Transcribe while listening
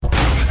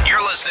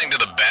listening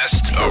to the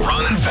best of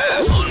Ron and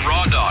Fez on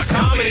Raw Dog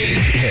Comedy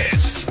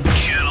Hits.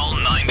 Channel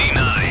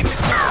 99.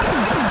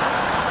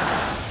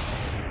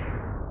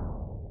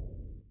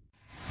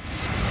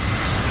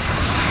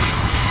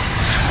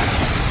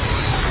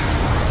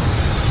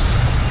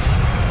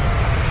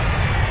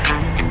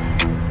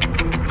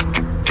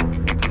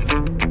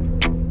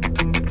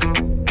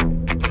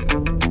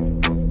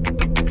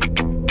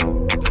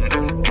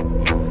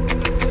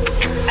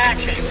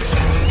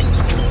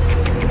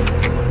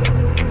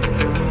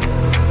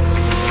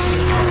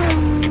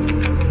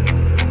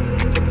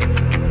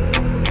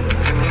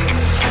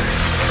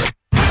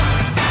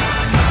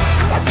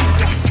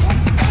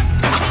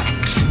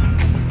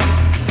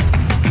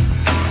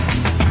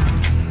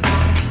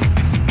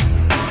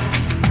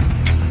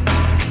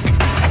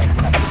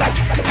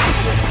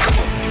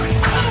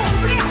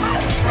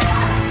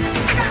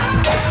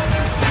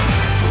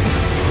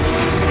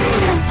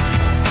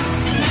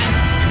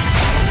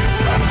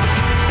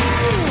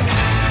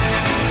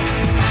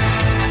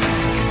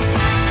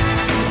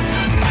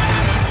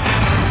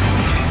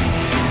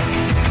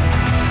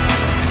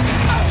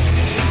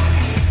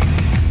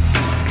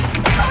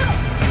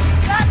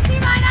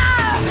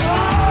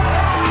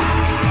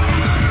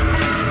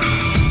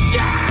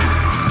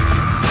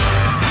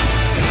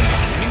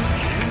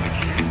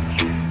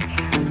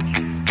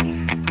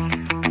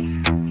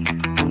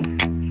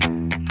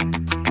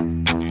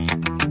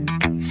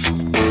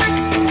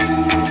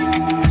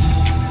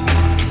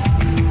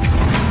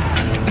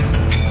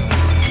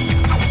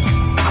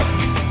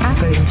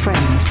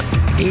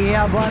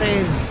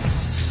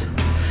 Buddies,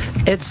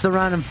 it's the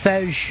Ron and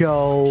Fez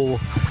show.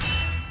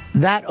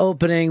 That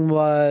opening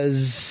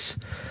was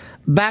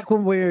back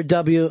when we were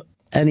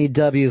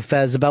WNEW,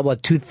 Fez, about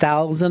what,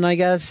 2000, I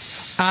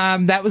guess?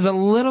 That was a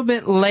little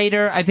bit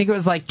later. I think it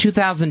was like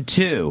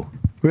 2002.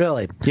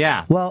 Really?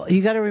 Yeah. Well,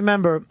 you got to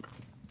remember,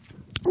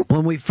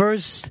 when we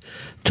first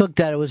took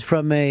that, it was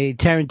from a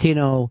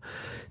Tarantino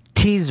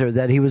teaser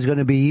that he was going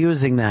to be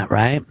using that,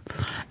 right?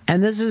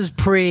 And this is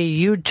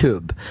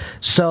pre-YouTube.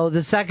 So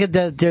the second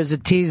that there's a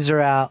teaser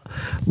out,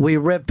 we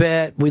rip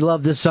it. We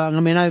love the song. I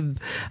mean,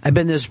 I've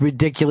been this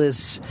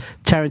ridiculous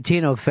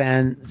Tarantino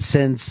fan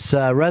since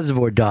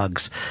Reservoir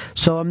Dogs.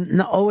 So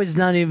I'm always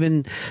not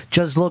even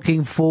just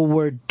looking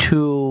forward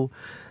to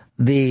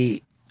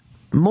the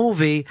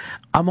movie.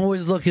 I'm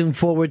always looking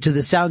forward to the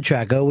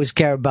soundtrack. I always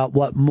care about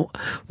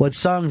what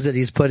songs that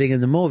he's putting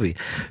in the movie.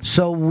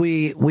 So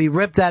we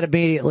rip that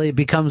immediately. It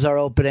becomes our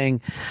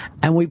opening,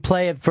 and we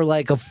play it for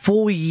like a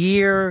full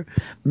year,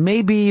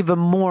 maybe even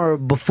more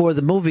before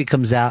the movie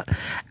comes out.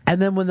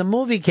 And then when the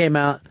movie came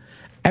out,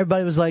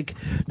 everybody was like,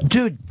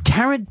 dude,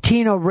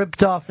 Tarantino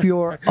ripped off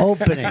your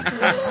opening.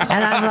 And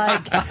I'm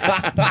like,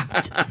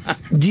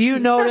 do you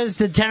notice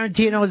that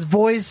Tarantino's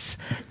voice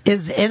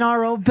is in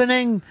our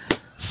opening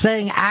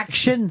saying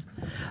action?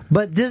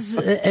 But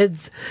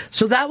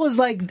so that was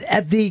like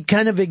at the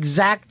kind of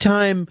exact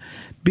time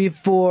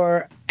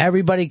before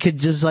everybody could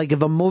just, like,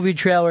 if a movie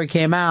trailer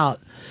came out,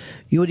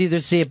 you would either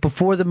see it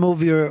before the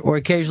movie or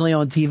occasionally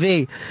on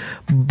TV.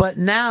 But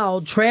now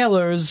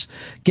trailers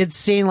get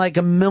seen like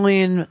 1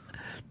 million,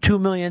 2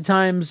 million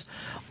times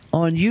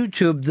on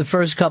YouTube the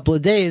first couple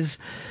of days,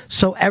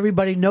 so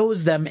everybody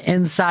knows them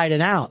inside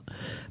and out.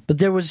 But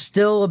there was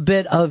still a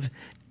bit of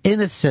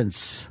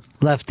innocence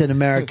left in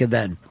America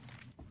then.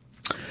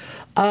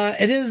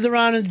 It is the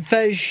Ron and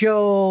Fez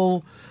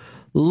show.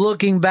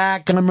 Looking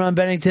back, I'm Ron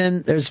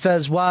Bennington. There's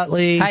Fez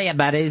Whatley. Hiya,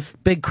 buddies.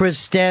 Big Chris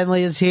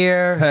Stanley is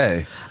here.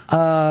 Hey. We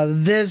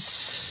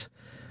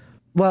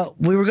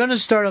were going to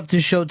start off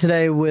the show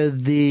today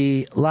with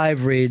the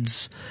live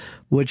reads,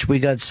 which we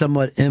got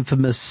somewhat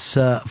infamous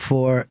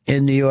for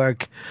in New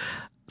York.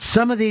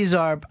 Some of these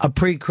are a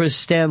pre-Chris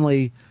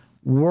Stanley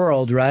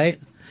world, right?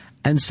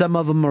 And some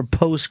of them are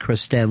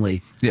post-Chris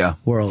Stanley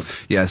world.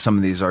 Yeah, some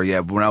of these are,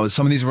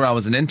 some of these when I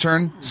was an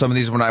intern, some of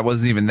these when I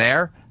wasn't even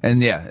there,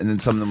 and then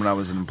some of them when I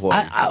was an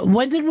employee.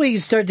 When did we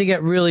start to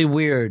get really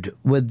weird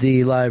with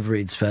the live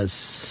reads,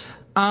 Fez?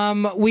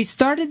 We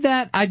started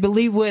that, I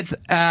believe, with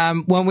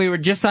when we were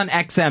just on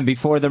XM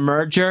before the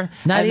merger.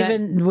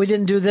 We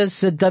didn't do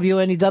this at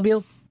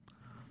WNEW?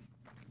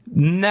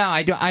 No,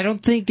 I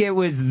don't think it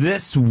was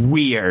this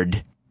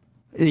weird.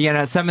 You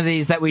know, some of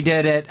these that we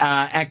did at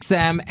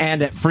XM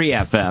and at Free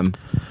FM.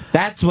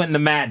 That's when the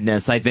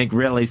madness, I think,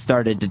 really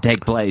started to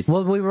take place.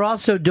 Well, we were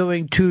also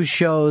doing 2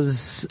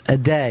 shows a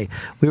day.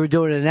 We were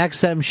doing an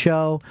XM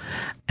show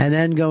and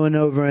then going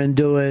over and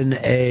doing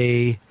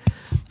a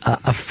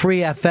Free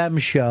FM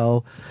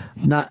show.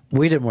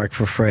 We didn't work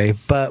for free,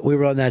 but we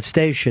were on that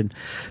station.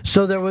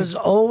 So there was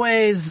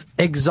always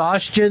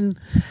exhaustion,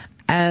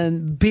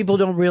 and people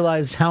don't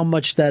realize how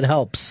much that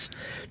helps.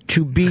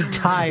 To be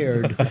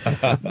tired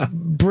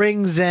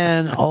brings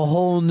in a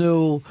whole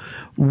new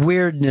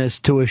weirdness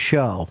to a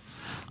show.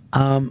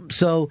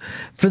 So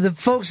for the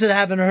folks that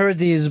haven't heard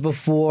these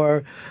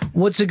before,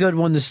 what's a good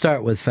one to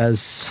start with,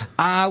 Fez?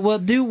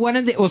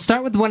 We'll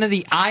start with one of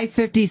the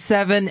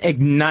I-57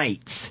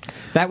 Ignites.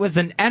 That was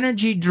an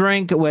energy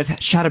drink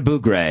with shot of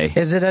Bougray.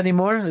 Is it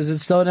anymore? Is it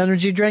still an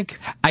energy drink?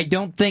 I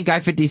don't think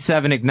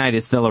I-57 Ignite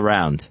is still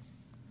around.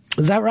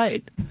 Is that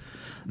right?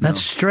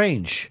 That's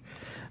strange.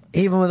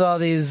 Even with all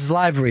these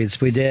live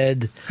reads we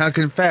did. How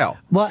can it fail?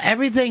 Well,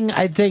 everything,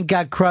 I think,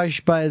 got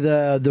crushed by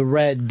the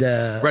Red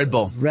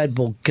Bull. Red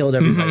Bull killed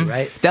everybody,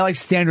 right? That like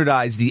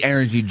standardized the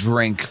energy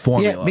drink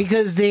formula. Yeah,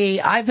 because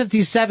the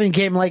I-57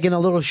 came like in a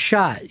little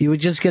shot. You would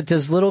just get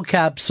this little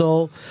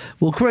capsule.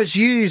 Well, Chris,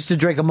 you used to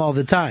drink them all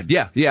the time.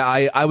 Yeah.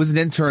 I was an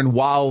intern at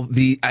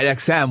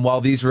XM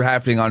while these were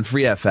happening on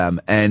Free FM,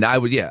 and I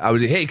would,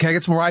 hey, can I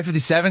get some more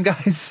I-57,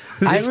 guys?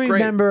 I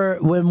remember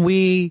when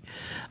we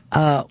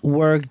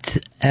worked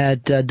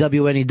at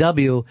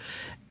WNEW,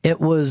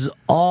 it was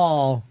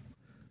all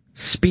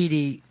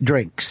speedy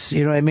drinks.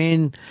 You know what I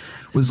mean?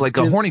 Was like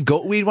a horny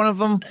goat weed one of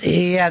them?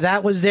 Yeah,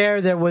 that was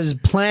there. There was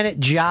Planet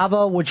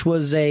Java, which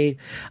was a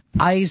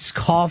iced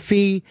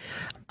coffee.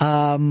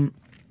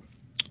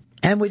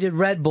 And we did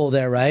Red Bull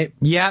there, right?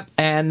 Yep,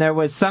 and there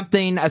was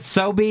something, a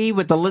Sobe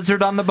with the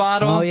lizard on the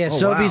bottle. Oh, yeah,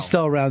 Sobe's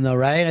still around, though,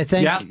 right? I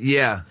think? Yep.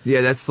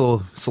 Yeah, that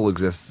still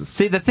exists.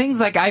 See, the things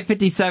like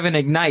I-57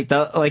 Ignite,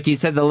 like you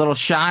said, the little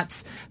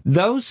shots,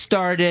 those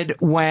started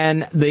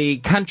when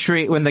the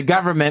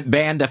government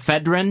banned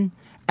ephedrine,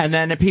 and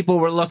then people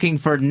were looking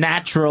for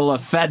natural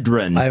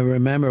ephedrine. I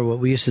remember what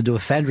we used to do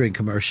ephedrine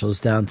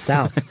commercials down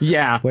south.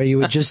 Yeah. Where you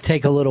would just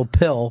take a little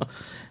pill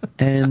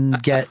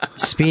and get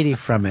speedy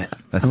from it.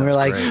 That and we're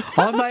like, great.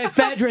 on my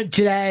ephedrine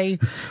today.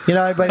 You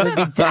know, everybody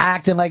would be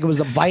acting like it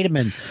was a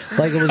vitamin,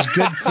 like it was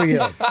good for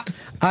you. All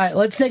right,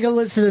 let's take a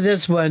listen to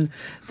this one.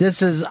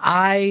 This is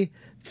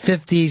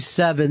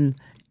I-57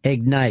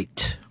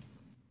 Ignite.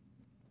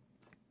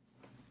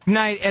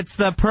 Ignite, it's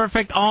the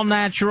perfect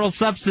all-natural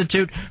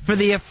substitute for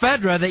the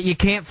ephedra that you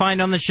can't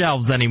find on the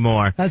shelves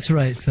anymore. That's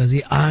right,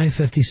 Fezzy.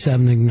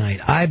 I-57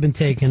 Ignite. I've been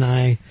taking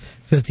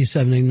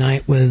I-57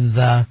 Ignite with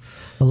a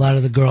lot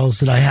of the girls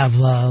that I have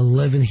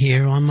living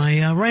here on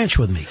my ranch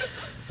with me.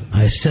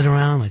 I sit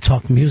around, I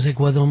talk music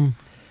with them,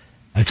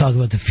 I talk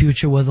about the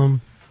future with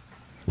them.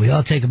 We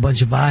all take a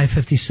bunch of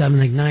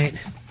I-57 Ignite,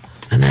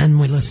 and then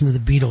we listen to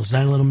the Beatles,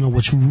 and I let them know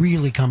what's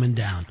really coming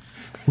down.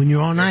 When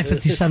you're on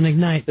I-57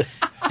 Ignite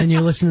and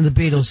you're listening to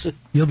the Beatles,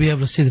 you'll be able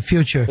to see the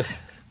future.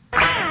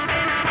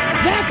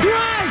 That's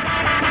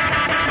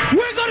right!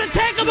 We're going to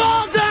take them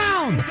all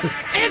down!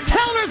 It's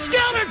Helter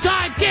Skelter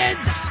time,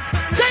 kids!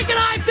 Take an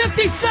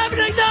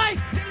I-57 Ignite,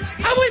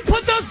 and we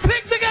put those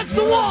pigs against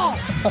the wall!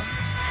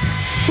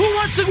 Who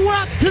wants to go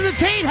up to the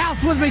Tate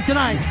House with me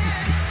tonight?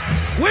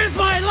 Where's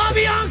my La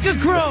Bianca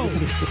crew?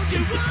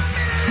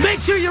 Make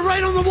sure you're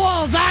right on the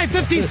walls,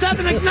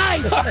 I-57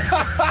 Ignite!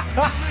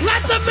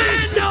 Let the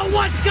man know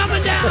what's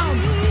coming down!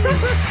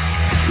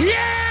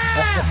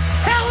 Yeah!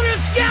 Helter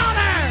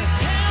Skelter!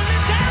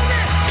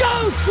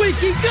 Go,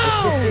 Squeaky,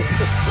 go!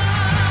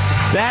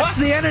 That's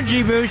the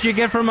energy boost you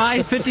get from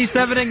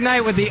I-57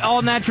 Ignite with the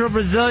all-natural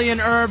Brazilian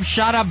herb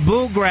Shada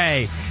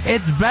Bougray.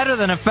 It's better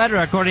than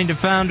ephedra, according to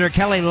founder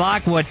Kelly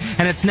Lockwood,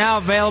 and it's now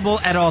available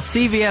at all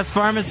CVS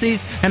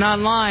pharmacies and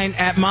online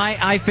at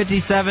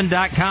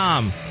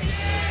myi57.com.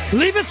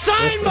 Leave a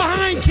sign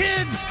behind,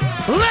 kids!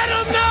 Let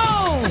them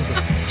know!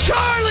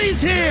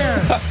 Charlie's here!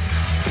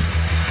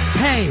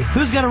 Hey,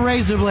 who's got a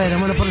razor blade? I'm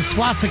going to put a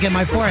swastika in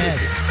my forehead.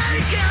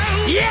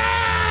 Yeah!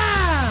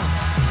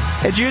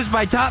 It's used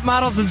by top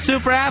models and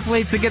super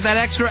athletes to get that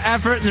extra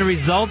effort and the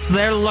results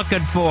they're looking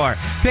for.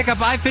 Pick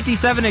up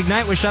I-57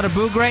 Ignite with Shada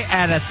Bougray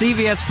at a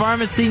CVS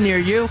pharmacy near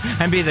you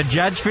and be the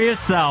judge for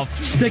yourself.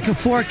 Stick a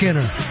fork in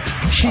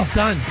her. She's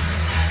done.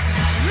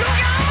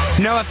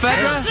 No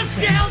ephedra?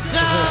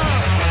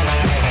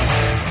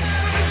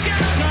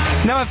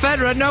 No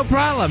ephedra, no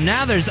problem.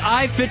 Now there's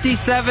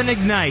I-57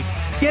 Ignite.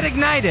 Get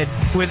ignited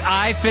with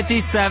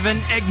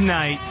I-57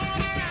 Ignite.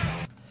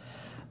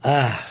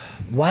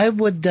 Why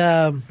would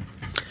the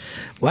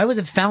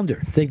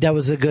founder think that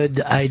was a good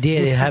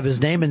idea to have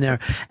his name in there?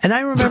 And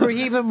I remember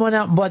he even went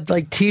out and bought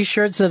like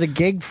T-shirts at a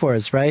gig for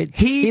us, right?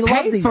 He loved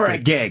paid these for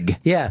things. a gig.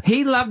 Yeah.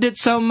 He loved it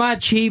so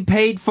much, he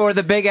paid for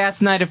the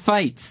big-ass night of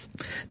fights.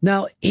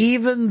 Now,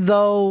 even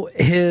though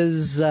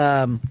his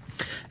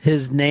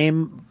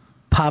name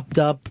popped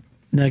up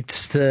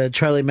next to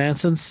Charlie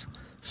Manson's,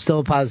 still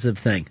a positive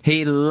thing.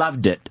 He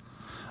loved it.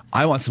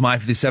 I want some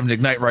I-57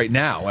 Ignite right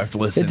now after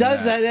listening to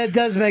that. It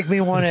does make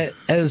me want it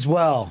as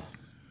well.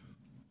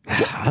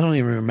 I don't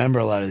even remember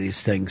a lot of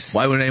these things.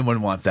 Why would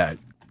anyone want that?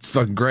 It's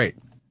fucking great.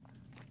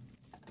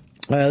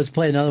 All right, let's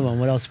play another one.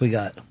 What else we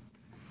got?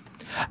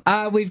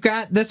 We've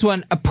got this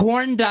one,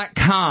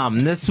 porn.com.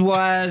 This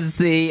was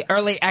the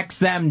early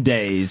XM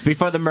days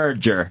before the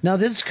merger. Now,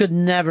 this could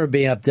never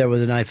be up there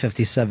with an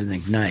I-57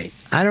 Ignite.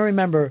 I don't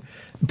remember.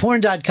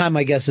 Porn.com,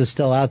 I guess, is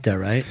still out there,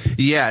 right?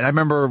 Yeah, and I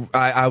remember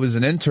I was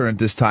an intern at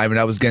this time, and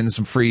I was getting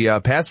some free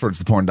passwords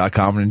to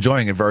porn.com and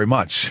enjoying it very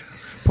much.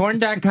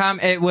 Porn.com,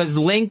 it was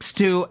links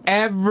to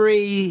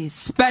every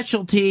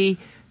specialty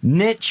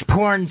niche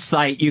porn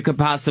site you could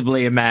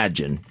possibly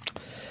imagine.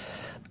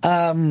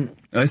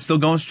 It's still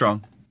going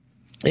strong.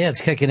 Yeah,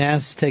 it's kicking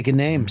ass, taking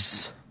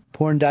names.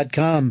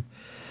 Porn.com.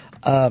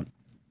 They're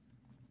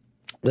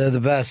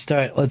the best. All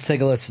right, let's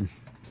take a listen.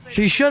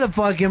 She should have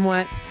fucking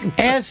went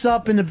ass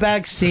up in the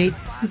back seat,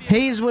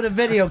 he's with a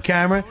video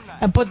camera,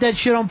 and put that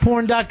shit on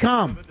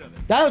porn.com.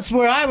 That's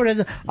where I would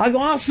have. I go,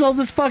 I'll sell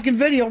this fucking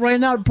video right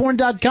now at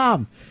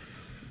porn.com.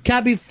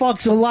 Cabby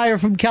Fucks a Liar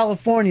from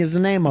California is the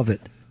name of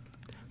it.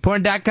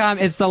 Porn.com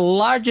is the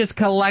largest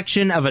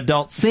collection of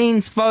adult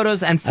scenes,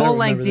 photos, and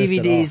full-length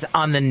DVDs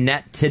on the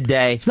net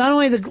today. It's not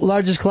only the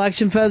largest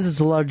collection, Fez, it's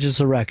the largest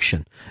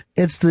erection.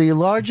 It's the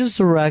largest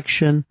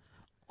erection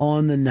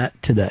on the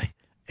net today.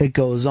 It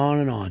goes on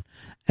and on.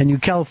 And you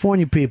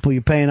California people,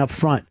 you're paying up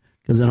front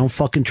because they don't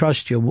fucking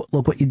trust you.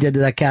 Look what you did to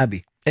that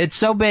cabbie. It's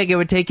so big, it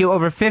would take you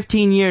over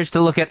 15 years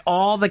to look at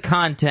all the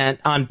content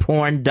on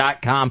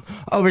porn.com.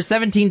 Over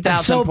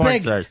 17,000 so porn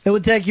big, stars. it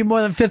would take you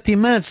more than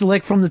 15 minutes to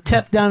lick from the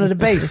tip down to the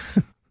base.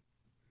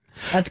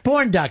 That's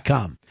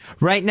porn.com.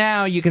 Right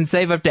now, you can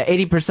save up to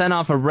 80%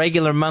 off of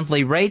regular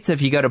monthly rates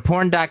if you go to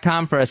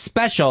porn.com for a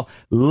special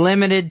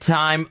limited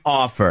time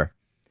offer.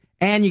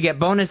 And you get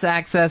bonus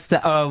access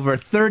to over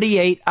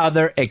 38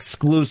 other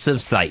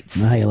exclusive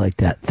sites. How you like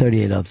that?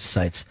 38 other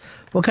sites.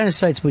 What kind of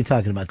sites are we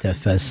talking about there,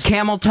 Fez?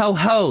 Camel toe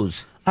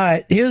hose. All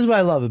right, here's what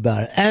I love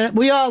about it. And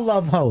we all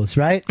love hoes,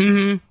 right?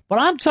 Mm-hmm. But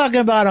I'm talking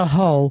about a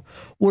hoe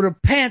with her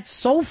pants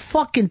so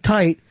fucking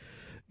tight,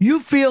 you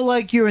feel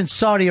like you're in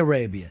Saudi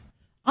Arabia.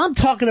 I'm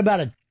talking about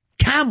a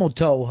camel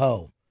toe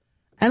hoe.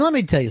 And let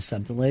me tell you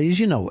something, ladies.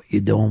 You know what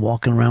you're doing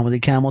walking around with a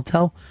camel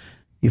toe.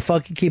 You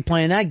fucking keep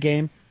playing that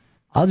game.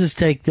 I'll just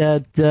take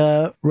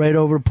that right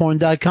over to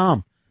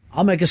porn.com.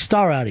 I'll make a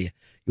star out of you.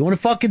 You want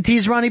to fucking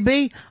tease Ronnie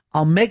B?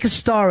 I'll make a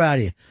star out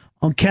of you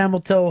on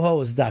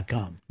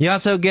cameltoehose.com. You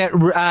also get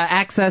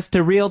access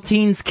to real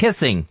teens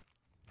kissing.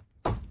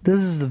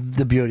 This is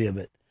the beauty of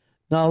it.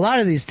 Now, a lot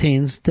of these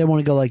teens, they want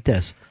to go like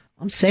this.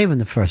 I'm saving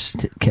the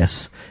first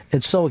kiss.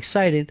 It's so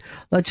exciting.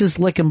 Let's just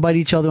lick and bite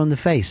each other on the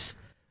face.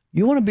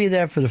 You want to be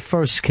there for the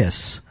first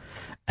kiss.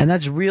 And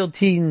that's real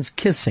teens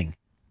kissing.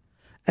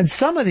 And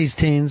some of these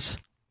teens,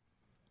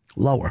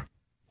 lower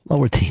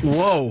teens.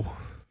 Whoa.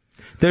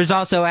 There's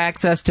also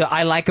access to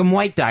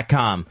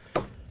ILike'emWhite.com.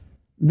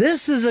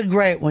 This is a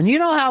great one. You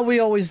know how we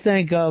always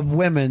think of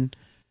women,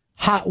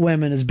 hot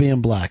women, as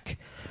being black.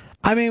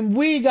 I mean,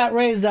 we got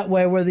raised that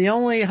way where the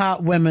only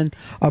hot women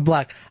are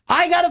black.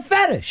 I got a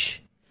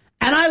fetish,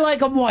 and I like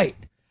them white.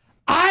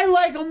 I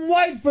like them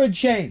white for a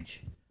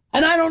change,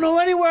 and I don't know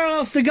anywhere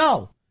else to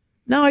go.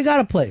 Now I got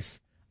a place.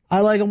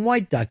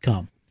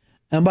 ILike'emWhite.com.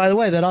 And by the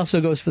way, that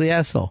also goes for the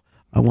asshole.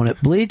 I want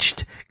it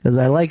bleached because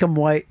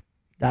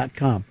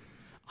ILike'emWhite.com.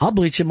 I'll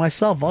bleach it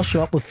myself. I'll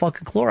show up with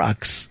fucking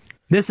Clorox.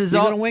 This is You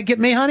all. gonna wink at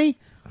me, honey?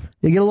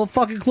 You get a little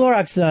fucking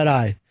Clorox in that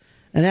eye.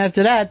 And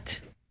after that,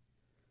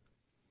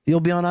 you'll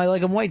be on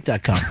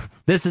ILike'emWhite.com.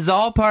 This is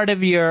all part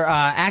of your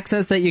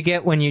access that you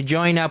get when you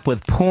join up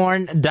with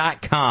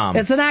porn.com.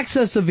 It's an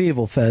access of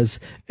evil, Fez.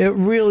 It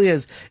really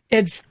is.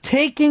 It's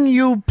taking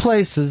you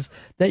places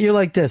that you're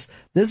like this.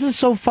 This is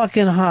so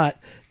fucking hot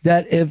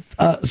that if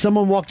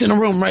someone walked in a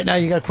room right now,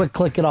 you gotta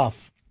click it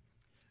off.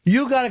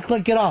 You gotta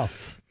click it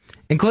off.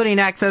 Including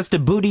access to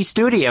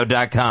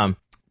bootystudio.com.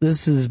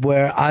 This is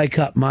where I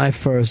cut my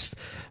first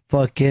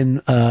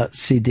fucking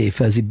CD,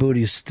 Fezzy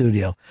Booty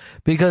Studio.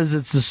 Because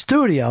it's a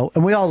studio,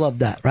 and we all love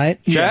that, right?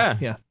 Sure.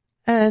 Yeah.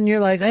 And you're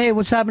like, hey,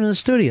 what's happening in the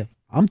studio?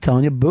 I'm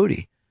telling you,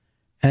 booty.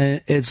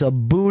 And it's a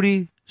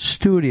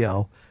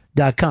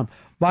bootystudio.com.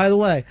 By the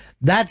way,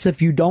 that's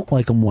if you don't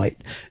like them white.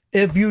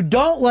 If you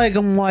don't like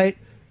them white,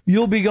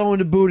 you'll be going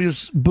to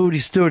Booty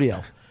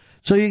Studio.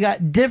 So you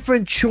got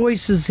different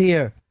choices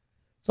here.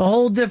 It's a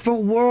whole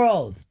different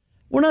world.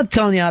 We're not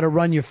telling you how to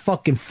run your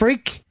fucking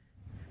freak.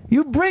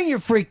 You bring your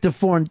freak to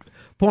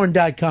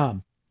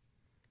porn.com.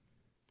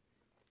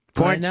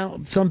 Right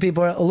now, some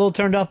people are a little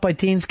turned off by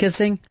teens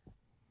kissing.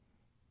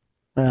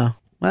 Well,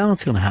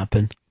 it's going to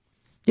happen.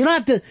 You don't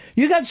have to.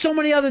 You got so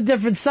many other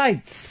different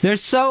sites.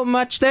 There's so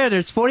much there.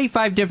 There's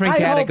 45 different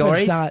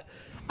categories. I hope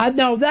it's not.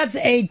 No, that's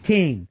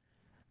 18.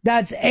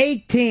 That's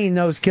 18,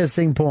 those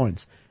kissing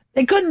porns.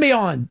 They couldn't be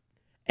on.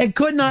 It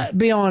could not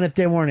be on if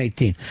they weren't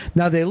 18.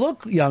 Now, they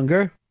look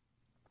younger.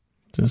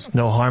 There's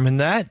no harm in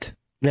that.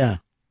 Yeah.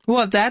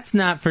 Well, that's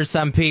not for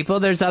some people.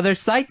 There's other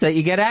sites that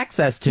you get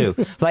access to,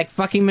 like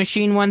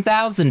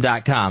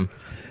fuckingmachine1000.com.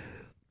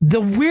 The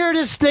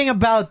weirdest thing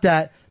about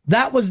that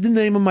was the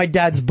name of my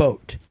dad's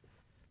boat.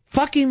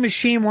 Fucking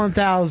Machine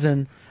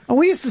 1000. And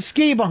we used to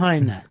ski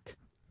behind that.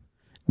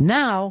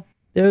 Now,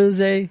 there's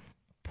a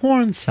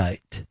porn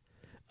site.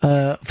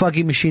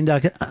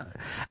 Fuckingmachine.com.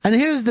 And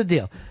here's the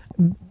deal.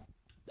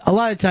 A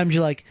lot of times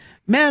you're like,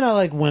 man, I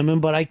like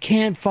women, but I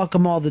can't fuck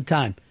them all the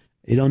time.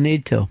 You don't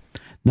need to.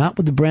 Not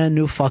with the brand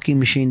new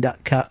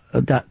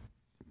fuckingmachine.com.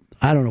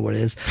 I don't know what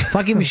it is.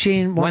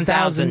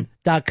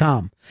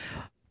 Fuckingmachine1000.com.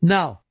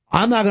 No,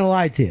 I'm not going to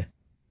lie to you.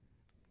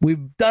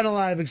 We've done a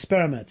lot of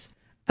experiments,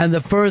 and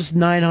the first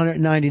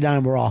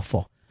 999 were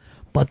awful.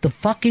 But the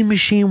fucking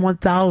Machine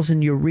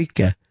 1000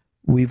 Eureka,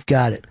 we've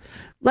got it.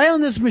 Lay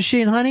on this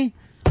machine, honey.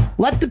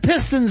 Let the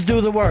pistons do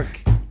the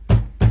work.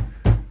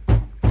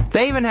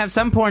 They even have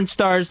some porn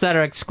stars that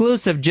are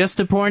exclusive just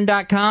to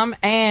porn.com,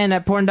 and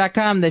at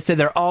porn.com they say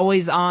they're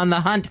always on the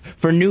hunt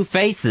for new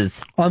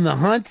faces. On the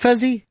hunt,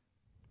 Fezzy?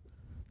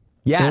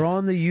 Yes. They're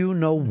on the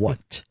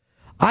you-know-what.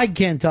 I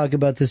can't talk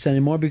about this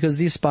anymore because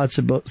these spots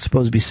are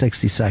supposed to be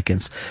 60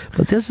 seconds.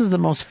 But this is the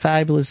most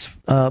fabulous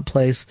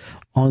place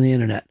on the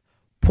internet.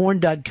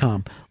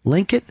 Porn.com.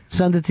 Link it,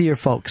 send it to your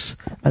folks,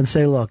 and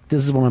say, look,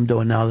 this is what I'm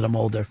doing now that I'm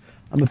older.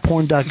 I'm at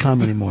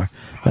porn.com anymore.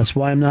 That's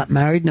why I'm not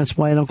married, and that's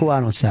why I don't go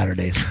out on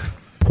Saturdays.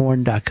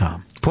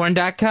 Porn.com.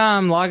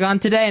 Porn.com. Log on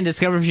today and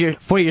discover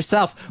for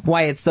yourself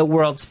why it's the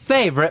world's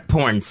favorite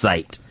porn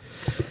site.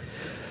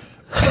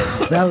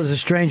 That was a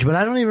strange one.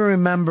 I don't even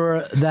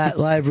remember that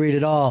live read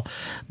at all.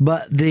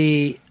 But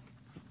the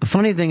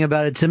funny thing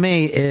about it to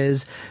me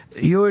is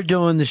you were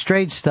doing the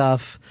straight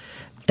stuff,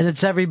 and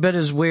it's every bit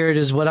as weird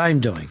as what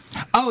I'm doing.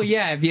 Oh,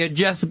 yeah, if you had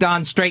just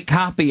gone straight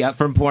copy up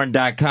from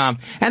porn.com.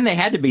 And they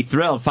had to be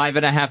thrilled.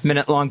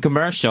 5.5-minute long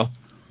commercial.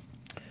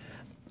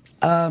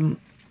 All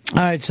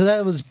right, so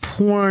that was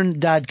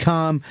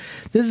porn.com.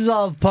 This is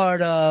all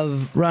part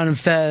of Ron and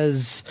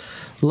Fez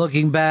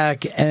looking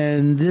back,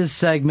 and this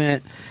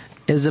segment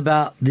is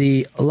about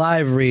the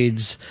live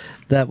reads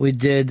that we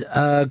did.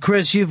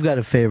 Chris, you've got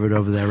a favorite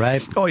over there,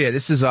 right? Oh, yeah.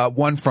 This is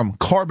one from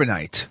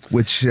Carbonite,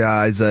 which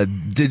is a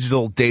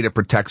digital data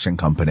protection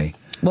company.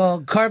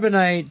 Well,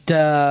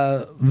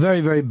 Carbonite,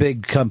 very, very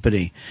big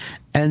company.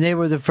 And they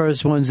were the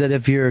first ones that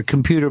if your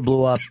computer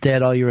blew up, they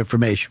had all your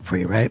information for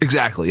you, right?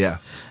 Exactly, yeah.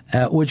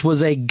 Which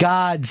was a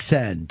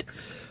godsend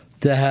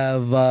to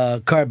have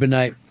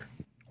Carbonite.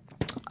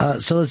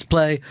 So let's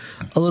play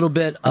a little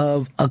bit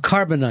of a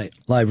Carbonite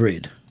live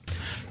read.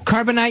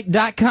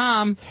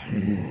 Carbonite.com.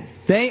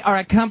 They are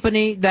a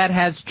company that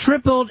has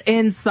tripled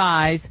in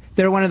size.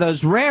 They're one of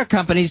those rare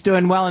companies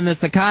doing well in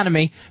this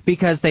economy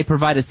because they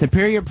provide a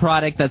superior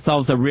product that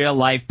solves a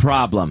real-life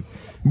problem.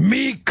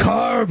 Meet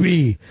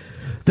Carby,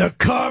 the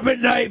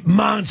Carbonite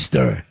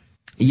monster.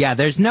 Yeah,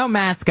 there's no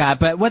mascot,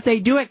 but what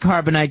they do at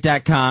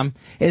Carbonite.com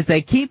is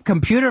they keep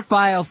computer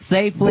files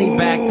safely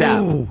backed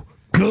up.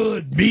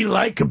 Good. Me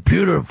like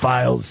computer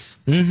files.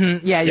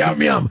 Mm-hmm. Yeah. Yum,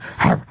 yum.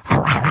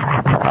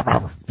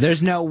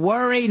 There's no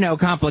worry, no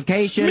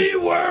complication. Me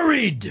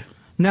worried.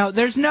 No,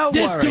 there's no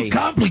This worry. too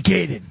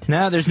complicated.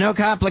 No, there's no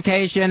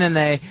complication, and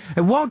it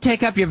won't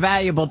take up your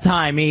valuable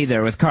time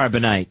either with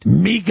Carbonite.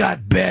 Me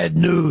got bad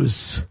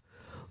news.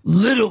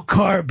 Little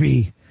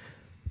Carby,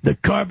 the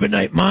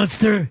Carbonite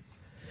monster,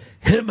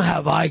 him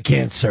have eye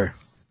cancer.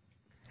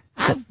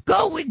 I'm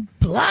going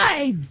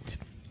blind,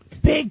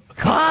 Big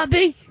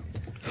Carby.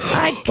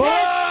 I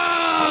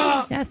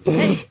can't.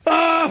 Me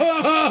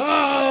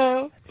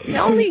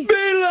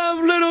love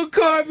little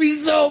Carby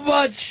so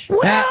much.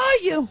 Where are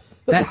you?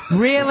 That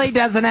really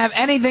doesn't have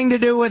anything to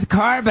do with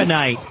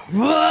Carbonite.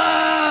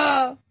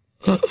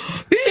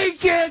 He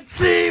can't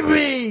see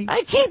me.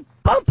 I keep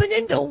bumping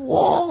into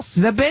walls.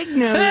 The big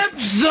news. I'm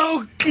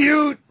so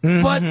cute,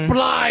 but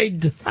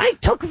blind. I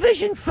took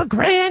vision for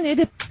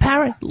granted,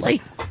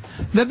 apparently.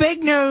 The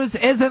big news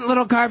isn't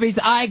little Carby's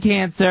eye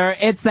cancer.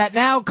 It's that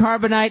now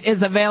Carbonite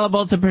is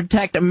available to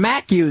protect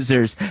Mac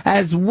users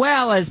as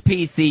well as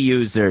PC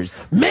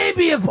users.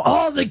 Maybe if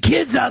all the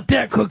kids out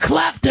there could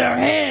clap their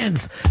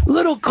hands,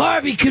 little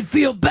Carby could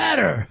feel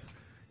better.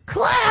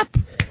 Clap!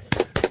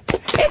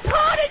 It's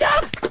hard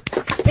enough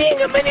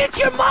being a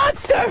miniature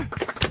monster,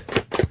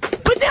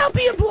 but now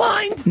being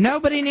blind.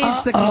 Nobody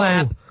needs to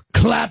clap.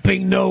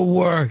 Clapping no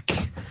work.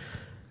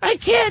 I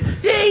can't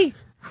see.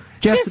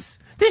 This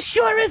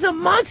sure is a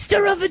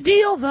monster of a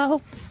deal,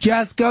 though.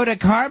 Just go to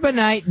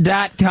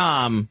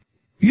Carbonite.com.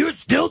 You're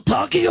still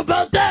talking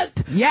about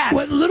that? Yes.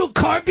 When little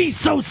Carby's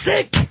so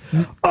sick?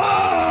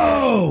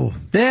 Oh!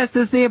 This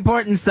is the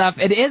important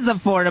stuff. It is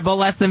affordable,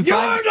 less than You're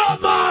 $5. the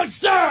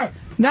monster!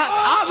 No,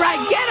 all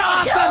right, get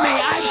off of me.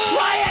 I'm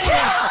trying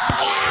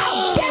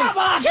to. Get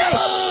off me.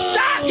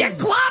 Stop, you're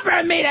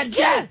clobbering me to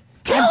death.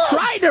 I'm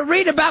trying to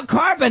read about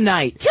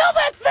Carbonite. Kill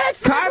that fat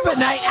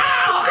Carbonite.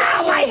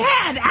 Ow, my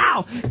head.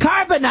 Ow.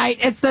 Carbonite,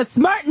 it's the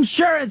smart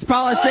insurance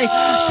policy.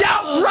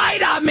 Don't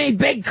write on me,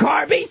 Big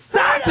Carby.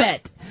 Stop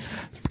it.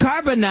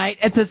 Carbonite,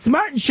 it's a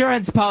smart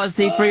insurance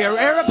policy for your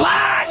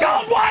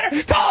cold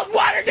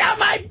water down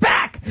my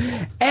back.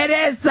 It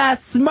is the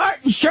smart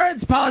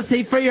insurance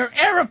policy for your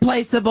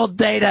irreplaceable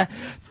data.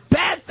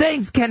 Bad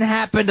things can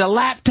happen to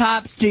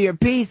laptops, to your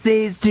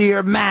PCs, to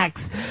your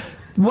Macs.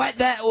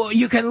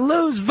 You can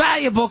lose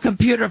valuable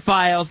computer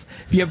files.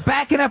 If you're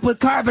backing up with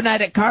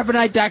Carbonite at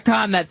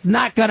Carbonite.com, that's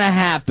not going to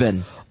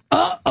happen.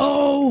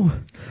 Uh-oh.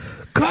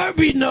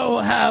 Carby no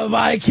have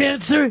eye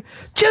cancer.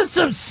 Just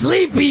some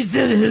sleepies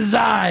in his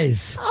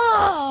eyes.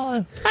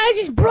 Oh, I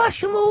just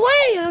brush them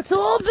away. It's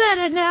all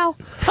better now.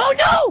 Oh,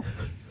 no.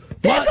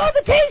 There go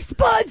the taste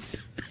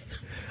buds.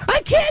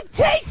 I can't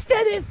taste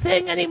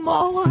anything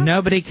anymore.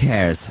 Nobody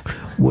cares.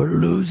 We're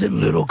losing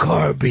little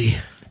Carby.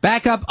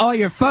 Back up all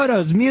your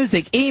photos,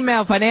 music,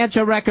 email,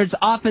 financial records,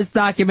 office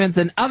documents,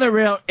 and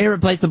other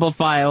irreplaceable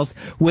files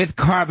with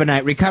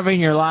Carbonite. Recovering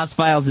your lost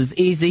files is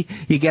easy.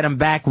 You get them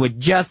back with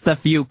just a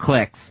few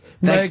clicks.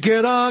 Make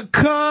it a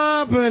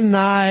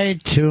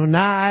Carbonite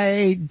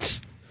tonight.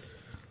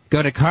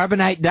 Go to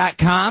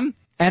Carbonite.com.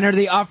 Enter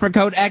the offer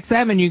code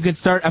XM and you can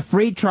start a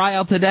free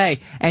trial today.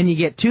 And you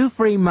get 2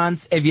 free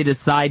months if you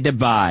decide to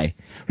buy.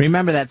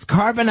 Remember, that's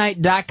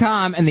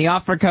Carbonite.com and the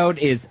offer code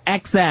is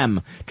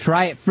XM.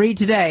 Try it free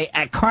today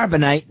at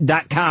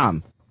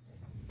Carbonite.com.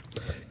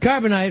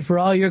 Carbonite for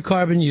all your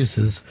carbon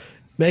uses.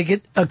 Make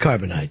it a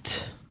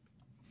Carbonite.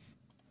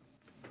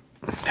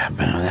 Man,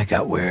 that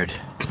got weird.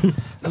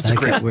 That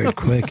got weird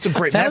quick. That's a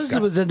great Fez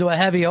mascot. was into a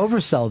heavy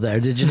oversell there.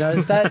 Did you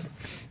notice that?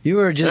 You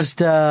were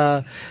just,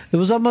 it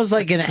was almost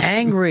like an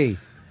angry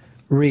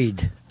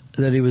read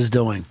that he was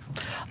doing.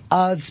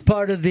 It's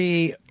part of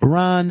the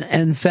Ron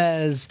and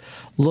Fez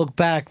look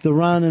back. The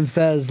Ron and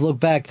Fez look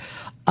back.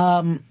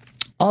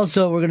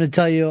 Also, we're going to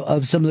tell you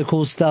of some of the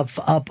cool stuff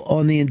up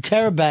on the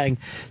Interrobang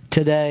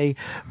today.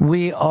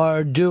 We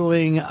are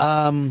doing,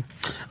 I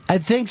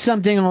think,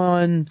 something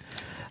on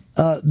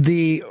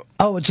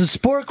it's a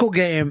Sporkle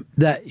game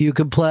that you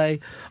can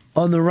play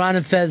on the Ron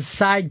and Fez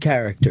side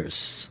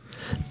characters.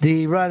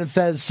 The Ron and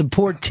Fez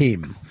support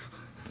team.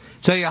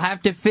 So you'll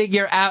have to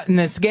figure out in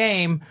this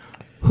game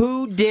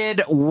who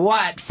did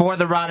what for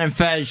the Ron and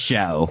Fez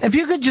show. If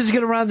you could just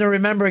get around to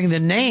remembering the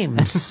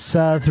names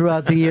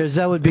throughout the years,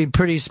 that would be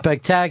pretty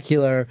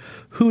spectacular.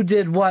 Who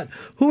did what?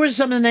 Who are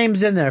some of the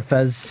names in there,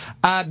 Fez?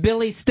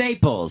 Billy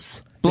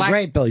Staples. The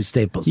great Billy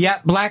Staples. Yeah,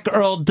 Black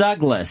Earl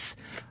Douglas.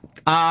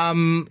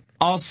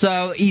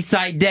 Also,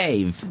 Eastside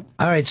Dave.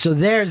 All right, so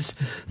there's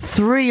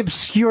 3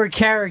 obscure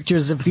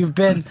characters if you've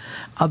been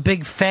a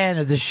big fan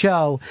of the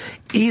show.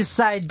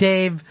 Eastside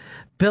Dave,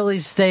 Billy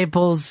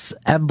Staples,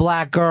 and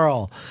Black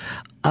Earl.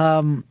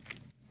 All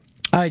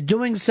right,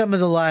 doing some of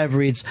the live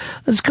reads.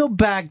 Let's go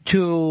back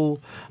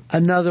to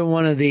another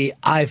one of the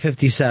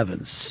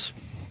I-57s.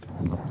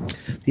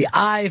 The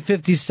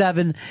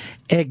I-57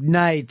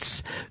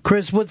 ignites.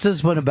 Chris, what's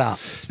this one about?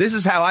 This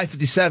is how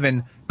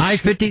I-57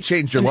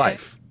 changed your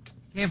life.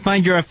 Can't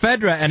find your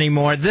ephedra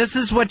anymore. This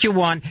is what you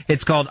want.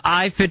 It's called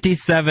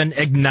I-57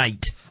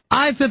 Ignite.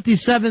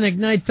 I-57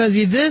 Ignite,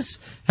 Fezzy. This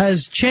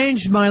has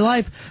changed my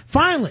life.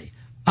 Finally,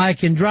 I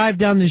can drive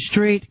down the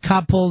street,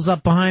 cop pulls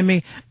up behind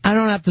me, I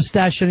don't have to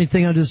stash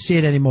anything under the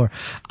seat anymore.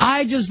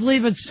 I just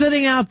leave it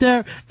sitting out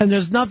there, and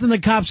there's nothing the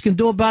cops can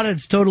do about it.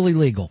 It's totally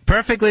legal.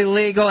 Perfectly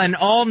legal and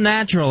all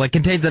natural. It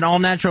contains an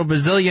all-natural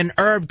Brazilian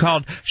herb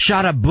called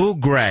Shada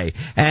Bugre.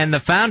 And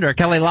the founder,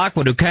 Kelly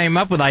Lockwood, who came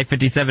up with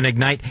I-57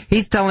 Ignite,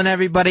 he's telling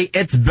everybody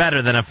it's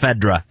better than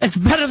ephedra. It's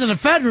better than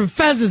ephedra.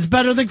 Fez, it's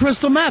better than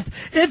crystal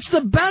meth. It's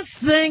the best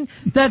thing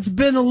that's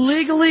been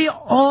legally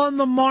on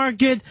the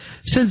market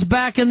since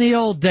back in the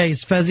old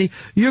days, Fezzy.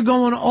 You're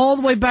going all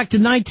the way back to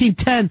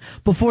 1910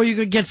 before you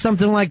could get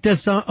something like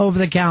this over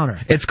the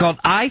counter. It's called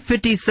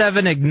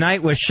I-57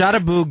 Ignite with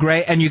Shada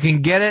Bugre, and you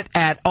can get it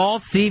at all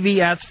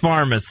CVS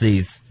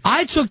pharmacies.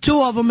 I took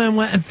 2 of them and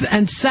went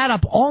and sat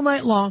up all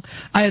night long.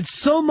 I had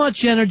so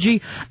much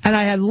energy, and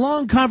I had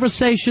long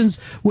conversations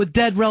with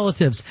dead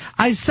relatives.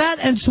 I sat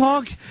and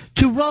talked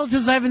to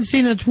relatives I haven't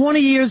seen in 20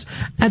 years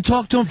and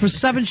talked to them for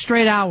 7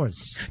 straight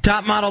hours.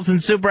 Top models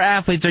and super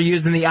athletes are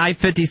using the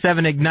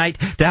I-57 Ignite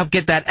to help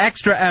get that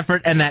extra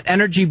effort and that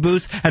energy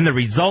boost and the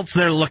results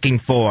they're looking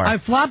for. I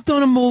flopped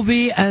on a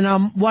movie, and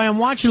while I'm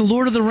watching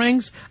Lord of the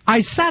Rings,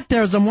 I sat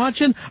there as I'm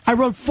watching. I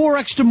wrote 4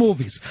 extra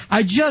movies.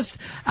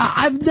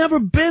 I've never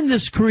been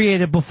this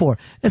creative before.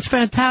 It's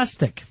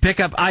fantastic. Pick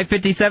up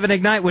I-57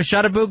 Ignite with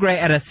Shada Bugre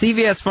at a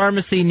CVS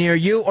pharmacy near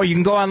you, or you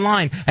can go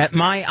online at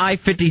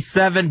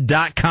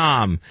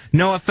myi57.com.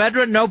 No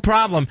ephedra, no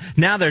problem.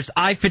 Now there's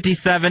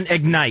I-57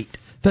 Ignite.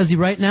 Fezzy,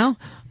 right now,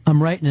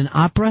 I'm writing an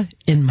opera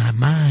in my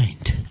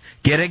mind.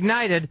 Get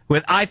ignited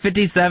with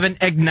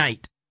I-57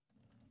 Ignite.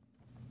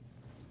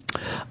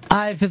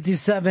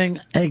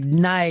 I-57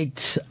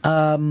 Ignite,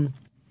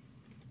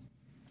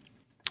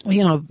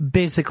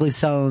 basically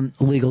selling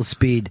legal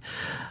speed.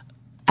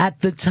 At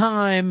the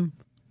time,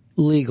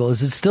 legal.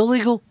 Is it still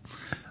legal?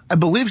 I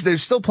believe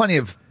there's still plenty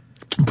of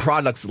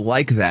products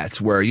like that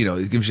where,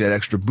 it gives you that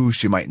extra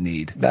boost you might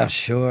need.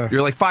 Sure.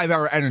 You're like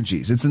 5-hour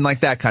energies. It's in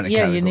like that kind of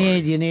category.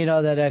 you need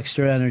all that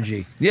extra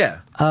energy. Yeah.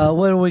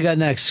 What do we got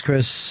next,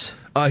 Chris?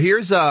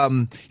 Here's a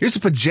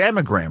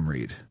Pajamagram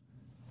read.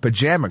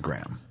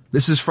 Pajamagram.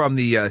 This is from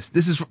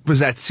was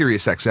that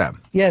Sirius XM.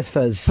 Yes,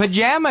 Fez.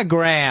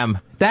 Pajamagram.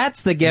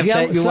 That's the gift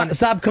that you want.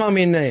 Stop calling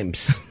me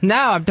names. No,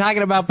 I'm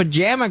talking about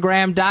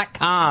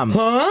Pajamagram.com.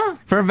 Huh?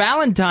 For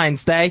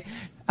Valentine's Day.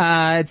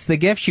 It's the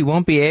gift she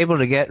won't be able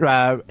to get.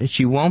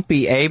 She won't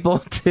be able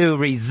to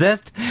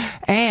resist,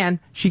 and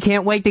she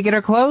can't wait to get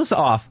her clothes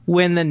off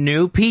when the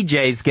new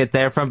PJs get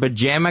there from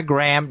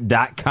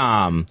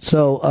Pajamagram.com.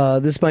 So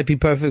this might be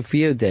perfect for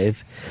you,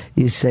 Dave.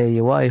 You say to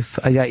your wife,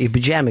 "I got your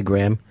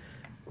Pajamagram.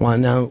 Why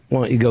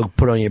don't you go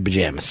put on your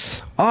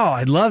pajamas?" Oh,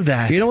 I love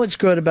that. You know what's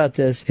good about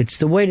this? It's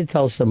the way to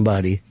tell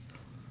somebody,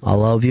 "I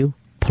love you.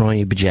 Put on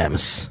your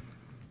pajamas."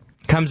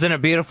 Comes in a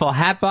beautiful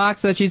hat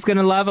box that she's going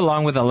to love,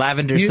 along with a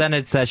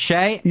lavender-scented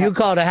sachet. You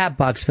call it a hat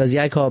box, Fezzy.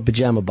 I call it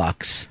pajama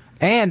box.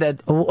 And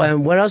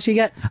And what else you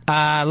get?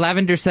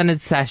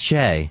 lavender-scented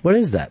sachet. What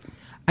is that?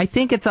 I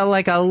think it's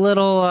like a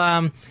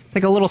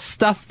little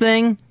stuff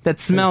thing that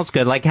smells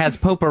good, like has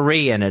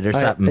potpourri in it or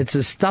something. It's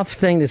a stuffed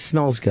thing that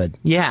smells good.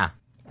 Yeah.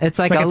 It's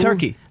like a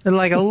turkey.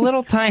 Like a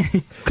little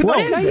tiny... What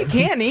is You it?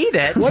 can't eat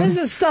it. What is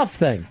a stuffed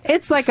thing?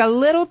 It's like a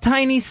little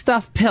tiny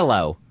stuffed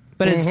pillow.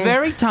 But it's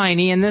very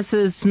tiny, and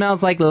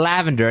smells like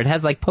lavender. It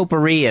has like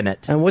potpourri in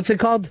it. And what's it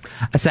called?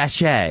 A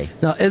sachet.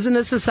 No, isn't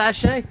this a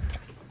sachet?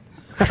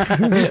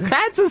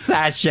 That's a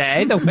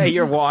sachet, the way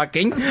you're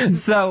walking.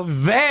 So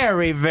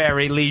very,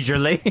 very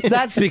leisurely.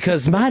 That's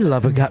because my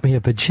lover got me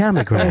a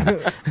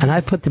pajamagram, and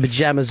I put the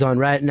pajamas on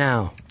right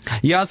now.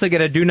 You also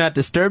get a Do Not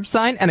Disturb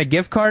sign and a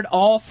gift card,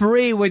 all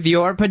free with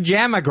your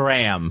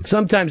pajamagram.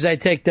 Sometimes I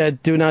take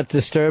that Do Not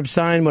Disturb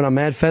sign when I'm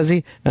mad,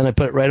 Fezzy, and I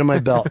put it right on my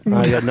belt.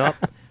 I go, nope.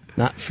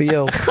 Not for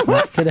you.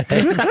 Not today.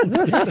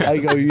 I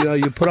go,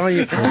 you put on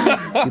your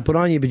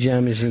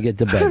pajamas and you get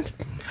to bed.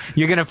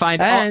 You're going to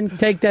find... And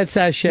take that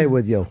sachet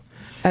with you.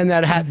 And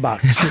that hat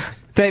box.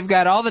 They've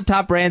got all the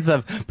top brands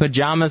of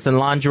pajamas and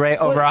lingerie,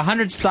 over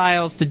 100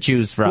 styles to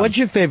choose from. What's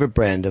your favorite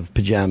brand of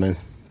pajama?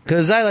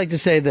 Because I like to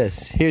say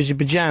this. Here's your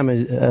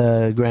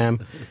pajama,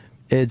 Graham.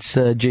 It's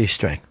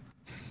G-string.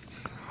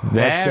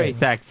 Very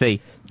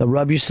sexy. So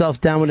rub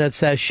yourself down with that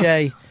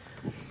sachet.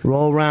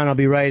 Roll around, I'll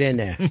be right in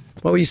there.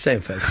 What were you saying,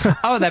 Fez?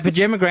 Oh, that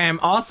pajamagram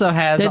also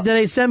has... Did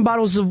they send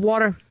bottles of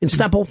water in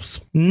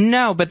Snipples?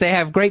 No, but they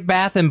have great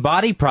bath and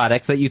body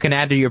products that you can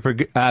add to your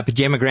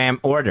pajamagram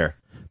order.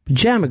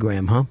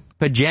 Pajamagram, huh?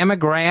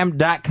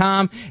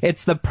 Pajamagram.com.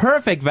 It's the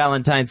perfect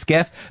Valentine's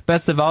gift.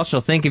 Best of all, she'll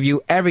think of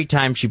you every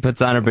time she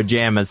puts on her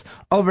pajamas.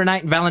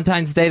 Overnight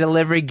Valentine's Day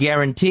delivery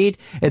guaranteed.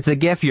 It's a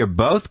gift you're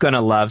both going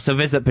to love. So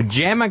visit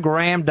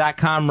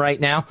pajamagram.com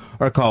right now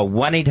or call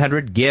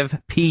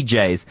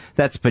 1-800-GIVE-PJs.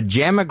 That's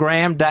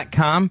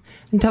pajamagram.com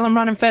and tell them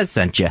Ron and Fez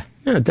sent you.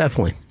 Yeah,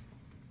 definitely.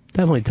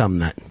 Definitely tell them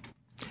that.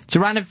 So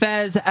Ron and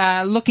Fez,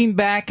 looking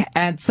back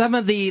at some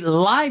of the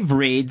live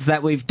reads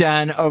that we've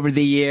done over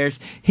the years,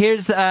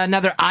 here's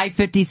another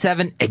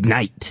I-57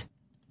 Ignite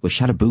with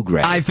Shada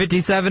Bougray.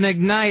 I-57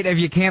 Ignite. If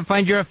you can't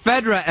find your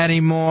ephedra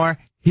anymore,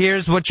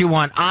 here's what you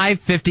want.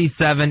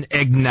 I-57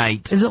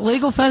 Ignite. Is it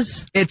legal,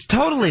 Fez? It's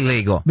totally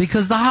legal.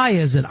 Because the high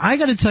isn't. I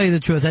got to tell you the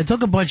truth. I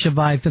took a bunch of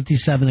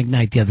I-57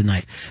 Ignite the other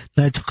night.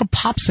 And I took a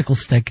popsicle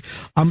stick.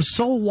 I'm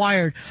so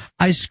wired.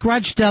 I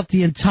scratched out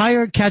the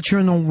entire Catcher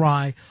in the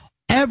Rye,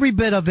 every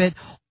bit of it,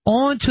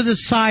 onto the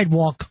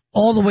sidewalk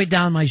all the way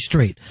down my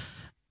street.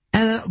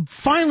 And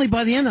finally,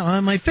 by the end of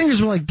it, my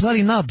fingers were like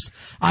bloody nubs.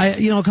 I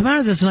come out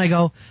of this and I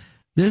go,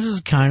 this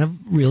is kind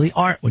of really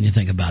art when you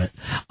think about it.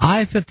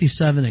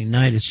 I-57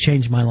 Ignite has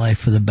changed my life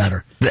for the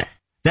better.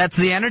 That's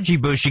the energy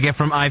boost you get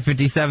from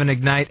I-57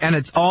 Ignite, and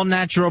it's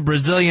all-natural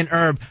Brazilian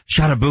herb,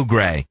 Shada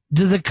Bougray.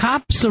 Do the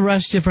cops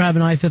arrest you for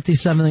having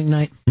I-57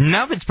 Ignite?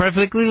 No, it's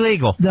perfectly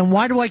legal. Then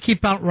why do I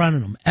keep outrunning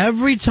them?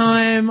 Every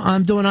time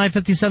I'm doing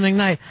I-57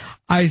 Ignite,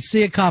 I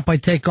see a cop, I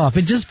take off.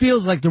 It just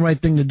feels like the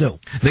right thing to do.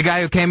 The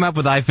guy who came up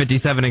with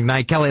I-57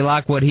 Ignite, Kelly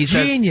Lockwood, he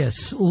said...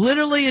 Genius.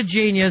 Literally a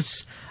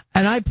genius.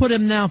 And I put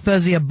him now,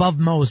 Fezzy, above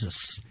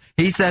Moses.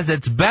 He says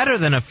it's better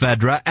than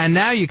ephedra, and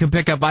now you can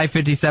pick up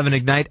I-57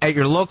 Ignite at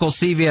your local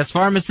CVS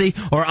pharmacy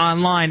or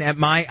online at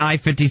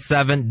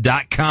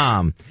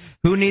myi57.com.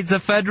 Who needs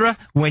ephedra?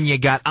 When you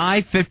got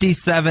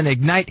I-57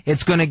 Ignite,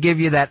 it's going to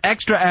give you that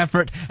extra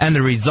effort and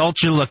the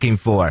results you're looking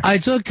for. I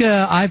took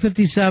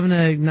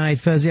I-57 Ignite,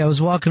 Fezzy. I was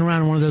walking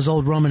around in one of those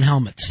old Roman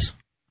helmets.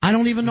 I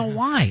don't even know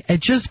why. It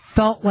just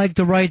felt like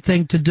the right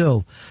thing to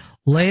do.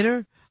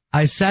 Later,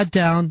 I sat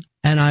down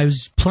and I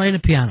was playing the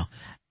piano.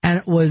 And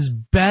it was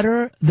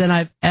better than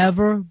I've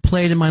ever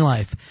played in my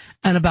life.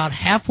 And about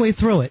halfway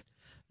through it,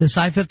 this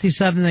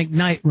I-57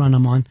 Ignite run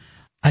I'm on,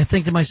 I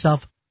think to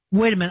myself,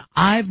 wait a minute,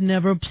 I've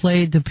never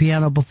played the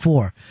piano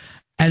before.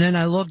 And then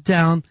I looked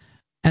down,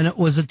 and it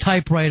was a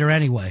typewriter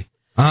anyway.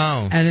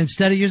 Oh. And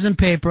instead of using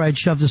paper, I'd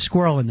shoved a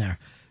squirrel in there.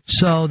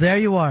 So there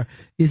you are.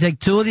 You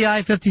take two of the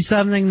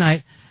I-57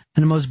 Ignite,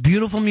 and the most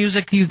beautiful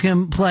music you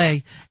can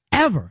play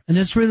ever in the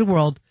history of the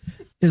world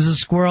is a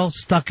squirrel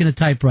stuck in a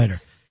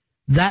typewriter.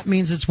 That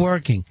means it's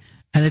working.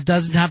 And it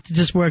doesn't have to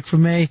just work for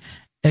me.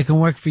 It can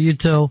work for you,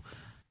 too.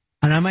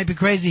 And I might be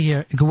crazy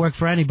here. It can work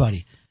for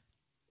anybody.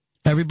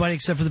 Everybody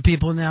except for the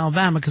people in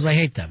Alabama, because I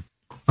hate them.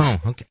 Oh,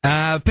 okay.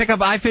 Pick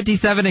up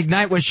I-57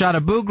 Ignite with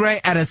Shada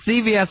Bougray at a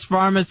CVS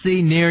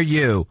pharmacy near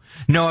you.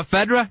 No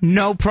ephedra?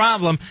 No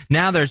problem.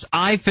 Now there's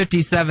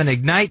I-57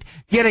 Ignite.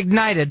 Get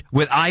ignited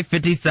with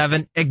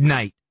I-57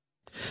 Ignite.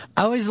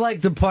 I always like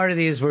the part of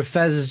these where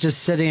Fez is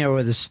just sitting there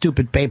with a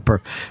stupid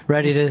paper,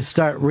 ready to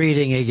start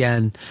reading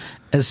again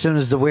as soon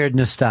as the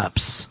weirdness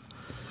stops.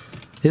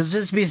 He'll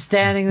just be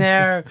standing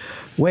there,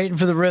 waiting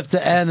for the riff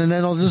to end, and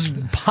then he'll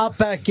just pop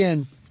back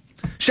in.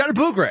 Shada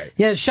Bougray.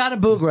 Yeah, Shada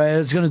Bougray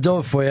is going to do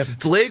it for you.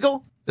 It's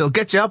legal. It'll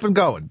get you up and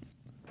going.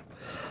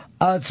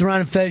 It's the Ron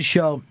and Fez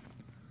show.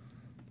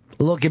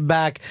 looking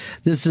back,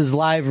 this is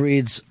live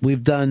reads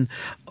we've done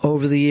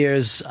over the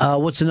years.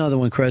 What's another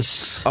one,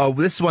 Chris? Oh,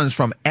 this one's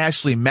from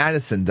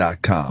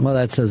AshleyMadison.com. Well,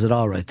 that says it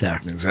all right there.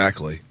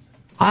 Exactly.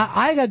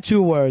 I got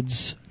 2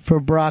 words for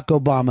Barack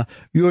Obama.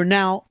 You are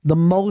now the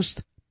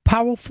most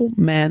powerful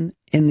man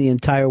in the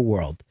entire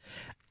world.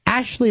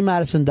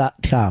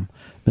 AshleyMadison.com,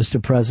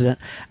 Mr. President.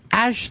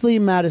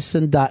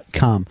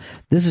 AshleyMadison.com.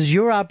 This is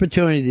your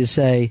opportunity to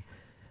say,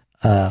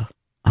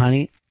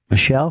 honey,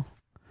 Michelle,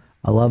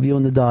 I love you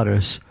and the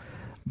daughters,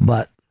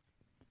 but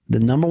the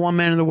number 1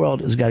 man in the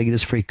world has got to get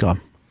his freak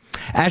on.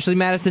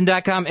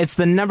 AshleyMadison.com. It's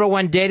the number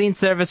 1 dating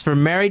service for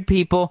married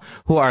people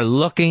who are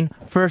looking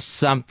for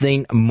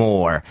something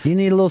more. You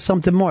need a little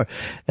something more.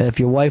 If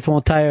your wife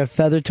won't tie a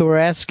feather to her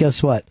ass,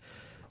 guess what?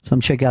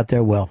 Some chick out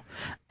there will.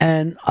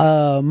 And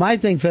my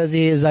thing,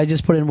 Fezzi, is I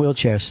just put in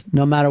wheelchairs.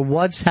 No matter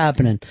what's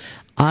happening,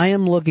 I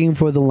am looking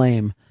for the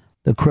lame,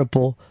 the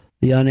cripple,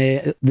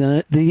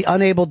 the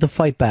unable to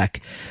fight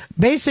back.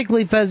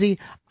 Basically, Fezzi,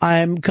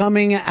 I'm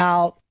coming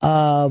out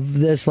of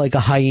this like a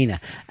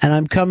hyena, and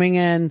I'm coming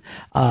in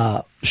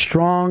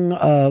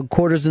strong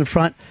quarters in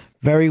front,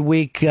 very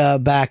weak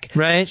back.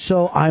 Right.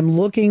 So I'm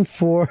looking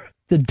for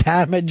the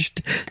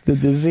damaged, the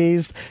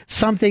diseased,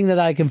 something that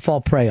I can fall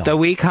prey on. The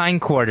weak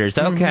hindquarters.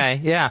 Okay,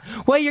 yeah.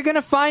 Well, you're going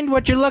to find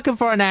what you're looking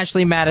for on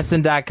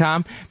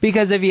AshleyMadison.com,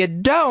 because if you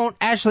don't,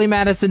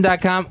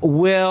 AshleyMadison.com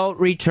will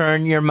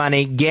return your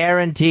money,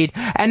 guaranteed,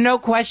 and no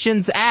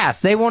questions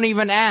asked. They won't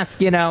even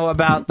ask,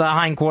 about the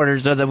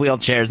hindquarters or the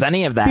wheelchairs,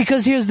 any of that.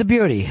 Because here's the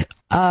beauty.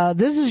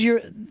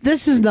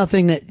 This is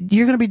nothing that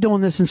you're going to be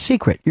doing this in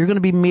secret. You're going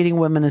to be meeting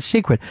women in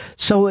secret.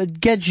 So it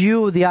gets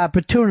you the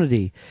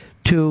opportunity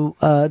to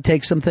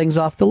take some things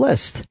off the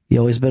list. You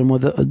always been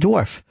with a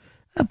dwarf.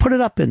 Put it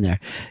up in there.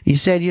 You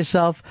say to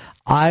yourself,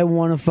 I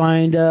want to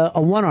find a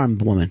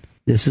one-armed woman.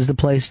 This is the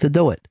place to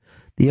do it.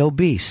 The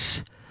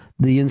obese,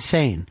 the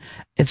insane.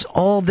 It's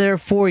all there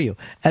for you.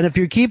 And if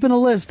you're keeping a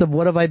list of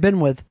what have I been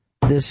with,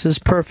 this is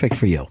perfect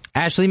for you.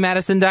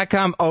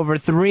 AshleyMadison.com. Over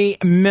 3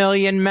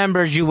 million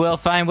members. You will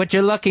find what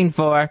you're looking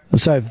for. I'm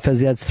sorry,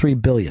 Fezzi, that's 3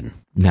 billion.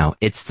 No,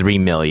 it's 3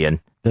 million.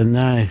 Then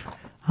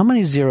how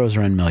many zeros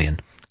are in million?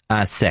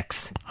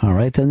 6. All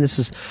right, then this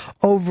is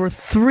over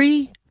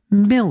 3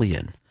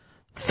 million.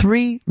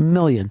 3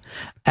 million.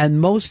 And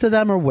most of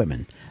them are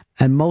women.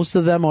 And most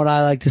of them, what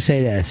I like to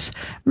say is,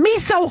 me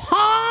so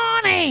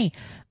horny!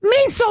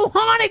 Me so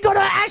horny! Go to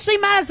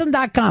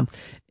AshleyMadison.com.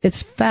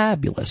 It's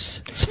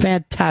fabulous. It's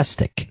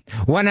fantastic.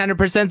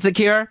 100%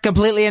 secure,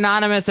 completely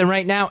anonymous, and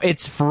right now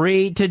it's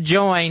free to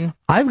join.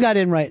 I've got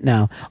in right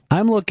now.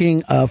 I'm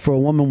looking for a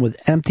woman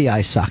with empty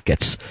eye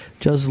sockets.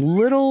 Just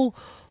little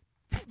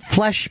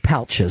flesh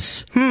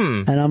pouches.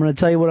 And I'm going to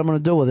tell you what I'm going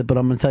to do with it, but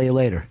I'm going to tell you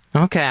later.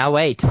 Okay, I'll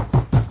wait.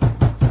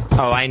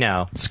 Oh, I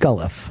know.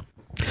 Skull F.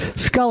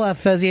 Skull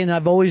F, Fezzi, and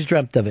I've always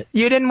dreamt of it.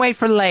 You didn't wait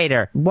for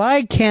later.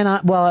 Why can't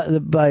I, well,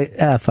 by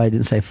F, I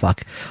didn't say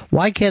fuck.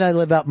 Why can't I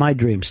live out my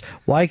dreams?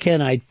 Why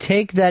can't I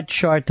take that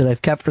chart that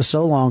I've kept for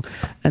so long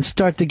and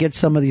start to get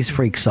some of these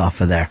freaks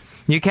off of there?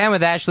 You can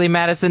with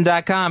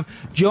AshleyMadison.com.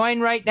 Join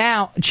right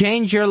now.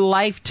 Change your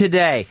life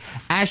today.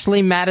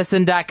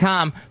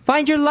 AshleyMadison.com.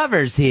 Find your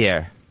lovers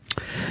here.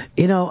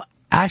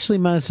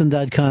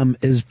 AshleyMadison.com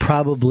is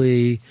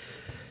probably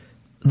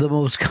the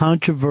most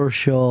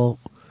controversial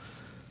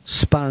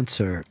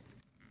sponsor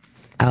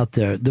out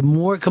there. The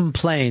more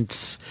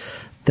complaints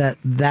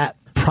that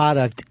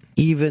product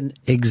even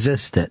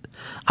existed.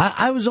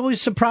 I was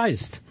always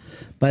surprised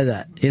by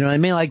that. You know what I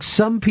mean? Like,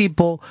 some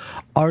people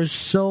are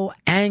so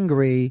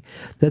angry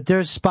that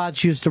their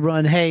spots used to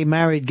run, hey,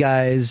 married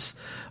guys,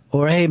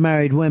 or hey,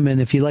 married women,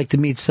 if you'd like to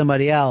meet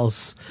somebody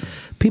else.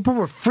 People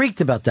were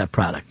freaked about that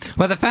product.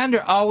 Well, the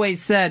founder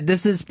always said,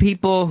 this is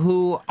people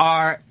who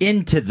are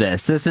into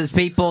this. This is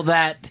people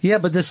that... Yeah,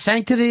 but the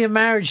sanctity of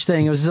marriage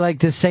thing, it was like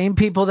the same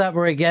people that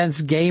were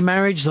against gay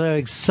marriage.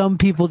 Like, some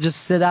people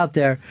just sit out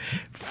there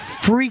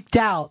freaked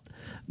out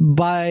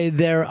by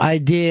their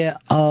idea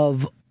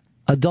of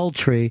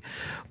adultery,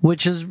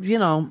 which is,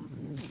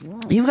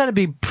 you've got to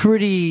be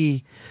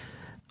pretty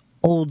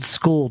old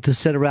school to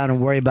sit around and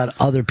worry about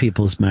other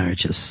people's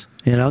marriages.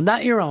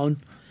 Not your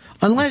own.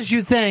 Unless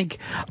you think,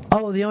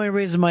 the only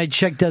reason my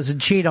chick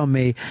doesn't cheat on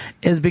me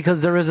is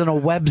because there isn't a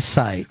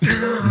website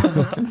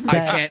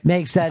that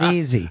makes that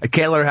easy. I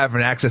can't let her have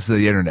access to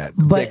the internet.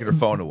 Taking her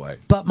phone away.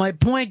 But my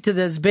point to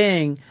this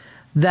being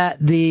that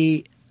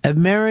the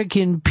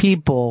American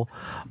people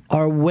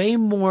are way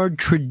more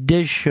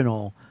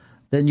traditional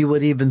than you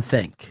would even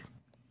think.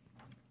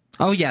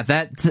 Oh, yeah,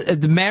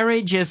 the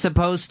marriage is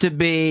supposed to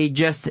be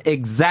just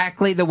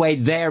exactly the way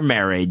their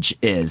marriage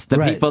is. The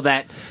Right. people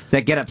that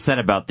get upset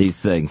about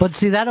these things. But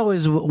see, that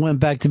always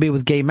went back to me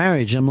with gay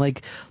marriage. I'm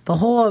like, the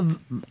whole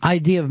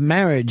idea of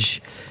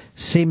marriage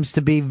seems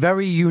to be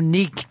very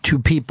unique to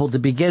people to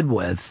begin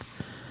with.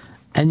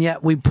 And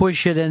yet we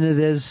push it into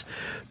this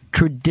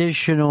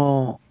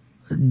traditional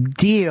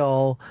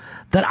deal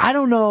that I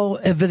don't know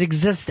if it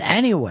exists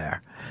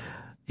anywhere.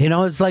 You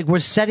know, it's like we're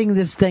setting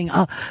this thing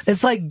up.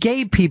 It's like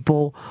gay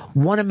people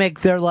want to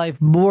make their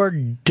life more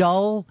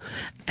dull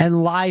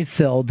and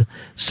lie-filled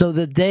so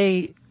that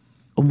they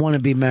want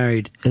to be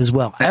married as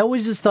well. I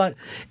always just thought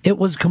it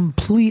was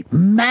complete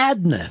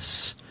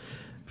madness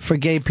for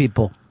gay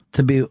people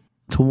to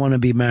want to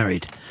be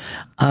married.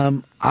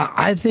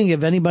 I think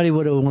if anybody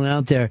would have went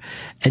out there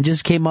and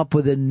just came up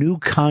with a new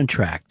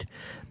contract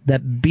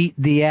that beat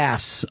the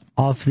ass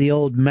off the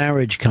old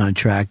marriage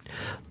contract,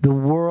 the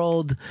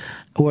world,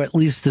 or at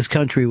least this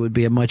country, would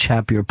be a much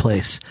happier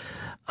place.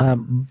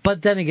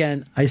 But then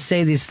again, I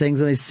say these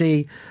things and I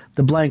see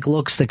the blank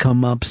looks that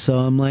come up, so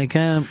I'm like,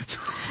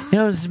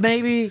 it's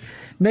maybe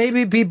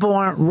people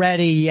aren't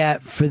ready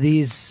yet for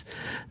these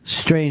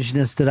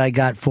strangeness that I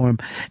got for them.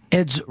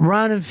 It's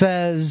Ron and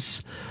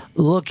Fez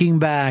looking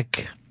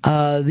back.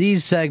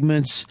 These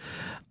segments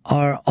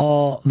are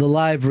all the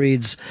live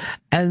reads,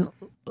 and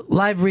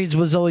live reads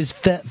was always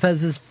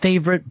Fez's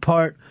favorite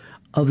part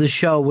of the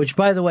show, which,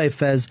 by the way,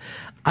 Fez,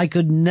 I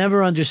could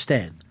never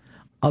understand.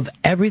 Of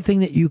everything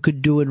that you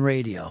could do in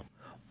radio,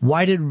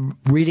 why did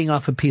reading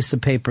off a piece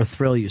of paper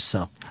thrill you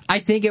so? I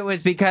think it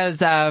was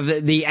because of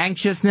the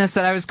anxiousness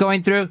that I was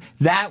going through.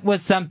 That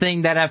was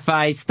something that if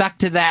I stuck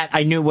to that,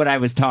 I knew what I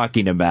was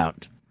talking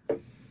about.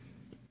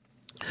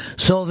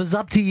 So if it's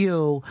up to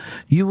you,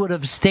 you would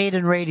have stayed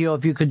in radio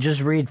if you could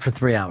just read for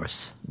 3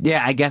 hours.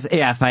 Yeah, I guess,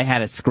 if I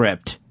had a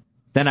script,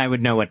 then I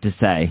would know what to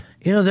say.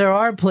 You know, there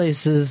are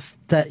places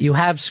that you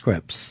have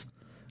scripts.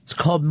 It's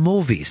called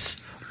movies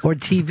or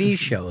TV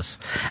shows.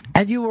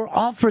 And you were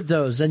offered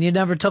those and you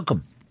never took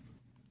them.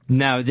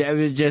 No, I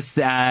was just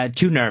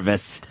too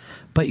nervous.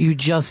 But you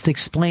just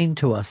explained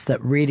to us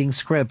that reading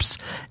scripts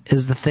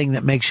is the thing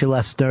that makes you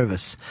less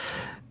nervous.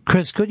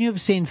 Chris, couldn't you have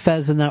seen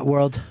Fez in that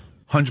world?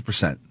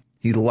 100%.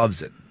 He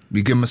loves it.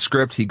 You give him a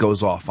script, he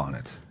goes off on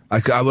it. I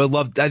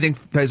think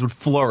Fez would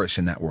flourish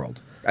in that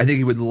world. I think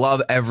he would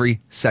love every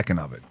second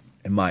of it,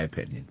 in my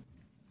opinion.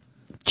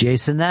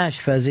 Jason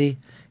Nash, Fezzy.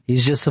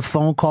 He's just a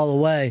phone call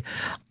away.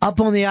 Up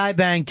on the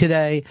iBank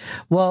today.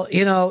 Well,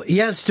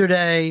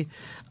 yesterday,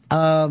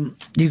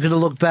 you could have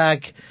looked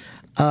back.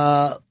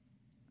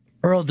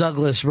 Earl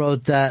Douglas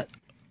wrote that,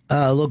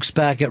 looks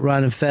back at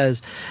Ron and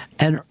Fez.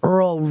 And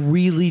Earl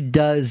really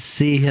does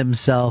see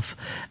himself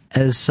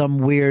as some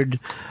weird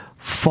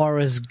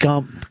Forrest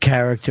Gump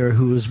character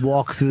who has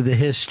walked through the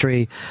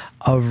history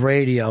of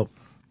radio.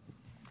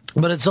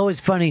 But it's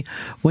always funny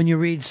when you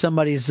read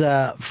somebody's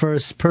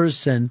first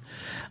person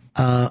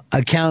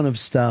account of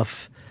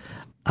stuff,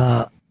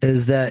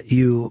 is that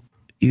you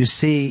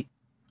see,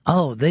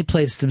 oh, they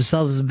placed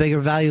themselves a bigger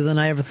value than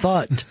I ever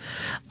thought.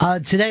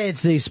 Today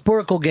it's the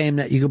Sporkle game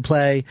that you can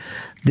play,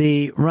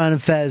 the Ron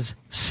and Fez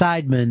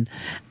Sidemen,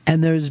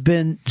 and there's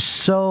been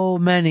so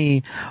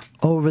many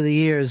over the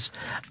years.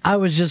 I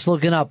was just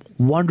looking up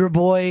Wonder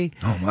Boy,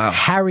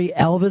 Harry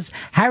Elvis.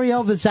 Harry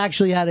Elvis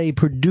actually had a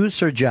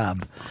producer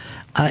job.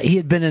 He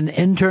had been an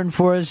intern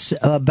for us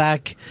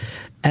back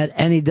at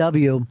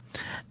NEW.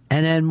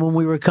 And then when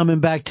we were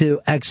coming back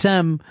to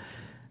XM,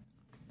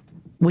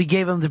 we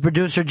gave him the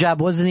producer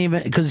job. Wasn't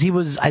even, because he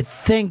was, I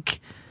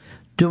think,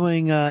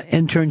 doing an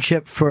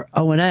internship for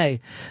O&A.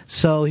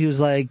 So he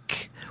was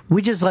like,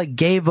 we just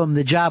gave him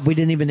the job. We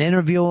didn't even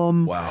interview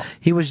him. Wow.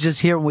 He was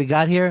just here when we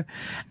got here.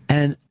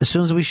 And as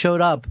soon as we showed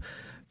up,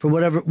 for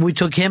whatever, we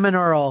took him and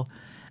Earl,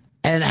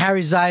 and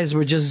Harry's eyes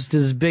were just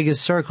as big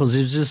as circles.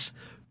 He was just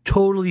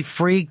totally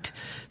freaked,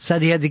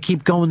 said he had to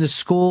keep going to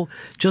school,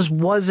 just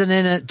wasn't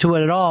in it to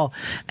it at all.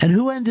 And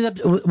who ended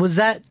up, was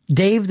that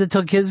Dave that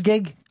took his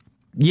gig?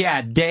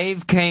 Yeah,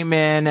 Dave came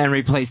in and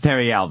replaced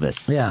Harry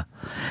Elvis. Yeah.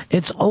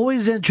 It's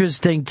always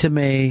interesting to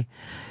me,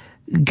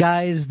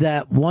 guys,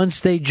 that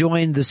once they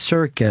join the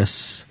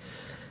circus,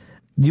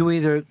 you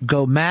either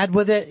go mad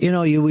with it,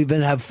 you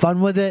even have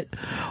fun with it,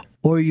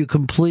 or you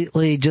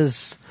completely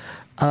just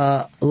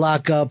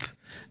lock up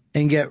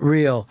and get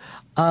real.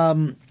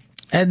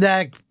 And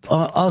that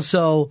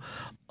also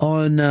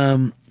on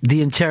the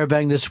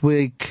Interrobang this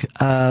week,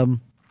 on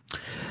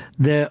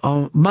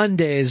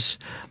Mondays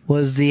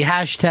was the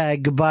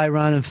hashtag Goodbye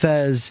Ron and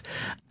Fez,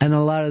 and a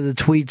lot of the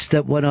tweets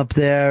that went up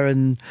there,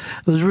 and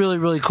it was really,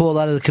 really cool. A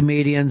lot of the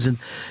comedians, and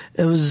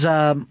it was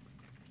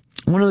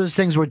one of those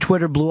things where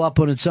Twitter blew up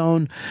on its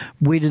own.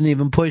 We didn't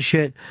even push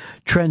it,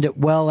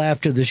 trended well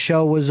after the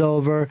show was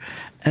over,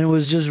 and it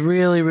was just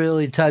really,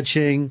 really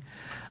touching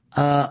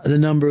the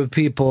number of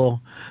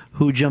people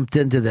who jumped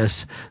into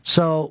this.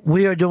 So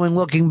we are doing,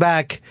 looking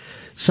back,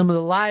 some of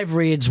the live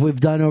reads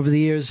we've done over the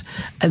years.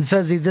 And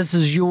Fezzy, this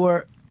is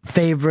your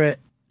favorite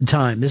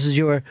time. This is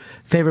your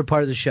favorite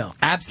part of the show.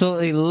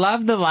 Absolutely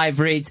love the live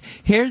reads.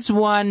 Here's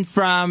one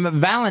from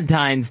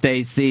Valentine's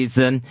Day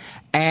season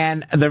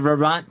and the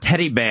Vermont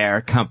Teddy Bear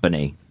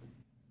Company.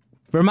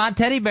 Vermont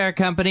Teddy Bear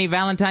Company,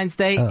 Valentine's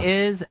Day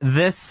is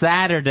this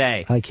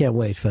Saturday. I can't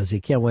wait, Fuzzy.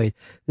 Can't wait.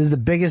 This is the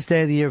biggest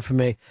day of the year for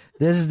me.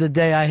 This is the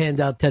day I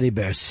hand out teddy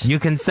bears. You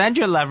can send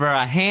your lover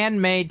a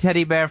handmade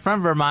teddy bear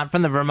from Vermont,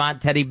 from the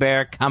Vermont Teddy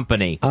Bear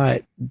Company. All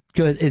right,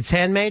 good. It's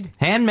handmade?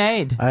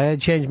 Handmade. I had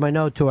changed my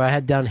note to where I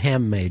had down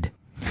handmade.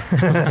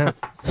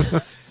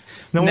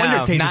 No wonder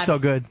it tasted not, so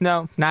good.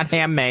 No, not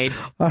handmade.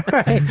 All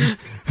right.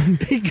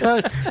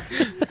 Because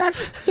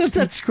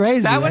that's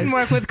crazy. That right? wouldn't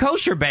work with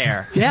Kosher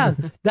Bear. Yeah,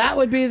 that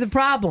would be the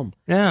problem.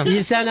 Yeah.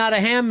 You send out a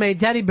handmade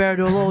teddy bear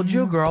to a little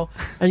Jew girl,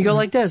 and you go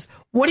like this.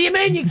 What do you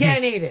mean you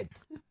can't eat it?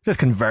 Just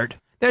convert.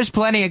 There's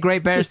plenty of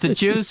great bears to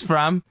choose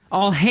from.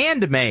 All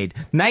handmade.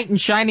 Knight in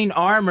shining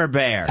armor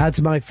bear. That's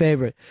my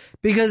favorite.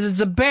 Because it's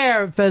a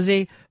bear,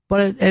 Fezzy,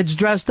 but it's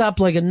dressed up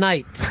like a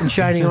knight in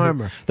shining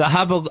armor. The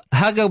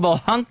huggable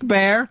hunk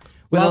bear.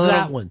 Love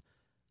that one.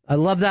 I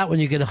love that one.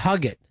 You can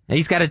hug it.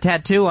 He's got a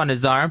tattoo on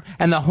his arm.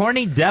 And the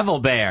horny devil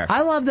bear.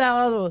 I love that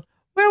other one.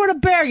 Where would a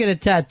bear get a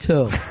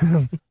tattoo?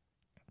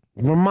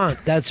 Vermont,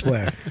 that's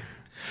where.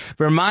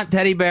 Vermont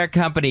Teddy Bear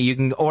Company. You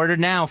can order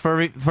now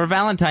for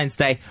Valentine's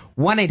Day.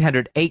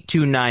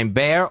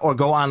 1-800-829-BEAR or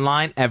go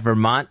online at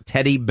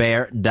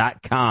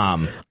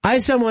VermontTeddyBear.com. I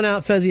send one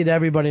out, Fezzy, to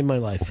everybody in my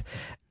life.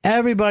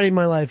 Everybody in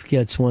my life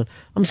gets one.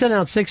 I'm sending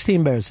out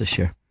 16 bears this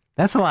year.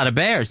 That's a lot of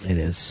bears. It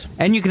is.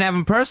 And you can have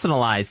them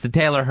personalized to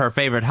tailor her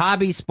favorite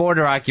hobby, sport,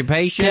 or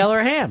occupation.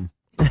 Taylor Ham.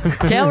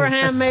 Taylor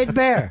Ham-made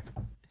bear.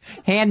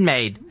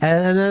 Handmade.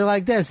 And they're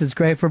like this. It's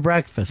great for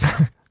breakfast.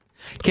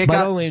 Kick but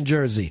off, only in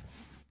Jersey.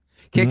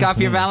 kick off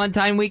your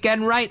Valentine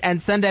weekend right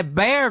and send a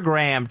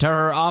beargram to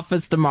her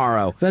office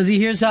tomorrow. Fezzy,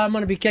 here's how I'm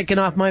going to be kicking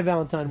off my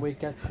Valentine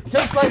weekend.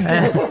 Just like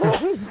this.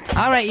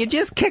 All right, you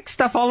just kick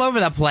stuff all over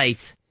the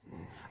place.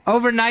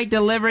 Overnight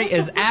delivery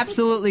is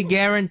absolutely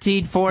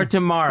guaranteed for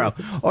tomorrow.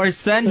 Or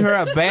send her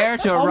a bear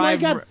to Oh, my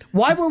arrive. God.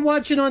 While we're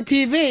watching on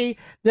TV,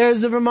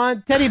 there's a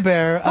Vermont teddy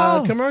bear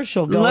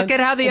commercial going. Look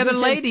at how the And other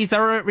they're saying- ladies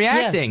are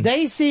reacting. Yeah,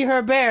 they see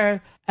her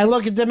bear and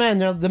look at the men.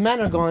 The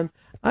men are going,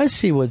 I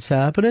see what's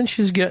happening.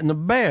 She's getting a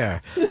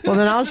bear. Well,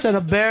 then I'll send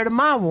a bear to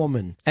my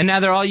woman. And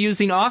now they're all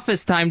using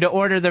office time to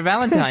order their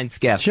Valentine's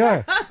gift.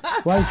 Sure.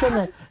 Why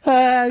shouldn't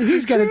I?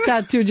 He's got a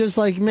tattoo just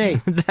like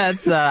me.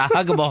 That's a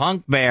huggable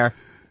hunk bear.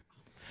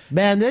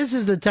 Man, this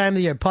is the time of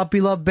the year.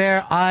 Puppy Love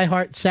Bear, I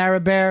Heart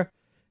Sarah Bear.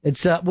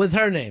 It's with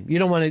her name. You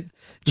don't want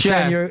to Sure.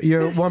 send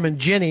your woman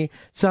Ginny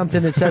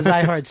something that says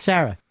I Heart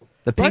Sarah.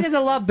 The pink- Look at the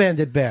Love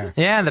Bandit bear.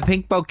 Yeah, the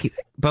pink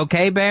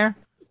bouquet bear.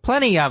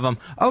 Plenty of them.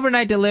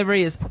 Overnight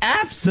delivery is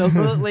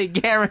absolutely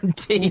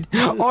guaranteed.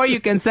 Or you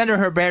can send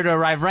her bear to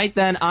arrive right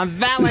then on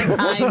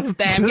Valentine's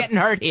Day. I'm getting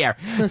hurt here.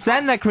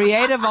 Send the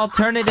creative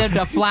alternative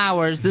to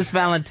flowers this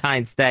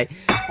Valentine's Day.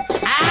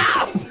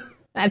 Ow!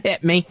 That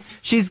hit me.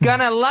 She's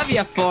gonna love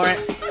you for it.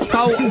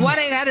 Call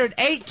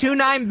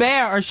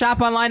 1-800-829-BEAR or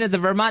shop online at the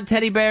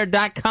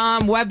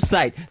VermontTeddyBear.com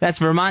website. That's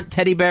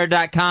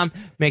VermontTeddyBear.com.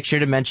 Make sure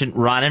to mention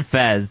Ron and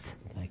Fez.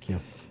 Thank you.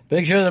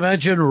 Big sure to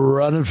mention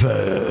Run and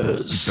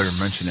Fez. Better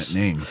mention that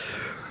name.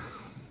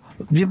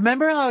 You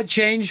remember how it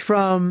changed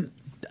from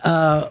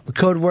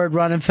code word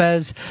Run and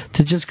Fez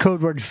to just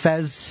code word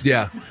Fez?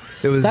 Yeah.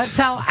 It was. That's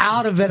how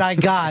out of it I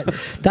got.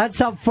 That's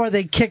how far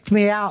they kicked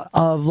me out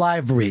of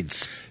live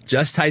reads.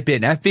 Just type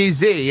in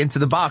FEZ into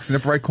the box in the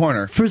upper right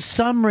corner. For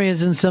some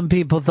reason, some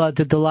people thought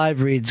that the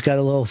live reads got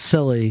a little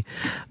silly,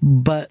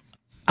 but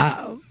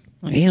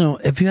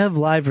if you have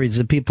live reads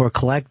that people are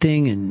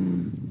collecting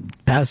and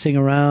passing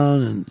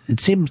around, and it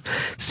seemed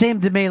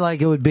to me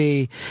like it would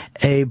be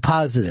a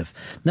positive.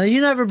 Now,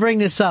 you never bring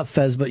this up,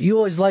 Fez, but you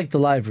always liked the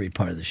live read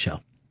part of the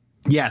show.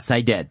 Yes,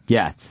 I did.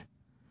 Yes.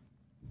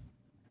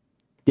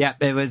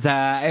 Yep, it was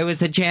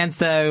a chance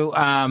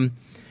to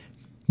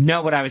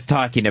know what I was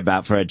talking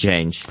about for a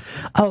change.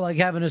 Oh, like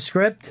having a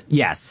script?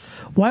 Yes.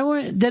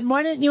 Why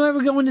didn't you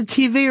ever go into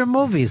TV or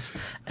movies?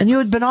 And you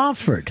had been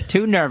offered.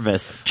 Too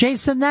nervous.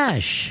 Jason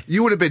Nash.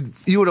 You would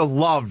have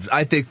loved,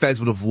 I think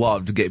Fez would have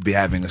loved to be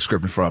having a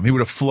script in front of him. He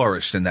would have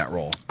flourished in that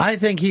role. I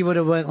think he would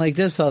have went like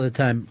this all the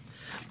time.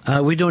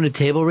 We doing a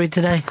table read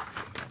today?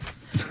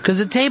 Because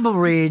a table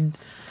read,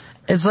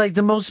 it's like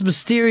the most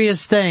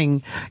mysterious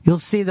thing. You'll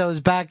see those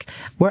back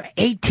where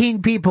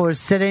 18 people are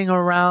sitting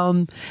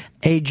around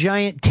a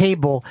giant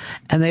table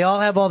and they all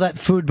have all that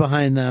food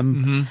behind them.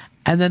 Mm-hmm.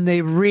 And then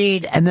they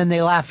read and then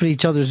they laugh at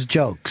each other's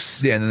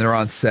jokes. Yeah, and then they're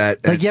on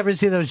set. Like you ever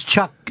see those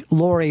Chuck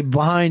Lorre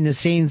behind the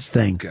scenes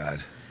thing?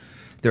 God.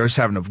 They're just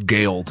having a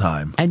gay old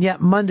time. And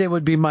yet Monday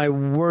would be my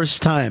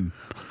worst time.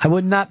 I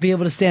would not be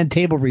able to stand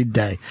table read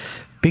day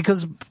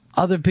because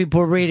other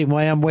people are reading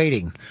while I'm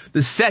waiting.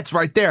 The set's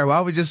right there. Why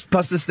don't we just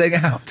bust this thing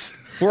out?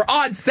 We're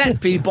on set,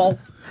 people.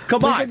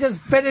 Come We on. can just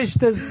finish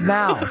this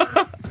now.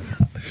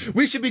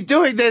 We should be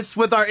doing this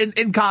with our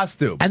in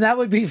costume. And that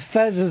would be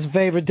Fez's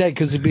favorite day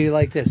because it'd be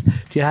like this. Do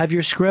you have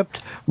your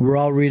script? We're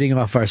all reading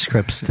off our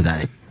scripts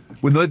today.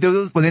 When they do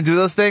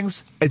those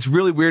things, it's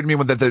really weird to me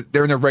when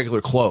they're in their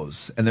regular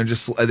clothes and they're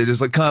just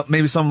like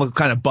maybe some look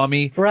kind of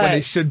bummy when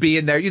they should be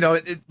in there. You know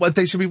what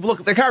they should be.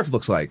 Look, their character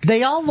looks like.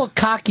 They all look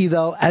cocky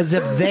though, as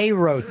if they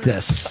wrote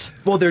this.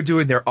 Well, they're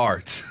doing their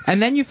art.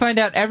 And then you find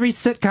out every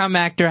sitcom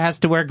actor has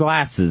to wear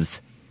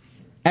glasses.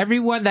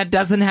 Everyone that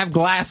doesn't have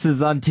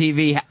glasses on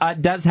TV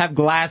does have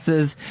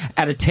glasses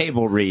at a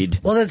table read.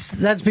 Well,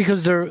 that's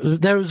because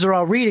they're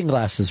all reading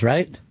glasses,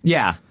 right?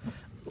 Yeah.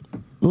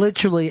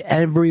 literally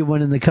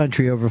everyone in the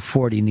country over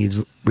 40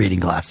 needs reading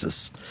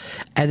glasses.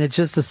 And it's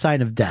just a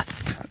sign of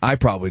death. I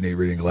probably need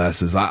reading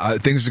glasses.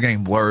 Things are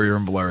getting blurrier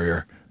and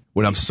blurrier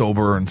when I'm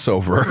sober and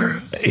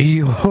sober.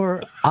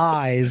 Your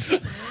eyes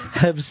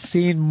have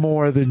seen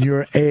more than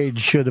your age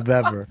should have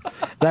ever.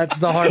 That's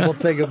the horrible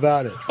thing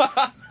about it.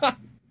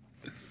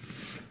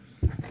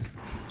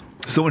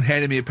 Someone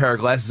handed me a pair of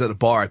glasses at a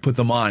bar. I put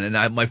them on, and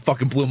I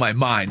fucking blew my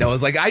mind. I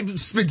was like, I've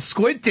been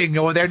squinting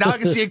over there. Now I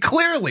can see it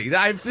clearly.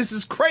 This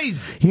is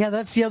crazy. Yeah,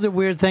 that's the other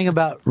weird thing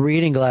about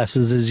reading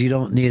glasses is you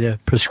don't need a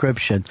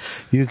prescription.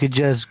 You could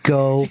just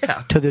go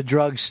to the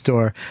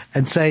drugstore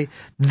and say,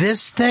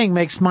 this thing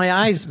makes my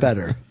eyes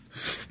better.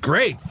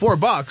 Great.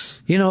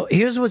 $4. You know,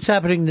 here's what's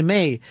happening to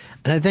me,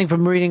 and I think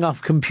from reading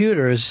off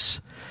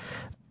computers,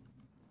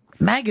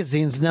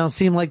 magazines now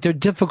seem like they're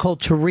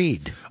difficult to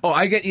read. Oh,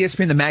 I get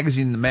ESPN the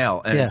magazine in the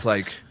mail, and it's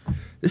like,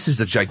 this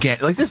is a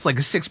gigantic, like, this is like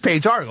a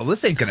 6-page article.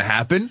 This ain't gonna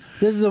happen.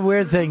 This is a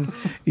weird thing.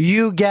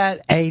 You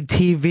get a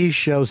TV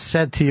show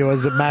sent to you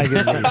as a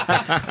magazine.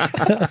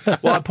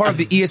 Well, I'm part of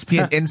the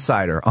ESPN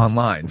Insider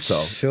online,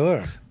 so.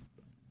 Sure.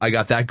 I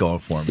got that going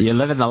for me. You're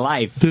living the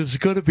life. There's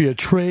going to be a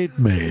trade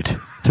made.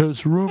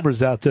 There's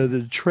rumors out there that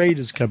the trade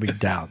is coming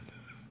down.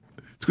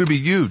 It's going to be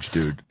huge,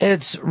 dude.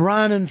 It's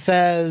Ron and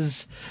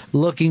Fez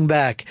looking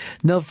back.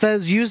 Now,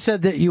 Fez, you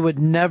said that you would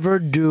never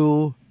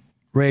do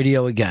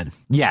radio again.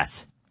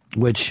 Yes.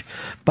 Which,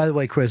 by the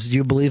way, Chris, do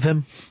you believe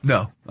him?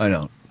 No, I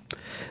don't.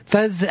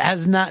 Fez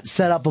has not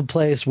set up a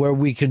place where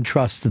we can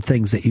trust the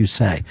things that you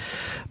say.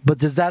 But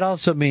does that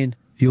also mean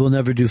you will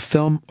never do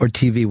film or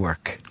TV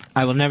work?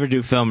 I will never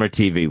do film or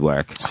TV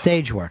work.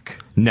 Stage work?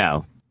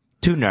 No.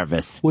 Too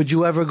nervous. Would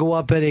you ever go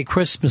up at a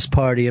Christmas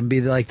party and be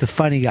like the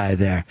funny guy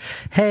there?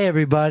 Hey,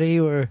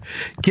 everybody, we're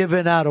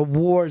giving out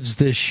awards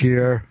this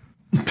year.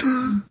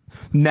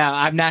 No,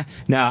 I'm not.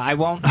 No, I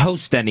won't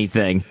host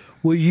anything.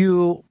 Will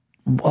you,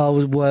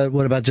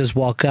 what about just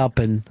walk up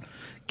and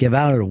give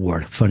out an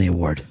award, a funny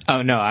award?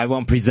 Oh, no, I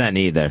won't present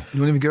either.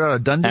 You won't even give out a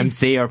Dundee?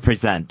 MC or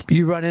present.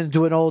 You run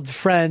into an old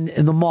friend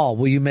in the mall.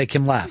 Will you make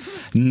him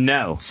laugh?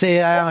 No.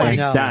 See, I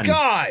know. Done.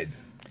 God!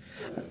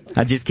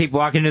 I just keep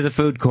walking to the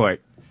food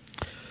court.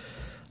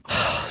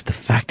 The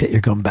fact that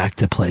you're going back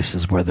to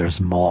places where there's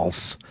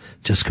malls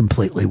just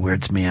completely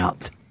weirds me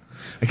out.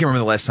 I can't remember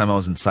the last time I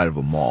was inside of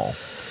a mall.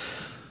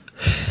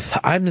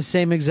 I'm the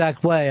same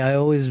exact way. I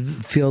always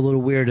feel a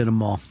little weird in a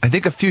mall. I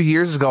think a few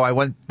years ago, I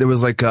went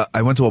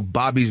to a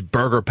Bobby's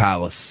Burger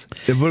Palace.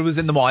 It was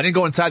in the mall. I didn't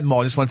go inside the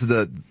mall. I just went to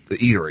the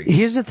eatery.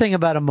 Here's the thing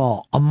about a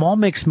mall. A mall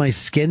makes my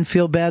skin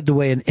feel bad the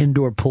way an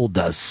indoor pool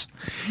does.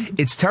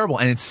 It's terrible,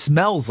 and it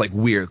smells like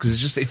weird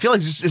because I feel like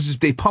it's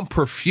just they pump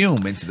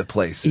perfume into the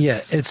place. Yeah,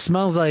 it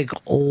smells like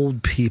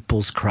old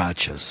people's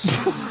crotches.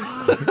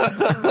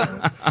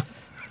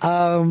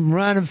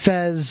 Ron and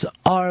Fez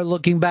are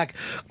looking back.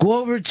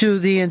 Go over to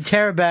the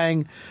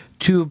Interrobang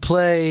to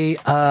play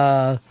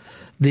the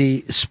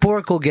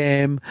Sporkle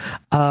game.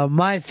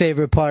 My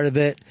favorite part of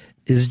it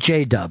is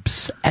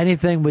J-Dubs.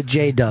 Anything with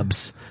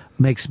J-Dubs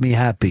makes me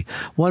happy.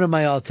 One of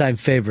my all-time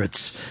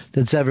favorites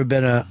that's ever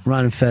been a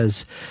Ron and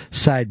Fez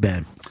side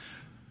band.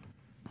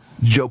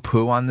 Joe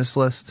Poo on this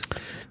list?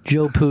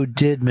 Joe Poo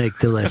did make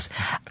the list.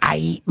 I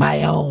eat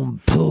my own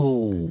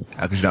poo.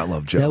 How could you not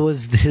love Joe? That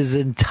was his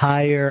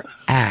entire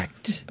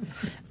act.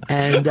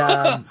 And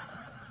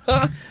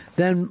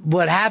then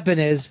what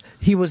happened is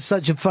he was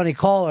such a funny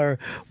caller,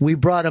 we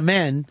brought him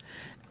in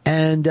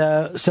and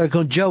started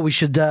going, Joe, we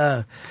should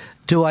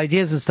do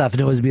ideas and stuff.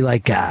 And it was be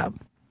like, I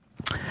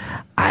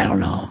don't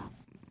know.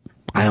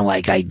 I don't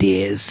like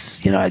ideas.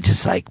 You know, I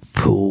just like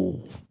poo.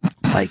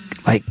 Like,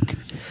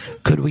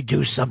 could we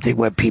do something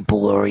where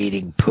people are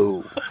eating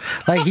poo?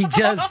 Like, he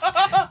just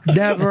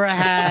never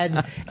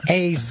had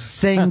a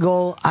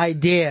single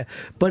idea.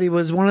 But he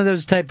was one of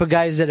those type of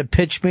guys at a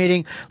pitch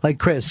meeting, like,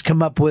 Chris,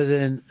 come up with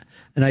an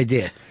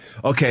idea.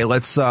 Okay,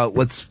 let's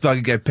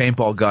fucking get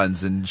paintball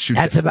guns and shoot.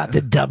 That's about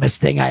the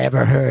dumbest thing I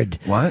ever heard.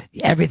 What?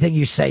 Everything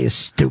you say is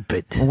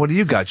stupid. Well, what do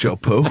you got, Joe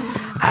Poo?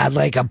 I'd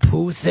like a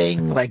poo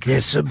thing, like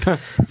this.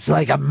 It's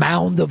like a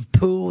mound of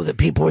poo that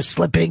people are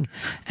slipping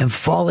and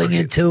falling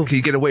into. Can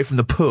you get away from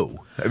the poo?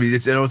 I mean, I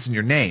know it's in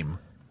your name.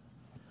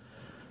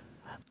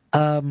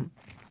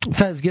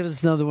 Fez, give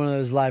us another one of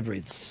those live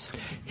reads.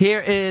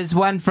 Here is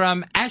one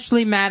from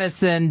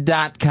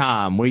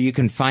AshleyMadison.com, where you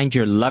can find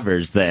your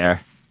lovers there.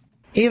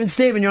 Even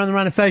Steven, you're on the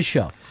Ron and Fez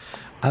show.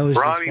 I was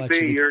Ronnie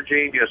B, you're a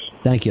genius.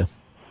 Thank you.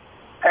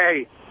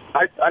 Hey,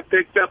 I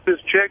picked up this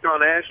chick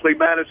on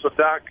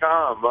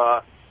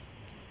AshleyMadison.com.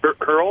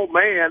 Her old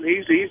man,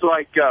 he's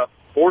like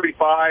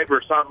 45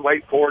 or something,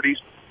 late 40s.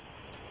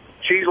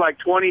 She's like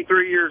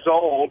 23 years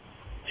old.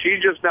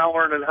 She's just now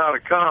learning how to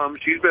come.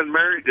 She's been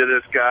married to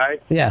this guy.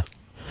 Yeah.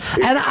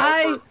 And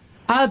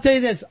I'll tell you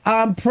this.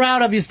 I'm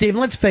proud of you, Steven.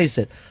 Let's face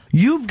it.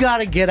 You've got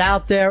to get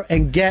out there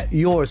and get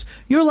yours.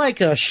 You're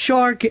like a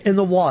shark in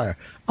the water.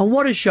 And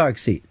what do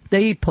sharks eat?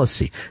 They eat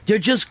pussy. They're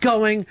just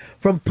going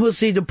from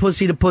pussy to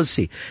pussy to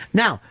pussy.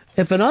 Now,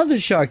 if another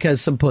shark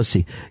has some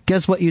pussy,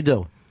 guess what you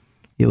do?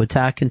 You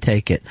attack and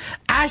take it.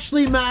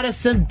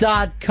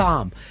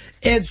 AshleyMadison.com.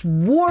 It's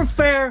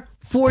warfare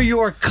for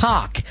your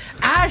cock.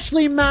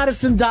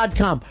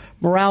 AshleyMadison.com.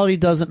 Morality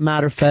doesn't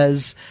matter,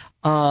 Fez.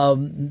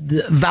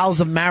 The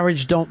vows of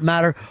marriage don't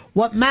matter.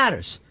 What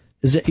matters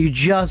is that you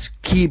just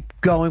keep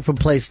going from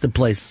place to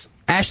place.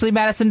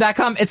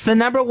 AshleyMadison.com. It's the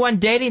 #1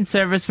 dating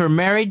service for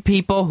married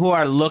people who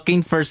are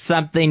looking for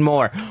something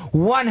more.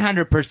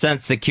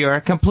 100% secure,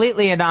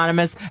 completely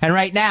anonymous, and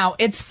right now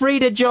it's free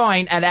to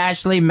join at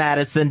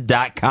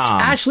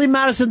AshleyMadison.com.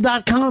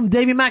 AshleyMadison.com.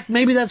 Davey Mack,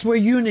 maybe that's where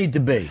you need to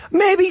be.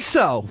 Maybe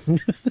so.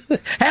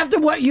 After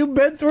what you've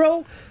been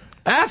through?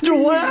 After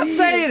what I'm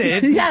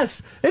saying,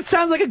 yes. It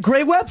sounds like a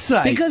great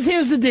website. Because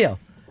here's the deal.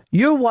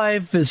 Your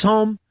wife is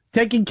home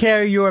taking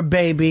care of your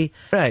baby,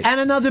 right, and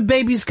another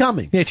baby's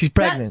coming. Yeah, she's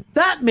pregnant.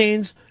 That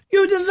means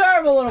you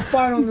deserve a little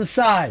fun on the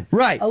side.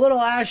 Right. A little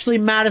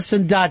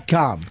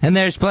AshleyMadison.com. And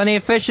there's plenty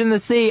of fish in the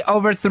sea.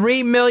 Over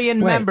 3 million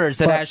members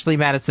at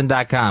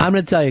AshleyMadison.com. I'm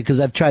going to tell you, because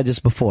I've tried this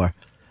before.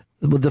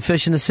 With the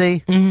fish in the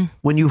sea,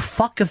 when you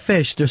fuck a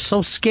fish, they're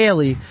so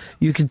scaly,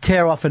 you can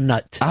tear off a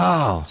nut.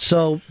 Oh.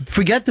 So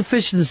forget the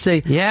fish in the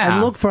sea, Yeah.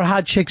 and look for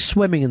hot chicks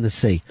swimming in the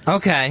sea.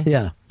 Okay.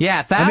 Yeah.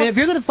 Yeah. I mean, if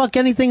you're going to fuck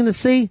anything in the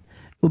sea, it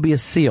will be a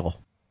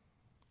seal.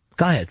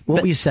 Go ahead.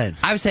 What were you saying?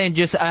 I was saying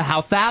just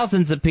how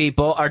thousands of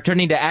people are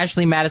turning to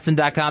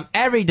AshleyMadison.com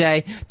every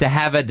day to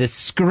have a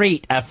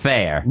discreet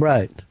affair.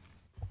 Right.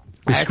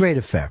 Discreet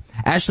affair.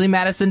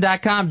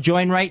 AshleyMadison.com.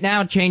 Join right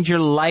now. Change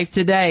your life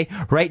today.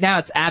 Right now,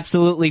 it's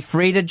absolutely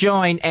free to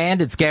join, and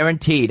it's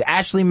guaranteed.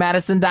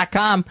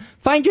 AshleyMadison.com.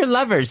 Find your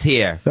lovers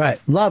here. Right.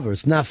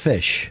 Lovers, not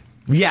fish.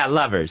 Yeah,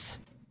 lovers.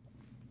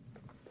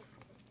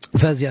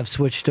 Fezzi, I've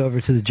switched over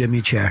to the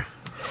Jimmy chair.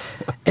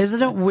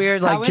 Isn't it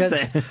weird? Like How is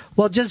it?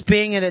 Well, just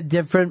being in a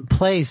different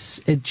place,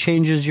 it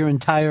changes your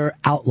entire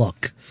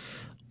outlook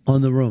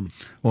on the room.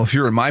 Well, if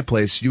you're in my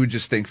place, you would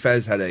just think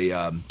Fez had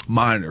a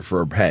monitor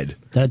for her head.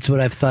 That's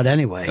what I've thought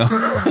anyway.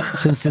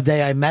 Since the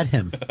day I met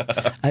him.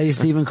 I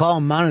used to even call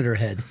him Monitor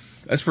Head.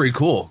 That's pretty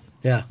cool.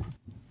 Yeah.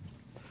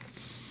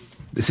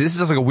 This is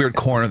just like a weird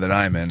corner that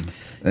I'm in.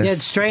 Yeah,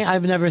 it's strange.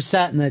 I've never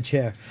sat in that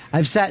chair.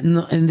 I've sat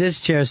in this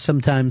chair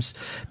sometimes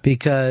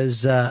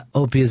because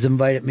Opie has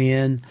invited me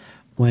in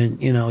when,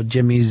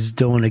 Jimmy's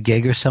doing a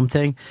gig or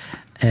something.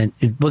 And,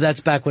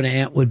 that's back when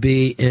Aunt would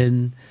be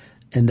in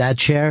that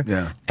chair.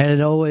 Yeah. And it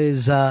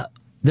always,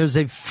 there's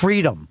a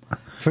freedom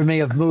for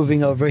me of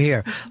moving over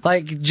here.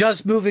 Like,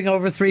 just moving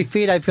over 3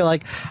 feet, I feel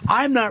like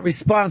I'm not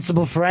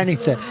responsible for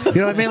anything.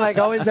 You know what I mean? Like,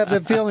 I always have the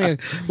feeling,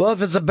 well,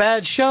 if it's a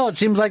bad show, it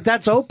seems like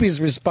that's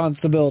Opie's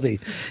responsibility.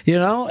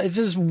 It's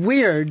just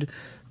weird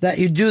that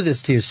you do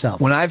this to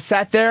yourself. When I've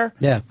sat there,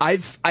 yeah, I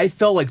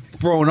felt like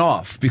thrown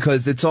off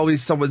because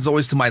someone's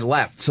always to my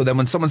left. So then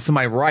when someone's to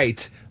my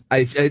right,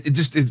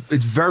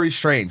 it's very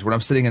strange when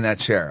I'm sitting in that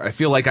chair. I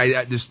feel like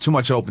there's too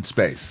much open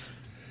space.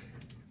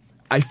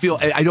 I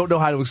don't know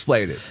how to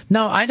explain it.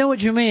 No, I know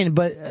what you mean,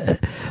 but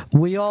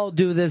we all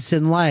do this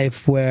in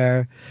life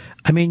where,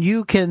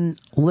 you can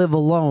live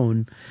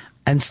alone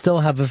and still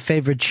have a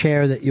favorite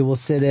chair that you will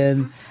sit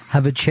in,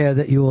 have a chair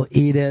that you will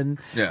eat in.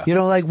 Yeah.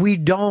 We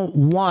don't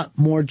want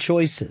more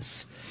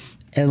choices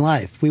in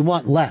life. We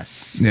want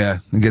less. Yeah,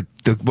 and get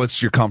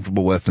what you're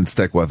comfortable with and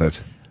stick with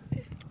it.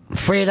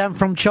 Freedom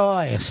from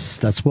choice.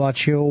 That's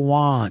what you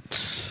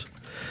want.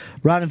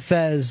 Ron and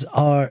Fez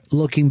are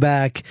looking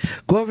back.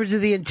 Go over to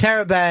the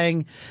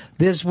Interrobang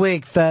this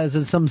week, Fez,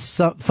 and some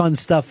fun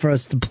stuff for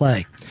us to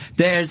play.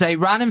 There's a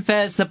Ron and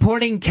Fez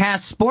supporting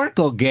cast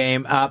Sporkle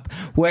game up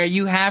where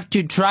you have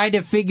to try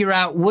to figure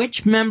out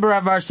which member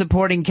of our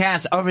supporting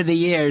cast over the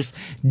years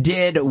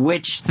did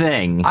which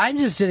thing. I'm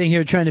just sitting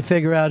here trying to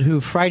figure out who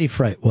Friday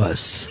Fright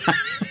was.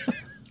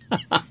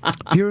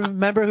 You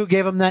remember who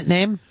gave him that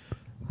name?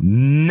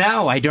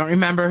 No, I don't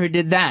remember who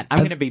did that. I'm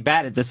going to be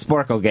bad at the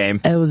Sporkle game.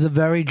 It was a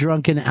very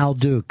drunken Al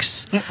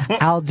Dukes.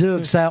 Al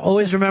Dukes, I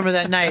always remember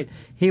that night.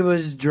 He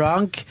was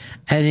drunk,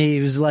 and he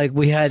was like,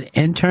 we had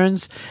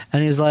interns,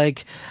 and he's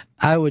like,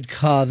 I would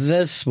call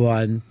this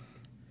one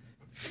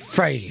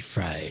Friday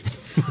Fright,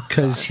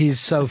 because he's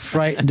so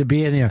frightened to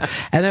be in here.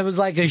 And it was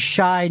like a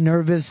shy,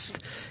 nervous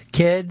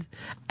kid,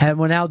 and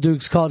when Al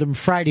Dukes called him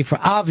Friday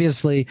Fright,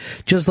 obviously,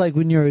 just like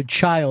when you're a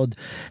child,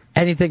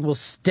 anything will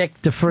stick,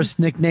 the first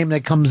nickname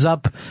that comes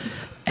up.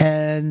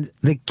 And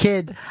the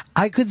kid,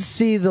 I could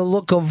see the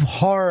look of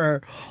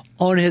horror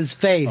on his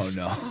face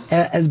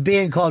as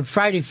being called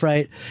Friday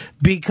Fright,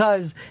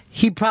 because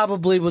he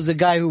probably was a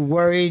guy who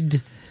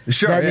worried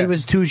that he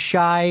was too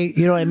shy,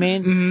 you know what I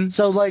mean? Mm-hmm.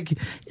 So, like,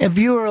 if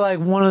you were, like,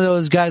 one of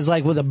those guys,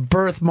 like, with a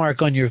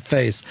birthmark on your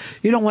face,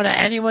 you don't want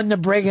anyone to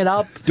bring it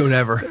up. Don't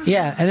ever.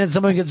 Yeah, and then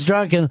someone gets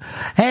drunk and,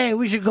 hey,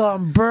 we should call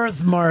him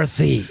Birth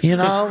Marthy,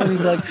 And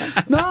he's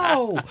like,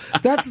 no,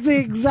 that's the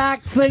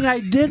exact thing I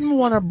didn't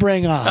want to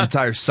bring up. The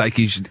entire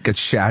psyche gets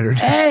shattered.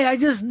 Hey, I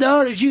just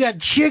noticed you got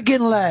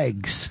chicken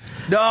legs.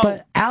 No.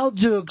 But Al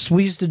Dukes,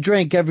 we used to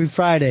drink every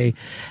Friday,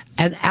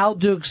 and Al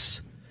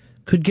Dukes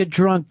could get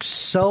drunk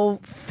so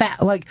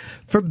fat. Like,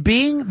 for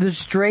being the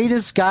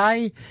straightest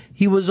guy,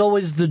 he was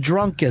always the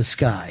drunkest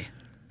guy.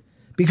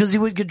 because he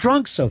would get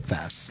drunk so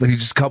fast. Like he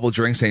just a couple of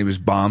drinks and he was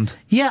bombed.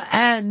 Yeah,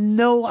 and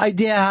no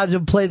idea how to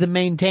play the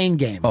maintain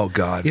game. Oh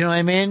God. You know what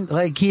I mean?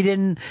 Like he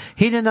didn't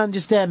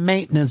understand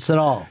maintenance at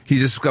all. He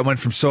just went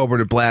from sober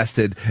to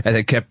blasted and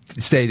then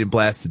stayed in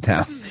blasted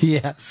town.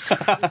 Yes.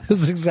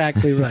 That's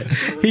exactly right.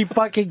 He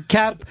fucking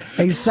kept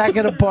a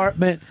second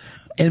apartment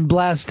in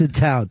blasted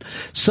town.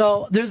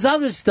 So there's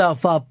other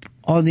stuff up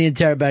on the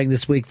Interrobang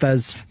this week,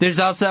 Fez. There's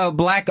also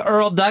Black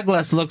Earl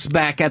Douglas looks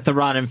back at the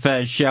Ron and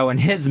Fez show and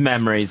his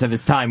memories of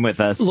his time with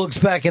us. Looks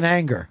back in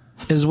anger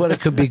is what it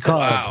could be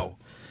called. Wow.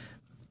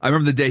 I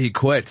remember the day he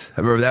quit.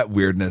 I remember that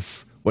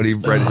weirdness. When he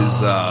read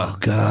his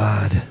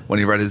God. When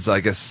he read his, I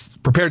guess,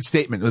 prepared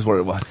statement was what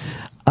it was.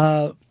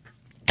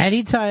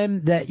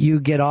 Anytime that you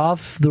get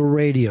off the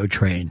radio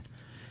train,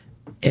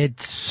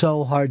 it's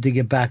so hard to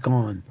get back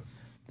on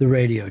the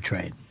radio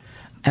train.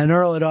 And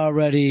Earl had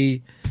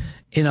already,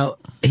 he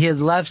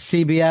had left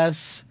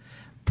CBS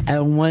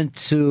and went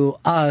to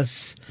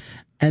us,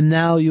 and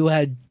now you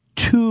had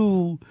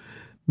two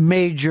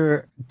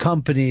major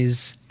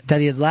companies that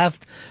he had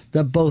left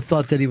that both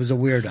thought that he was a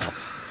weirdo.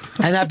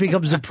 And that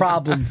becomes a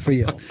problem for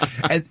you.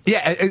 And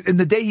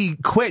the day he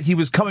quit, he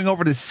was coming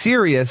over to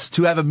Sirius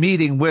to have a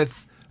meeting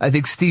with, I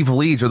think, Steve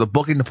Leeds or the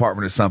booking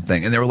department or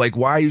something. And they were like,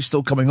 why are you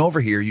still coming over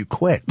here? You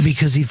quit.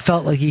 Because he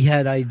felt like he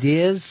had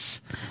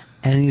ideas,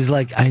 and he's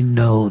like, I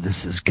know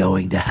this is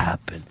going to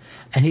happen.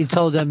 And he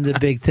told them the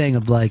big thing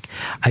of like,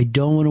 I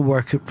don't want to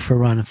work for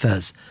Ron and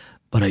Fez,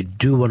 but I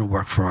do want to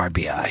work for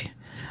RBI.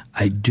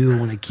 I do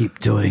want to keep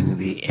doing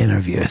the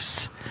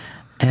interviews.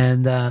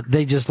 And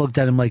they just looked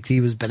at him like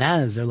he was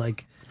bananas. They're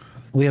like,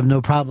 we have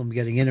no problem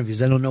getting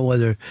interviews. I don't know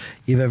whether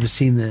you've ever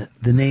seen the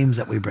names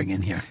that we bring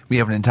in here. We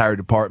have an entire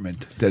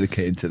department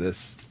dedicated to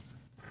this.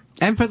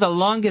 And for the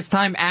longest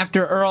time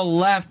after Earl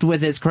left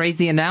with his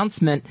crazy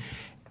announcement,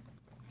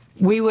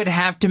 we would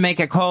have to make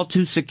a call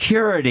to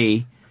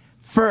security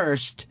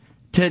first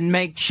to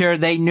make sure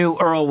they knew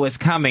Earl was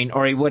coming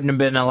or he wouldn't have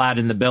been allowed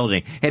in the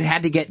building. It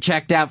had to get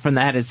checked out from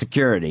the head of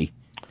security.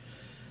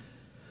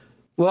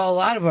 Well, a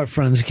lot of our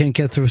friends can't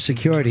get through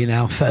security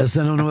now, Fez.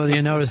 I don't know whether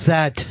you noticed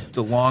that. It's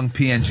a long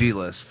PNG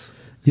list.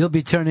 You'll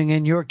be turning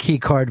in your key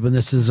card when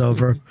this is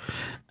over.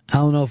 I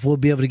don't know if we'll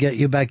be able to get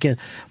you back in.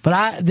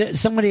 But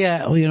somebody,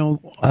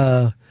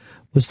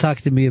 was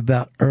talking to me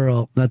about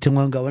Earl not too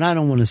long ago, and I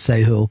don't want to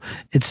say who.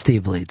 It's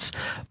Steve Leeds.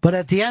 But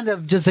at the end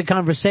of just a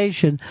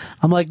conversation,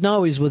 I'm like,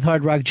 no, he's with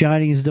Hard Rock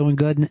Johnny. He's doing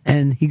good.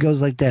 And he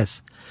goes like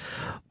this.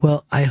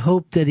 Well, I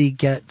hope that he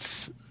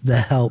gets the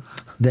help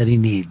that he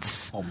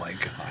needs. Oh, my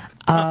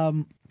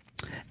God.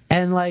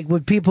 And like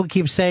what people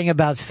keep saying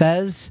about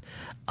Fez,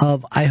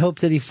 of I hope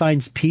that he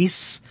finds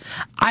peace.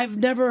 I've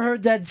never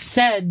heard that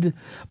said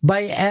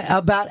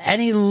about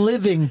any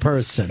living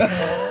person.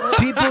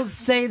 People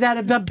say that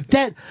about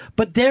dead,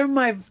 but they're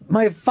my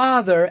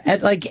father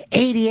at like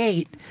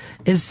 88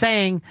 is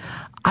saying,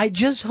 I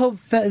just hope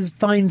Fez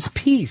finds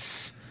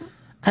peace.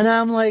 And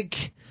I'm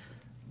like,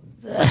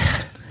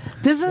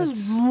 this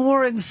is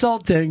more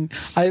insulting,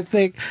 I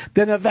think,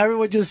 than if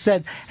everyone just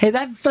said, hey,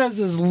 that Fez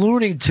is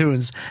Looney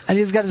Tunes, and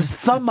he's got his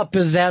thumb up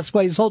his ass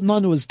while he's holding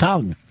onto his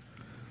tongue.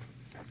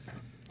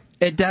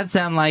 It does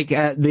sound like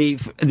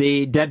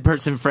the dead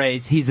person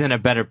phrase, he's in a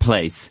better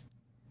place.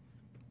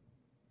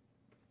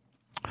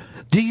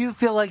 Do you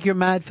feel like you're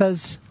mad,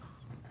 Fez?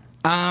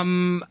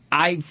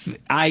 I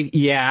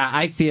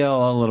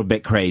feel a little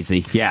bit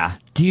crazy, yeah.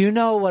 Do you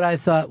know what I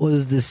thought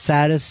was the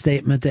saddest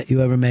statement that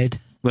you ever made?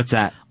 What's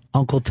that?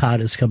 Uncle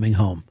Todd is coming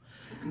home.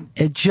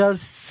 It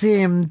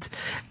seemed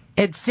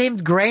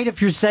great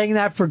if you're saying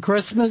that for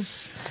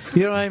Christmas.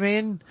 You know what I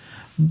mean?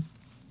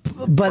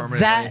 But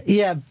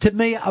to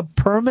me, a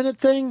permanent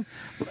thing,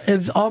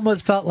 it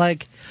almost felt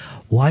like,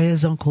 why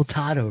is Uncle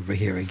Todd over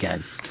here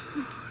again?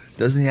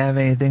 Doesn't he have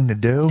anything to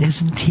do?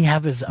 Doesn't he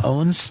have his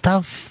own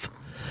stuff?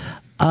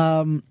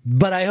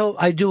 But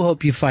I do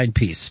hope you find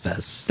peace,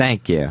 Fez.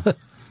 Thank you.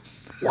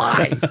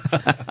 Why?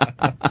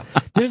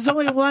 There's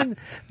only one.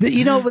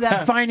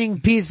 That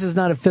finding peace is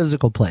not a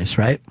physical place,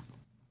 right?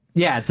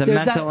 Yeah, it's a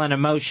mental and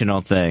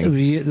emotional thing.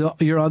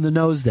 You're on the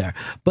nose there.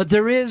 But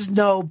there is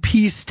no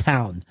peace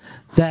town.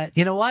 That,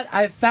 you know what?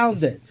 I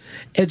found it.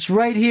 It's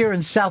right here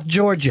in South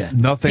Georgia.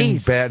 Nothing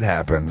Peace. bad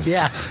happens.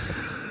 Yeah.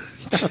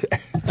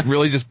 It's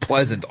really just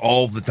pleasant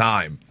all the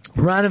time.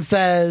 Ron and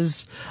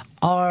Fez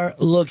are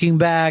looking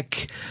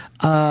back.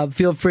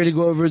 Feel free to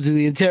go over to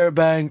the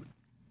Interrobang.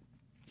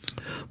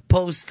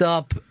 Post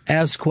up,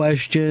 ask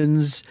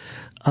questions,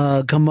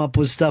 come up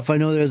with stuff. I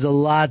know there's a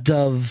lot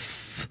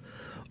of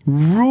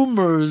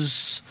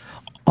rumors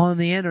on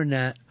the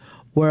internet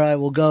where I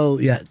will go.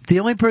 Yeah,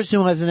 the only person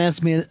who hasn't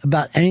asked me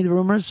about any of the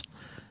rumors,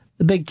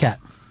 the Big Cat.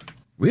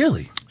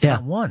 Really? Yeah,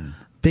 Not one.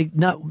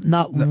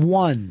 Not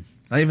one.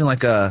 Not even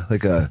like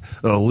an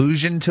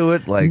allusion to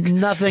it, like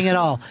Nothing at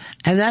all.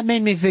 And that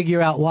made me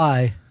figure out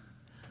why.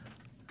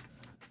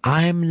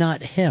 I'm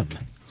not him.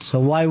 So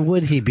why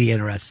would he be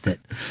interested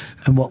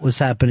in what was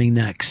happening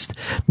next?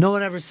 No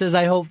one ever says,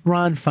 I hope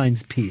Ron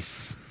finds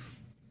peace.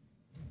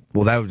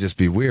 Well, that would just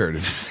be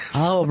weird.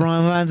 Oh,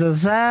 Brian's a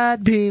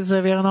sad piece,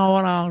 if you know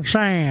what I'm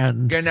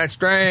saying. Getting that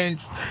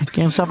strange.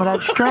 Getting some of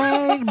that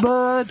strange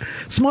bud.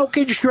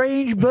 Smoking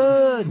strange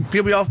bud.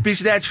 Peel me off a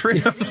piece of that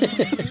tree.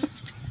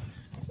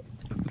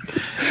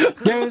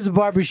 There's a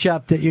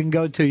barbershop that you can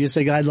go to. You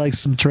say, I'd like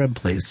some trim,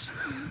 please.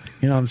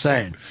 You know what I'm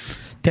saying?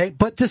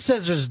 Put the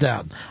scissors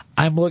down.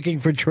 I'm looking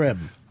for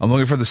trim. I'm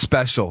looking for the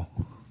special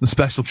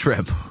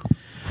trim.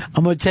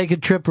 I'm going to take a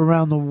trip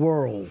around the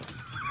world.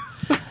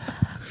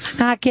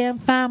 I can't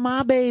find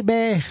my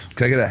baby.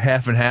 Can I get a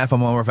half and half? I'm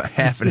more of a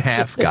half and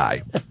half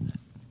guy.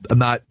 I'm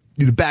not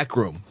in the back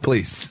room,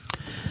 please.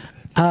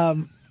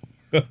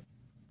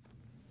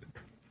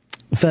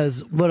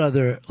 Fez, what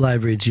other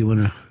live reads you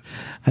want to...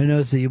 I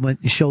noticed that you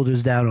went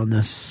shoulders down on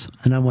this,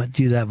 and I want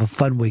you to have a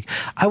fun week.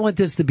 I want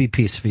this to be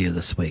peace for you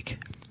this week.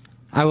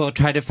 I will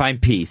try to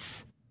find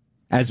peace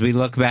as we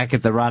look back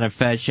at the Ron and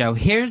Fez show.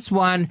 Here's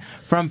one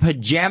from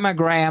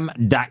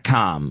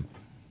pajamagram.com.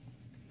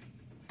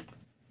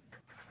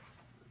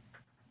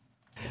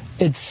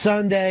 It's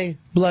Sunday,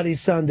 Bloody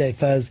Sunday,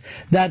 Fez.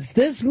 That's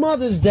this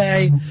Mother's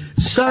Day,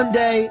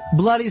 Sunday,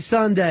 Bloody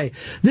Sunday.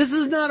 This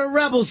is not a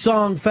rebel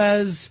song,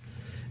 Fez.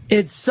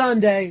 It's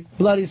Sunday,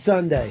 Bloody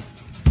Sunday.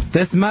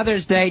 This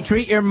Mother's Day,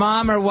 treat your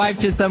mom or wife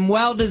to some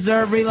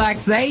well-deserved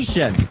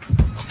relaxation.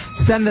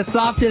 Send the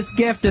softest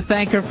gift to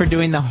thank her for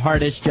doing the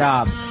hardest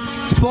job.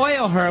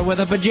 Spoil her with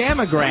a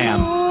pajamagram.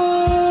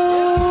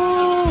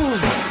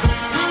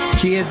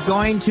 She is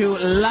going to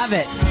love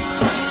it.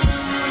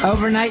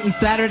 Overnight and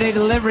Saturday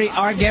delivery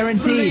are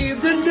guaranteed.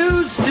 Read the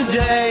news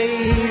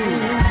today.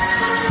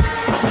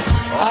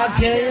 I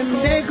can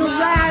make a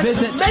laugh.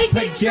 Visit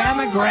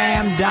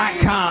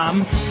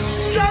pajamagram.com.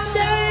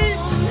 Sunday.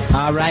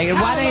 All right,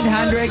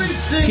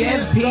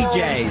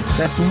 1-800-GIVE-PJs.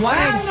 That's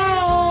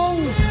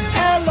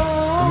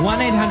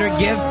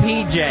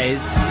 1-800-GIVE-PJs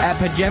at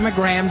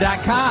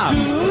pajamagram.com.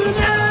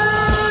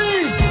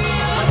 Tonight,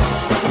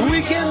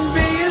 we can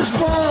be as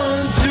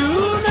one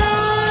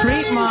tonight.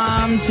 Treat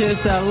mom to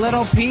a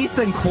little peace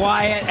and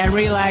quiet and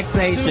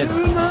relaxation.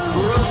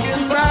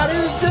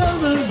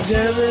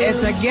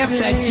 It's a gift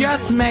that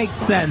just makes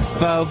sense,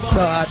 folks.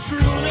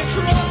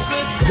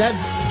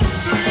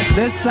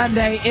 This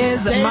Sunday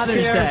is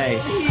Mother's Day.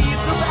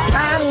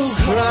 I will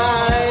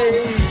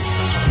cry.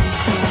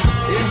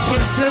 It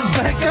gets them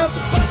back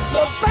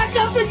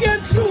up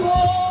against the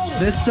wall.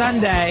 This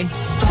Sunday,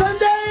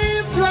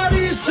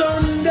 Bloody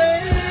Sunday.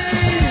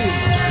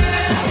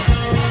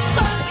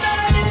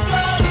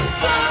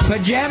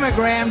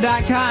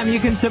 pajamagram.com. You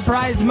can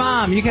surprise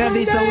mom. You can have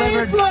these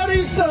delivered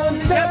Bloody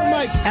Sunday.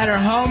 at her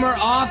home or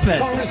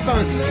office.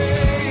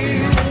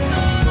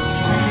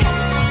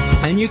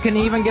 And you can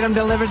even get them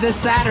delivered this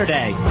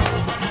Saturday.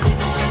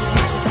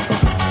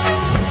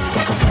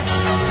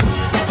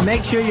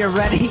 Make sure you're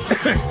ready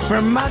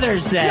for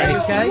Mother's Day,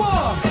 okay?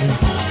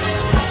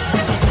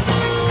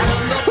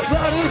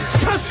 That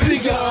has just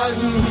begun.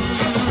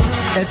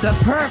 It's a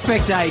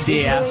perfect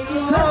idea.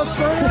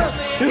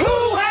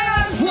 Who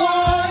has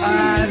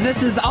won?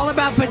 This is all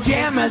about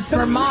pajamas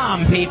for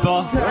mom,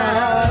 people.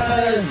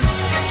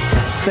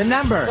 The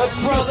number.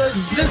 Brothers,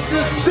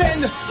 sisters,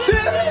 send to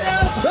the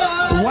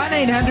outside.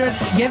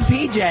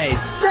 1-800-GIVE-PJs.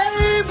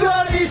 Sunday,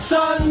 Bloody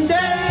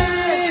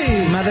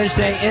Sunday. Mother's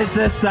Day is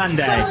this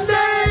Sunday.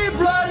 Sunday,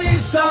 Bloody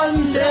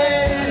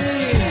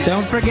Sunday.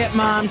 Don't forget,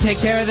 Mom. Take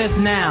care of this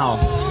now.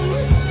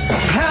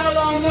 How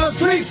long must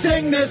we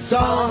sing this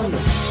song?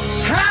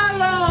 How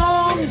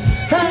long?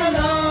 How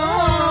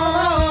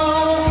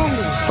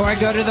long? Or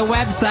go to the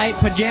website,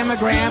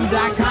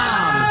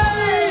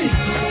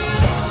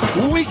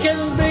 pajamagram.com. We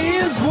can be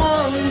as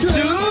one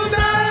tonight.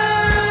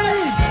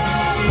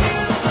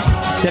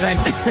 Did I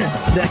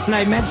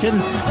mention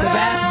the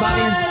Bath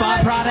Body and Spa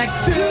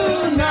products?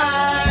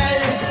 Tonight.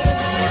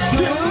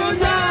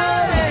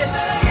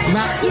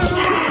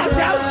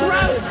 Don't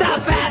throw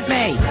stuff at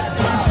me.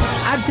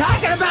 I'm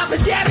talking about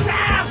pajamas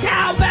now,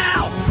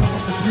 cowbell.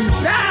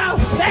 No,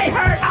 they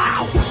hurt.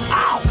 Ow,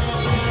 ow.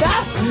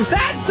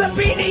 That's the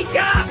BD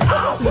gum.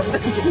 Oh,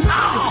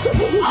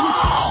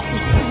 oh.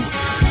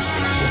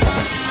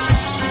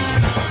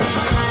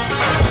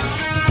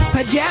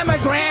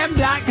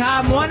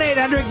 Pajamagram.com,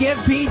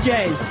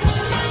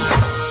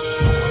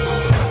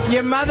 1-800-GIVE-PJs.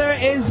 Your mother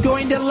is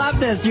going to love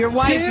this. Your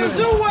wife Tears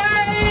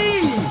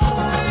away.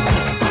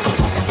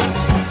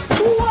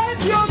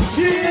 Wipe your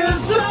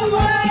tears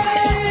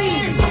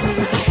away.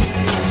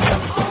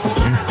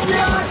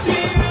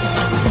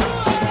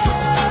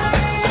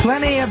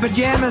 Plenty of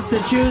pajamas to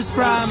choose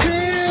from.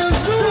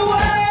 Tears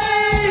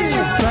away.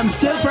 From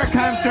super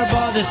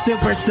comfortable to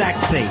super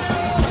sexy.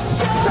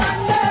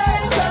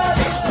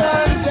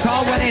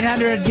 Call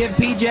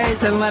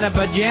 1-800-GIVE-PJs and let a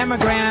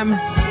pajamagram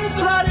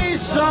Bloody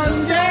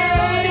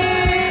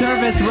Sunday.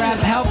 service rep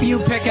help you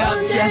pick out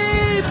just...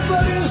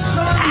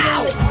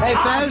 Ow! Hey,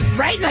 Fez.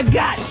 Right in the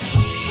gut.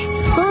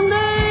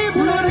 Sunday,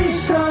 Bloody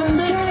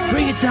Sunday.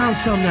 Bring it down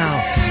some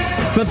now.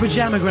 For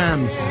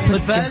Pajamagram. For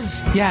Fez?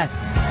 Yes.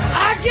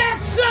 I get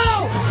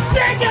so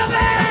sick of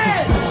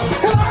it!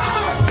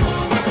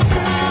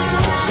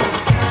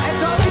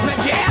 It's only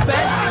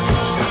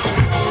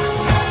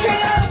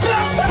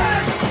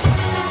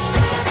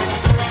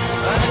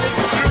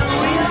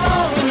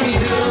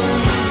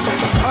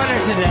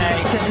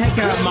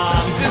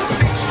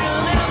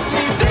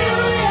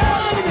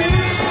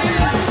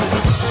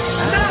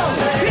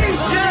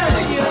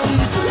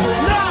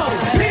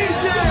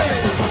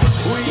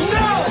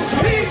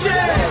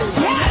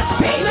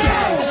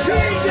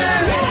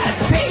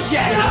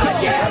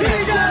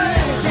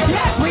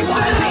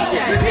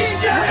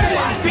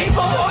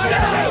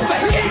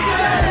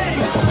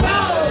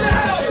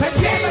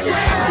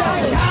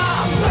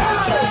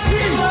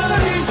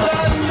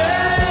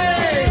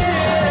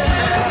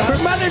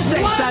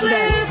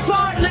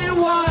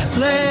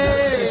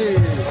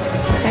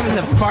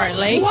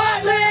Fartley.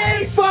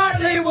 Watley,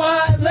 Fartley,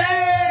 Watley.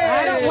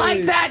 I don't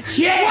like that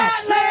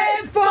chant.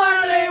 Watley,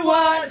 Fartley,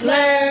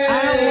 Watley.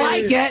 I don't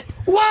like it.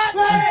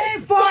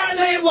 Watley,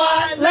 Fartley,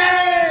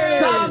 Watley.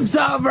 Song's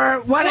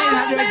over.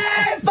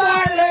 1-800.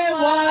 Fartley,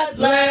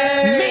 Watley.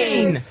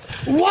 Mean.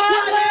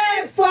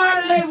 Watley,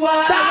 Fartley,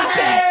 Watley. Stop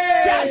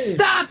it. Just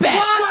stop it.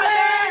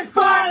 Watley,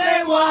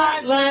 Fartley,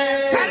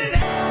 Watley.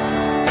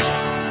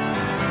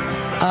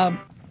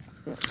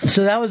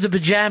 So that was a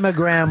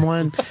pajamagram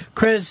one.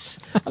 Chris,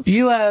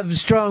 you have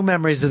strong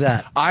memories of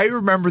that. I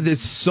remember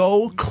this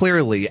so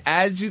clearly.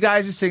 As you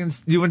guys are singing,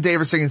 you and Dave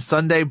are singing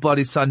Sunday,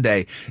 Bloody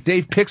Sunday,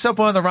 Dave picks up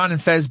one of the Ron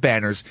and Fez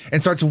banners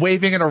and starts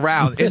waving it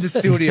around in the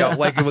studio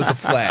like it was a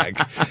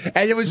flag.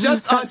 And it was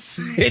just us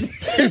sitting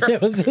here.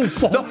 It was just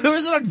No, it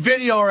wasn't on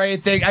video or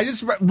anything. I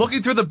just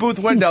looking through the booth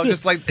window,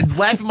 just like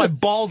laughing my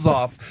balls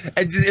off.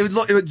 And just, it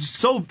was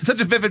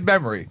such a vivid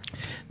memory.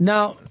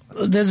 Now,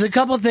 there's a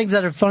couple of things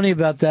that are funny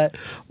about that.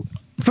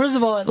 First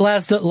of all, it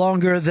lasted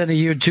longer than a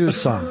U2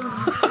 song.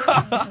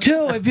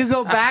 Two, if you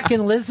go back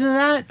and listen to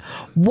that,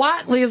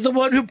 Watley is the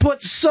one who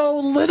put so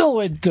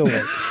little into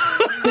it.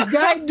 The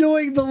guy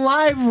doing the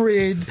live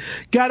read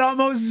got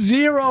almost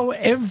zero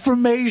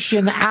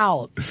information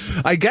out.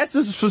 I guess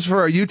this was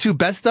for a YouTube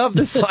best of,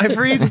 this live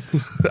read.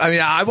 I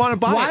mean, I want to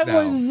buy it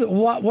now.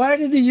 Why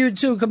did the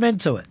U2 come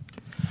into it?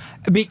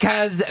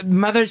 Because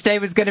Mother's Day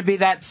was going to be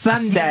that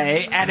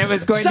Sunday, and it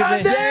was going to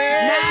be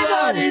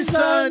Bloody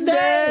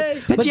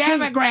Sunday,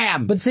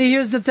 pajamagram. But see,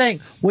 here's the thing: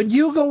 when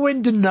you go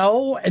in to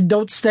know and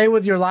don't stay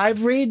with your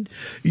live read,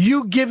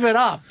 you give it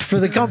up for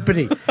the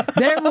company.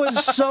 There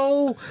was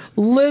so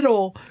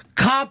little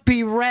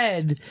copy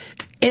read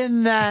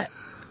in that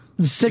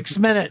 6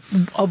 minute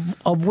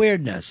of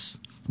weirdness.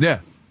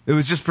 Yeah, it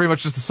was just pretty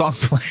much just a song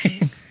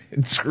playing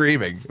and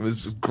screaming. It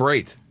was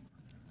great.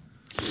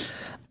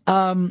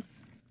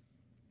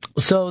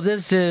 So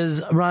this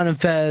is Ron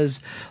and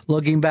Fez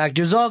looking back.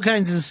 There's all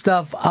kinds of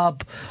stuff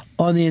up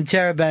on the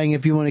Interrobang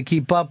if you want to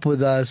keep up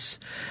with us.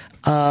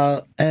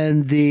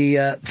 And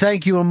the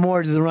thank you and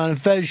more to the Ron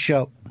and Fez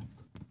show.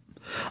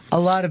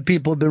 A lot of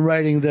people have been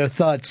writing their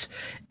thoughts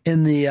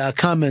in the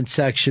comment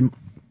section,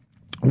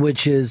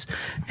 which is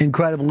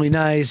incredibly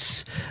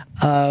nice.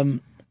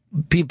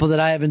 People that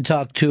I haven't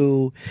talked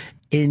to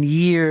in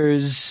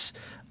years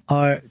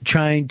are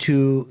trying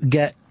to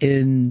get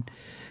in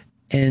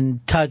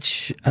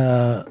touch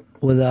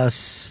with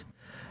us.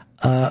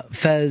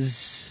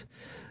 Fez,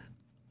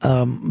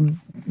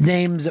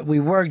 names that we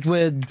worked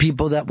with,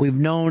 people that we've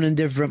known in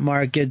different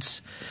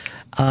markets.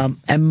 And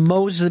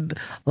a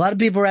lot of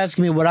people are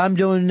asking me what I'm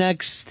doing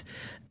next,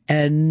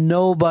 and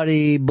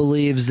nobody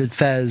believes that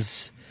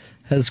Fez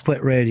has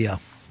quit radio.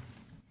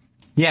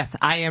 Yes,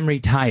 I am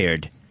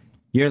retired.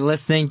 You're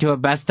listening to a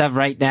best of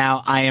right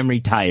now. I am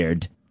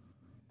retired.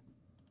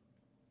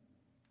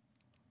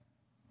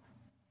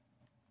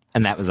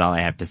 And that was all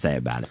I have to say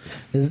about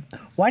it.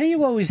 Why do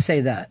you always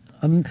say that?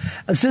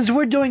 Since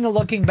we're doing a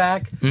looking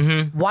back,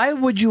 why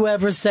would you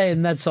ever say,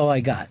 and that's all I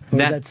got? Or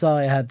that's all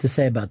I have to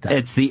say about that?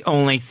 It's the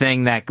only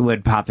thing that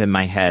would pop in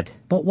my head.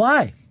 But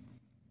why?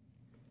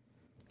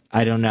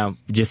 I don't know.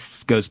 It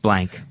just goes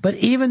blank. But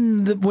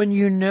even when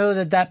you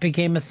know that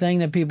became a thing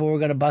that people were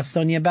going to bust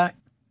on you about?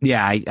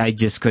 Yeah, I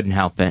just couldn't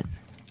help it.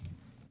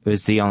 It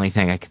was the only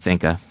thing I could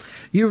think of.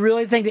 You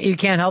really think that you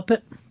can't help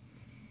it?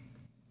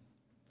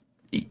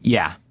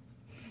 Yeah.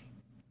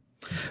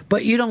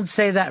 But you don't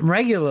say that in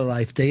regular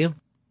life, do you?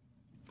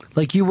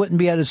 Like you wouldn't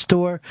be at a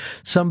store,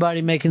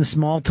 somebody making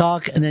small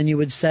talk, and then you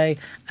would say,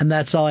 and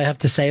that's all I have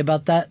to say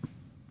about that?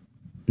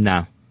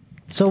 No.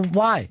 So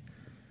why?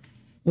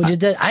 Would you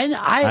did? I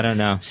don't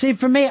know. See,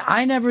 for me,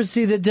 I never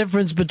see the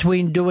difference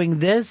between doing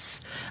this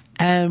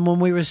and when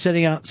we were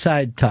sitting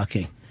outside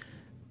talking.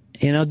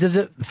 You know, does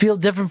it feel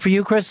different for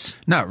you, Chris?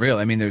 Not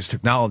really. I mean, there's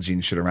technology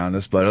and shit around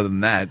us, but other than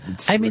that,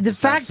 the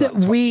fact that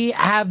we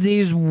have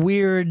these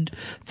weird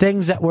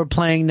things that we're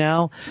playing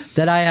now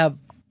that I have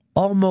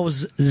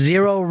almost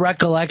zero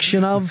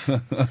recollection of.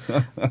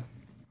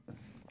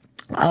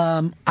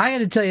 I got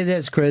to tell you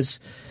this, Chris.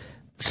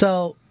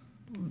 So,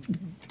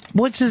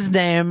 what's his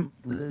name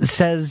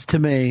says to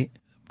me,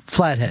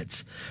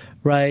 Flatheads,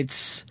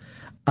 writes,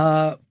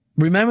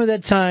 remember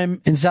that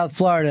time in South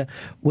Florida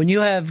when you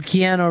have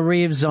Keanu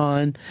Reeves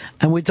on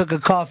and we took a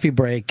coffee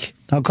break?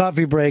 Now,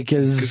 coffee break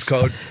is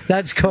code.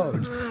 That's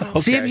code. Okay.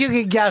 See if you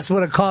can guess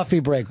what a coffee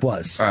break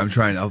was. All right,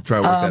 I'll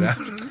try to work that out.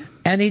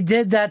 And he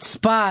did that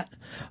spot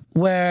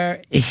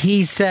where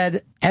he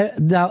said,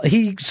 now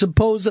he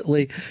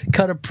supposedly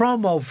cut a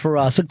promo for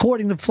us,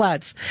 according to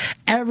Flats.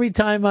 Every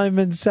time I'm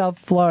in South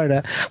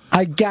Florida,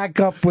 I gack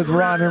up with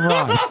Ron and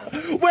Ron.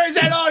 Where's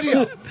that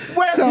audio?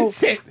 Where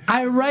is it?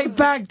 I write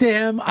back to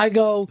him. I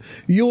go,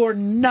 "You're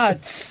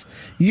nuts.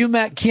 You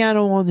met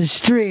Keanu on the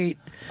street."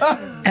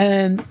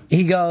 And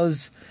he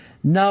goes,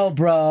 "No,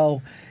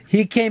 bro.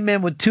 He came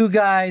in with two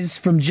guys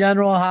from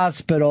General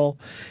Hospital.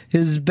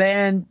 His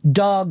band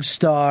Dog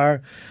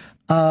Star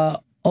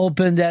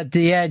opened at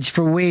the Edge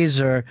for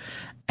Weezer.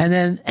 And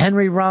then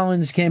Henry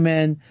Rollins came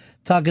in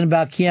talking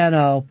about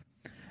Keanu.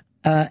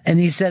 And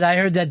he said, I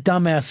heard that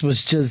dumbass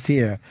was just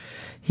here.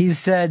 He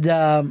said,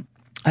 I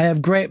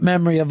have great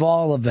memory of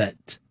all of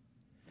it.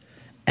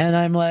 And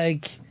I'm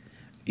like,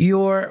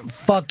 you're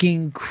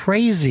fucking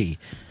crazy.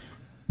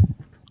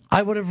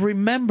 I would have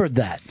remembered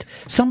that.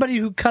 Somebody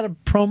who cut a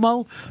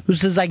promo who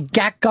says, I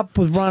gack up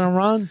with Run and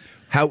Run.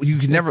 How you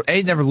can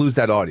never lose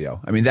that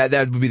audio. I mean, that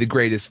would be the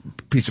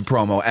greatest piece of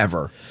promo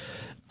ever.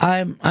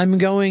 I'm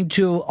going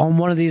to, on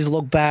one of these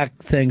look back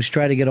things,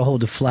 try to get a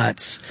hold of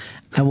Flats,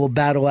 and we'll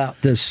battle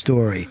out this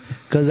story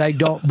because I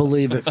don't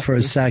believe it for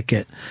a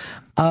second.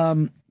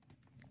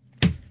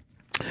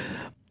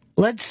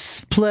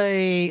 Let's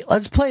play a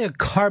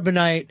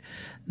Carbonite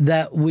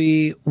that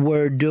we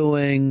were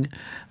doing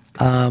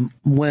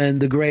when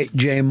the great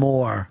Jay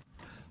Moore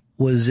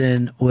was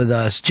in with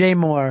us. Jay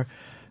Moore,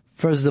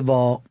 first of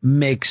all,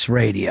 makes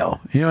radio.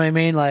 You know what I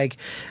mean? Like,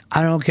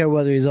 I don't care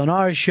whether he's on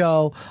our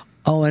show,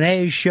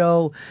 O&A's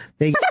show.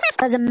 It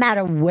doesn't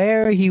matter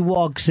where he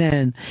walks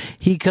in.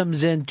 He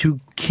comes in to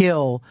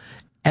kill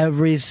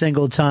every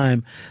single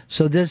time.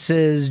 So this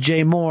is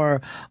Jay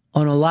Moore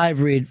on a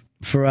live read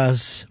for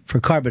us for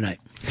Carbonite.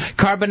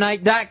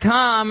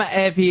 Carbonite.com.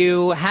 If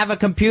you have a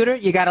computer,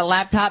 you got a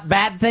laptop,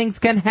 bad things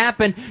can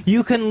happen.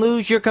 You can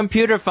lose your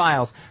computer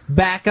files.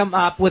 Back them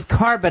up with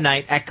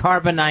Carbonite at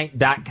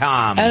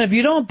Carbonite.com. And if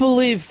you don't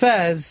believe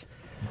Fez,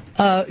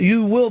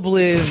 you will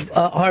believe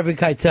Harvey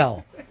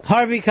Keitel.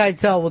 Harvey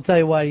Keitel will tell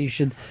you why you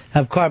should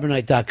have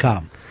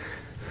Carbonite.com.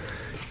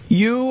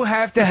 You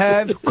have to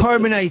have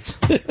Carbonite.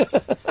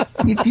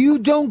 If you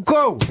don't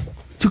go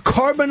to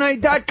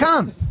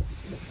Carbonite.com,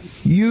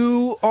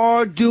 you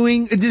are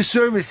doing a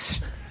disservice.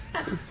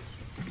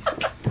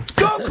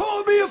 Don't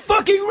call me a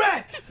fucking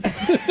rat.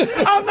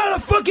 I'm not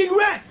a fucking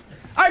rat.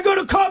 I go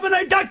to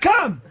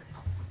Carbonite.com.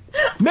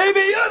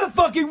 Maybe you're the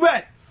fucking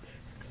rat.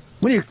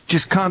 Why don't you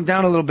just calm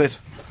down a little bit?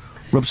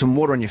 Rub some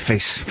water on your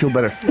face. Feel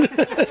better.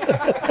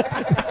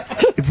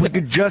 If we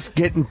could just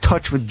get in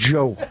touch with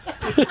Joe.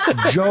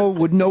 Joe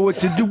would know what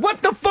to do.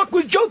 What the fuck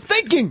was Joe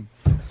thinking?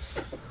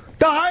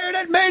 To hire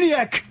that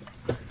maniac.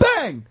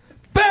 Bang!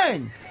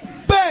 Bang!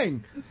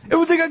 Bang! It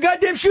was like a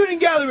goddamn shooting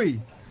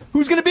gallery.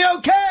 Who's gonna be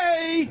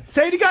okay?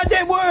 Say the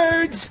goddamn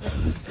words.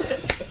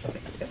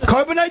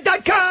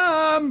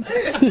 Carbonite.com.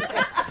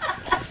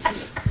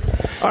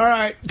 All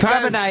right,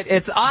 Carbonite,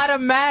 it's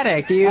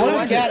automatic. I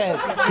don't get it.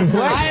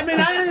 I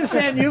mean, I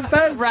understand you,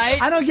 Fez. Right?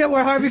 I don't get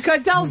where Harvey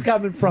Keitel's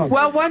coming from.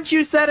 Well, once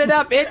you set it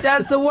up, it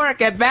does the work.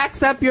 It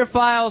backs up your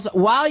files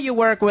while you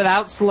work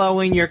without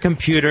slowing your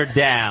computer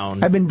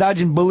down. I've been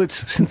dodging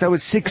bullets since I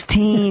was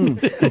 16.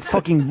 I'm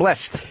fucking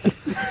blessed.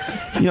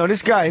 You know,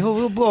 this guy,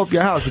 he'll blow up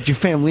your house with your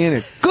family in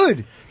it.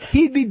 Good.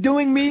 He'd be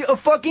doing me a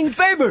fucking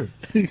favor.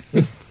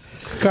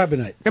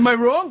 Carbonite. Am I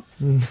wrong?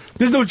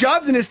 There's no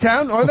jobs in this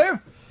town, are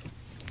there?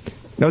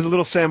 That was a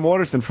little Sam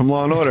Waterston from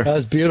Law & Order. That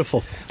was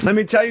beautiful. Let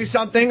me tell you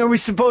something. Are we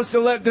supposed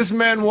to let this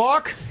man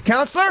walk,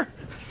 counselor?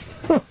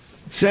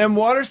 Sam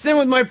Waterston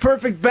with my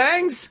perfect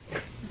bangs?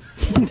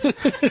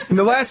 In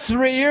the last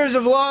 3 years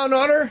of Law &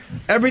 Order,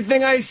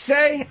 everything I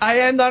say, I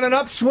end on an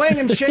upswing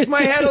and shake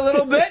my head a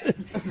little bit?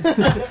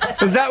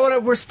 Is that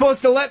what we're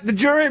supposed to let the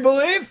jury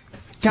believe,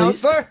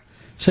 counselor?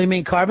 So you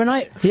mean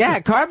Carbonite? Yeah,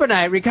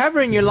 Carbonite.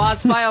 Recovering your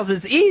lost files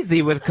is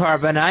easy with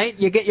Carbonite.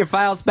 You get your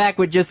files back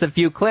with just a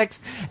few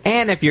clicks.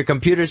 And if your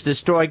computer's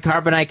destroyed,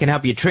 Carbonite can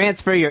help you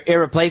transfer your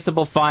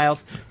irreplaceable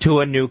files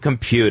to a new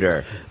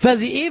computer.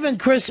 Fezzy, even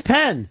Chris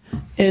Penn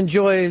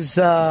enjoys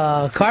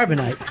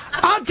Carbonite.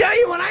 I'll tell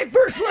you, when I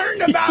first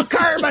learned about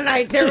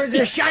Carbonite, there was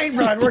a shine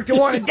broad worked at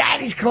one of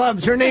Daddy's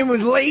clubs. Her name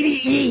was Lady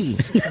E.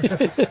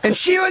 And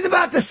she was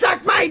about to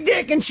suck my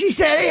dick, and she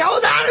said, hey,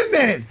 hold on a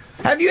minute.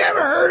 Have you ever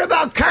heard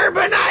about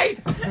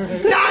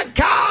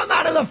Carbonite.com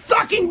out of the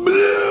fucking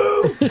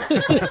blue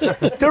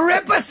to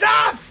rip us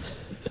off?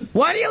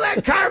 Why do you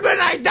let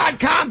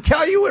Carbonite.com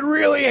tell you what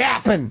really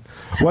happened?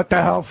 What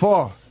the hell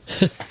for?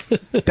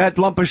 That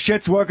lump of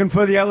shit's working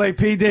for the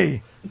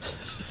LAPD.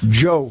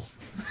 Joe.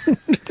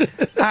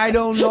 I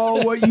don't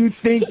know what you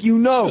think you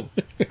know,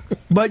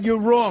 but you're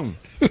wrong.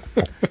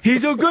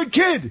 He's a good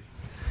kid.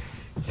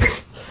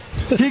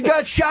 He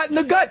got shot in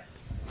the gut.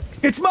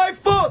 It's my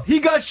fault. He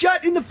got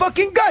shot in the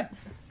fucking gut.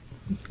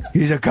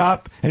 He's a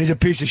cop, and he's a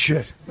piece of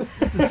shit.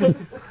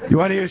 You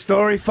want to hear a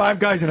story? 5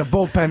 guys in a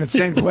bullpen at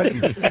San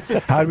Quentin.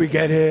 How'd we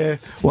get here?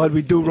 What'd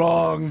we do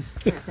wrong?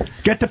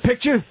 Get the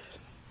picture?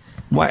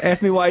 Why?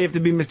 Ask me why you have to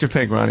be Mr.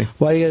 Pink, Ronnie.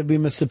 Why you gotta be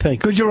Mr.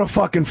 Pink? Because you're a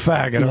fucking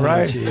faggot, all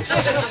right?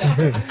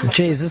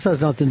 Jeez, this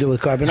has nothing to do with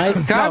Carbonite.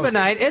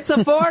 Carbonite, it's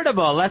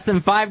affordable. Less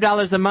than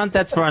 $5 a month.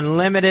 That's for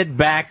unlimited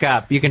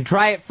backup. You can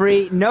try it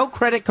free. No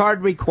credit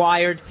card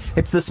required.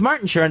 It's the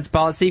smart insurance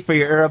policy for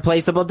your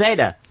irreplaceable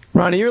data.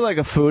 Ronnie, you're like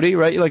a foodie,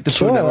 right? You like the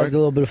Sure, Food I Network. like a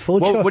little bit of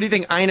food. What, sure. what do you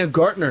think Ina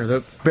Gartner,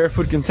 the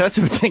barefoot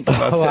contestant, would think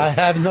about Oh, I this?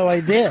 have no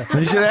idea.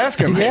 You should ask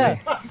her, maybe. Yeah.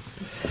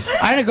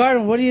 Ina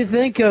Garden, what do you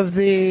think of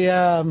the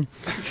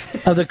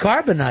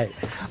Carbonite?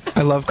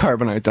 I love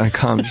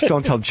Carbonite.com. Just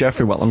don't tell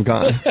Jeffrey while I'm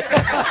gone.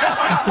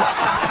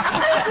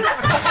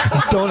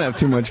 Don't have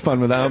too much fun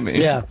without me.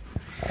 Yeah.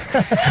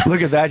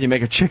 Look at that. You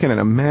make a chicken and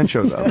a man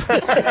shows up.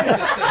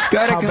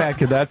 How bad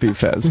could that be,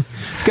 Fez?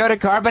 Go to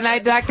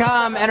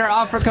Carbonite.com, enter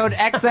offer code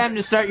XM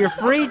to start your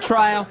free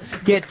trial.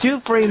 Get 2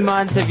 free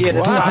months if you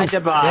decide to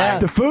buy. Yeah.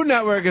 The Food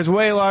Network is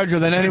way larger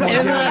than anyone.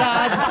 Isn't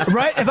that odd?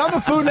 Right? If I'm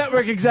a Food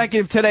Network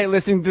executive today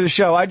listening to the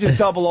show, I just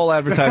double all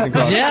advertising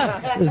costs.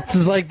 Yeah,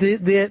 it's like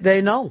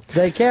they know,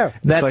 they care.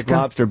 It's like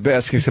lobster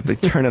bisque, except they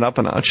turn it up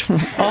a notch.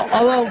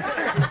 Although,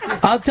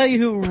 I'll tell you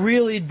who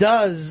really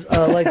does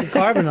like the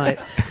Carbonite,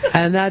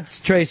 and that's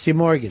Tracy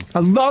Morgan. I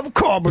love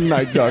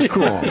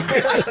Carbonite.com.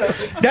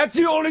 That's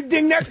the only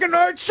thing that can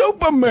hurt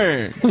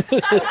Superman.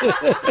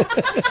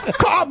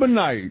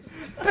 Carbonite.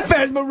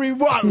 Fez Marie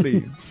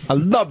Watley. I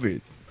love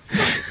it.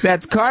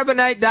 That's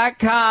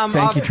Carbonite.com.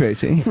 Thank you,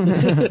 Tracy.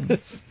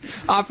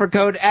 Offer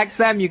code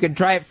XM. You can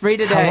try it free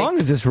today. How long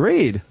does this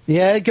read?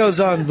 Yeah, it goes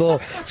on.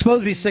 It's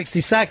supposed to be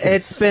 60 seconds.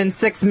 It's been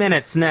 6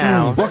 minutes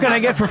now. What can I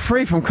get for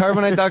free from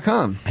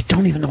Carbonite.com? I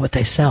don't even know what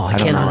they sell. I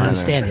don't cannot know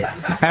understand it.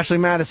 Ashley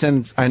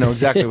Madison, I know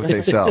exactly what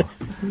they sell.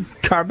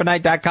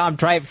 Carbonite.com.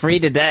 Try it free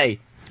today.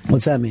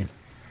 What's that mean?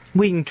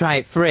 We can try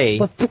it free.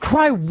 But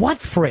try what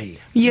free?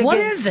 What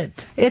is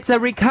it? It's a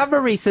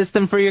recovery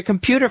system for your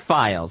computer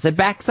files. It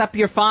backs up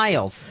your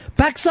files.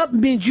 Backs up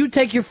means you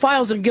take your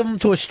files and give them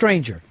to a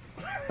stranger.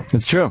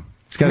 It's true.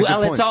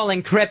 It's all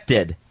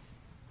encrypted.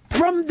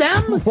 From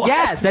them?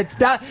 Yes, it's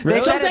They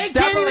Really? said So they it's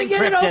can't double even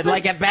get it encrypted, open?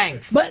 like at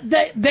banks. But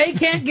they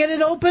can't get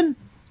it open?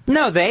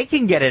 No, they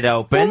can get it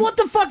open. Well, what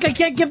the fuck? I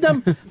can't give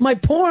them my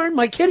porn,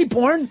 my kitty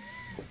porn.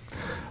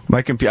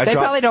 My computer. They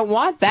probably don't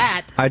want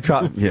that.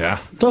 Yeah.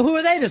 So who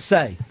are they to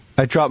say?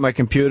 I dropped my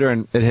computer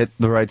and it hit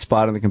the right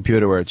spot on the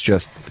computer where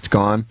it's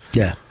gone.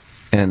 Yeah.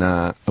 And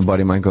a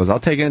buddy of mine goes, I'll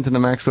take it into the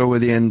Mac store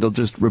with you and they'll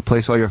just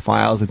replace all your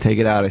files and take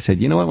it out. I said,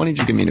 you know what? Why don't you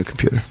just give me a new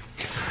computer?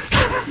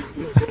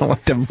 I don't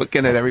want them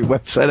looking at every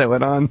website I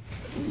went on.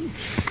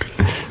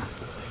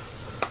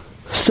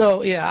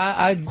 So,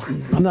 yeah,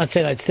 I'm not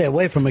saying I'd stay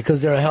away from it because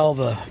they're a hell of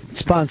a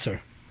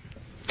sponsor.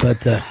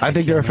 But I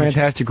think they're a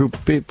fantastic group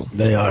of people.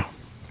 They are.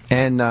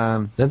 And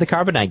they're the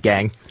Carbonite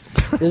gang.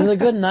 Is it a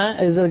good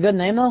Is it a good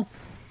name though?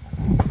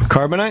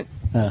 Carbonite?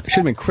 Should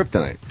have been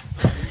Kryptonite.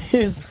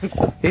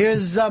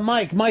 Here's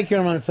Mike. Mike,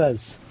 you're on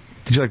Fez.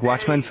 Did you like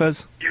Watchmen,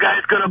 Fez? You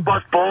guys gonna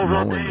bust balls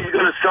all day? You're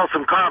gonna sell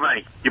some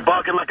carbonite. You're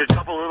barking like a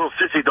couple little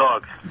sissy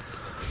dogs.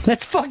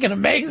 That's fucking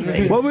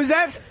amazing. What was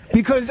that?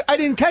 Because I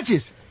didn't catch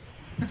it.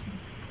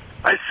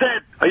 I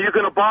said, are you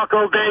gonna bark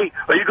all day?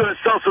 Or are you gonna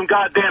sell some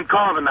goddamn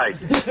carbonite?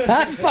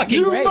 That's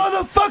fucking great. You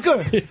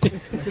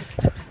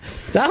motherfucker!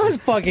 That was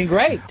fucking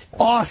great.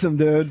 Awesome,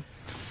 dude.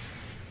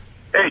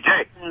 Hey,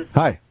 Jay.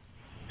 Hi.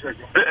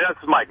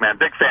 That's Mike, man.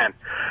 Big fan.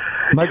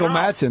 Michael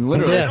Madsen,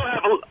 literally.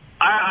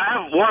 I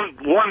have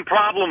one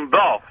problem,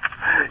 though.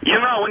 You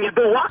know, when you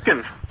do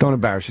walking, Don't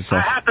embarrass I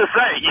yourself. have to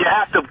say, you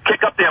have to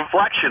kick up the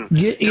inflection.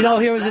 You know,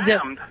 here was the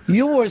deal.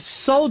 You were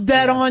so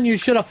dead on, you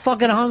should have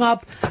fucking hung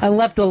up and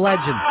left a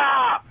legend.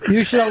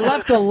 You should have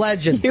left a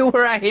legend. You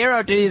were a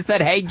hero till you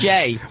said, hey,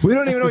 Jay. We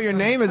don't even know what your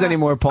name is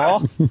anymore,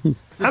 Paul.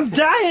 I'm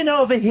dying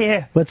over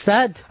here. What's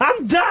that?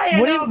 I'm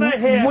dying over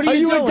here. What are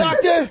you doing? A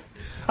doctor?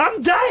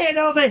 I'm dying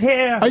over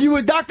here. Are you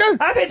a doctor?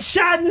 I've been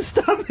shot in the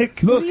stomach.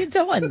 What are you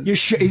doing?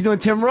 He's doing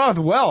Tim Roth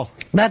well.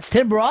 That's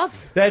Tim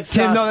Roth? That's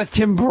Tim. No, that's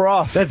Tim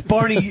Broth. That's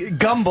Barney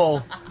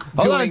Gumble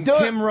doing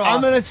Tim Roth.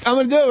 I'm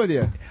gonna do it with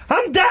you.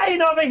 I'm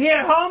dying over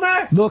here,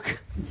 Homer. Look,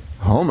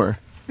 Homer.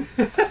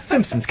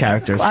 Simpsons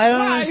characters. I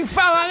don't You understand.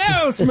 fell on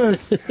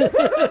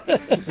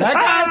Aerosmith. That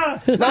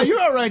guy? No, you're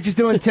all right. Just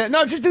doing Tim.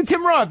 No, just do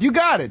Tim Roth. You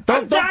got it.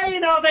 I'm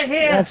dying over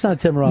here. That's not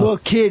Tim Roth.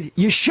 Look, kid,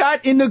 you're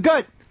shot in the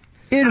gut.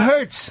 It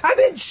hurts. I've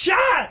been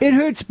shot. It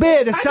hurts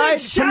bad. Aside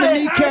shot. from the It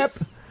kneecap,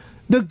 hurts.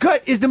 the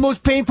gut is the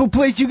most painful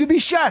place you could be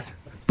shot.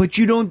 But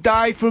you don't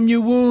die from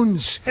your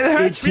wounds. It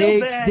hurts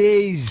real takes bad.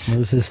 days.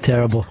 This is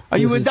terrible. Are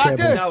you This a is doctor?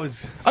 terrible.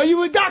 Are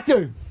you a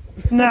doctor?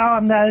 No,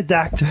 I'm not a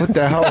doctor. What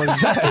the hell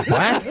is that?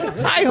 What? Hi,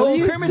 What are ho,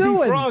 you Kermit the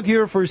doing? Frog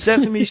here for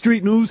Sesame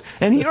Street News,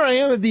 and here I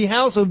am at the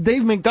house of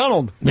Dave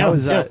McDonald.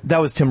 That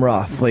was Tim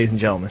Roth, ladies and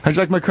gentlemen. How'd you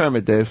like my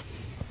Kermit, Dave?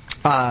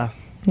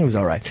 It was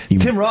all right.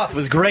 Tim Roth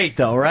was great,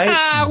 though, right?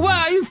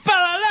 Wow, you fell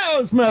on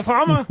Aerosmith,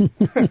 Homer.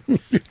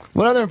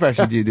 What other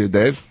impression do you do,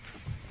 Dave?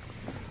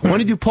 When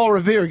did you Paul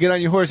Revere get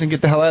on your horse and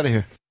get the hell out of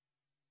here?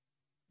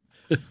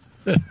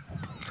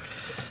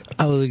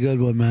 That was a good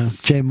one, man.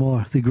 Jay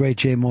Moore, the great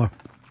Jay Moore.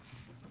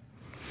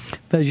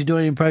 Did you do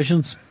any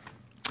impressions?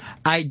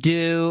 I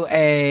do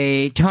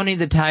a Tony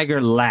the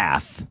Tiger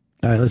laugh.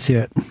 All right, let's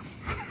hear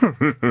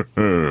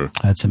it.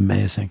 That's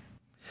amazing.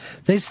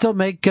 They still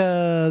make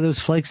those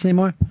flakes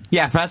anymore?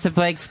 Yeah, Frosted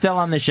Flakes still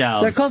on the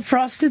shelves. They're called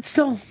Frosted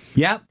still?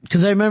 Yep.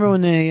 Because I remember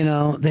when they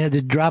had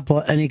to drop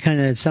any kind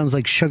of, it sounds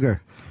like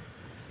sugar.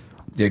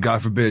 Yeah,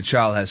 God forbid a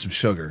child has some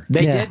sugar.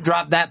 They did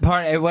drop that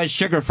part. It was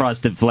sugar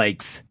Frosted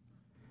Flakes.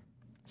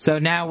 So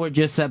now we're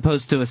just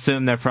supposed to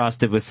assume they're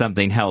frosted with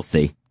something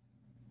healthy.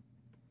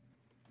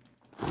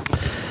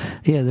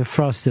 Yeah, they're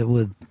frosted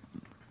with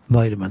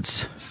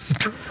vitamins.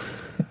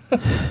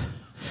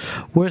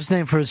 Worst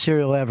name for a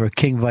cereal ever,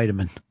 King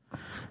Vitamin.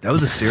 That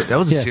was a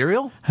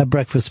cereal? Have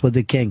breakfast with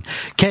the king.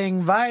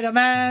 King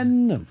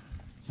Vitamin!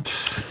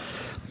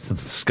 That's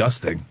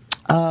disgusting.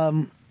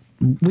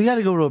 We got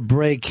to go to a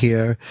break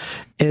here.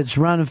 It's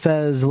Ron and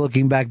Fez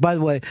looking back. By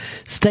the way,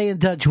 stay in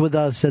touch with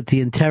us at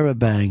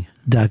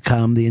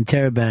theinterrobang.com,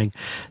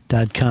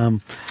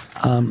 theinterrobang.com.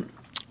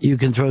 You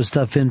can throw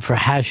stuff in for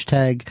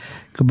hashtag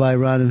Goodbye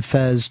Ron and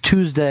Fez.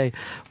 Tuesday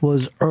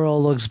was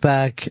Earl Looks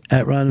Back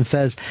at Ron and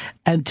Fez.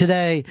 And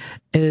today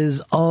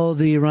is all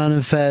the Ron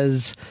and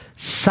Fez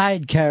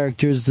side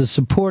characters, the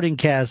supporting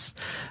cast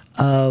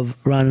of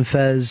Ron and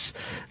Fez.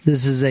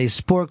 This is a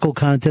Sporkle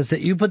contest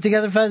that you put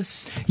together,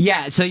 Fez?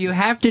 Yeah, so you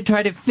have to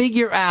try to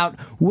figure out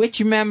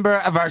which member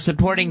of our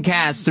supporting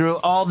cast through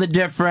all the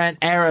different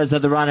eras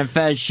of the Ron and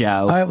Fez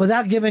show. All right,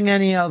 without giving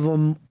any of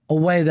them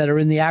away that are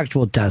in the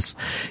actual test,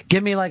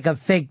 give me like a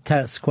fake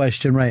test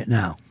question right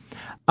now.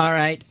 All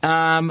right,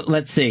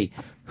 let's see.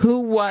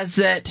 Who was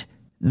it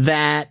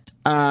that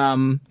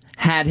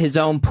had his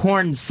own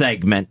porn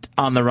segment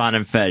on the Ron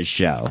and Fez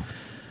show?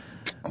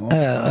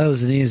 That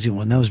was an easy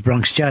one. That was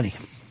Bronx Johnny.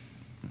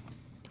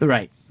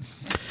 Right.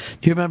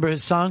 Do you remember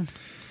his song?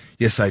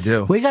 Yes, I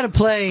do. We got to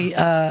play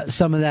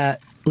some of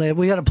that.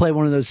 We got to play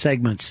one of those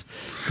segments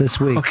this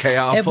week. Okay,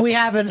 if we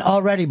haven't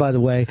already, by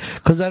the way,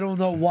 because I don't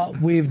know what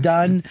we've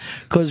done,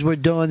 because we're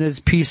doing this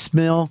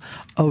piecemeal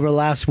over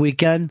last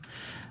weekend.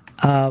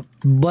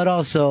 But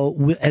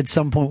also, at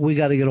some point, we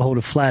got to get a hold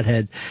of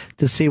Flathead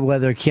to see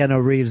whether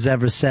Keanu Reeves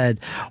ever said,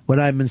 "When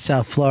I'm in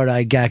South Florida,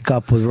 I gack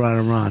up with Ron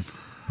and Ron."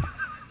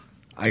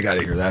 I got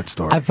to hear that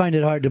story. I find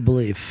it hard to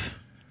believe.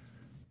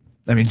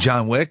 I mean,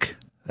 John Wick?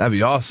 That'd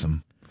be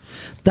awesome.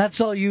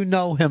 That's all you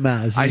know him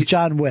as, is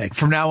John Wick.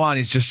 From now on,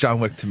 he's just John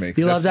Wick to me.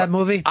 You love that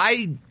movie?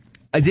 I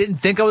didn't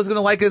think I was going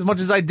to like it as much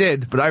as I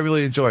did, but I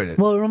really enjoyed it.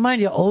 Well, it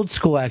reminded you of old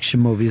school action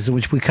movies,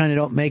 which we kind of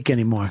don't make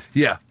anymore.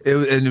 Yeah,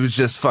 and it was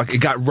just it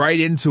got right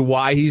into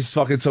why he's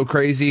fucking so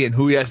crazy and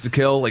who he has to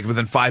kill, like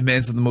within 5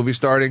 minutes of the movie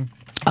starting.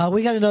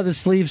 We got another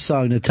Sleeves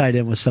song that tied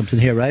in with something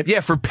here, right? Yeah,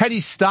 for Penny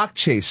Stock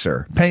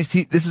Chaser. This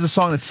is a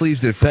song that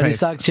Sleeves did for Penny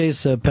Stock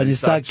Chaser, Penny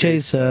Stock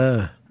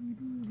Chaser.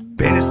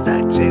 Penny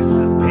Stock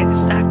Chaser, Penny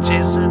Stock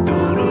Chaser,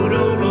 do do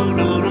do do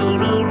do do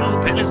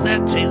do. Penny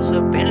Stock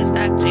Chaser, Penny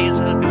Stock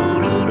Chaser,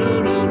 do do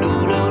do do do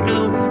do do.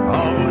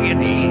 All you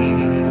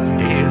need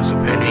is a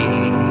penny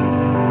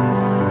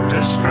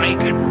to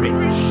strike it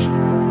rich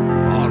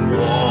on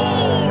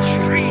Wall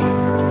Street.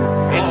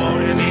 All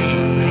you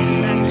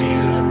need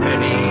is a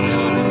penny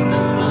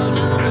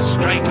to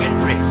strike it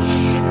rich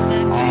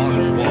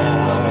on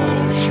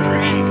Wall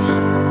Street.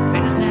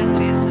 Penny Stock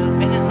Chaser,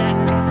 Penny Stock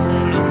Chaser,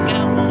 look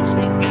out, Wall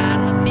Street got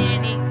a penny.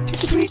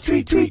 Tweet,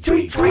 tweet, tweet,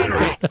 tweet, tweet,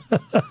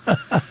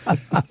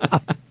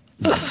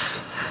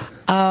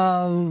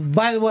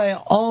 By the way,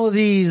 all of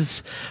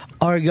these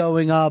are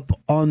going up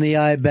on the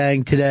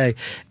iBang today.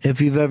 If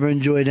you've ever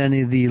enjoyed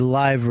any of the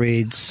live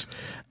reads,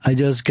 I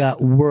just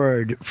got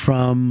word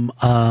from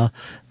the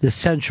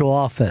central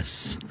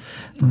office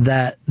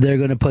that they're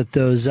going to put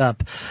those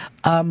up.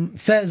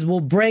 Fez, we'll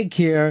break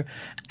here,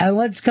 and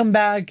let's come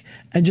back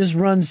and just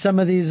run some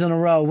of these in a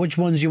row. Which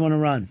ones you want to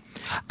run?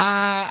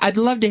 I'd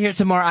love to hear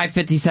some more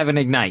I-57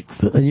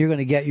 Ignites. And you're going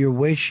to get your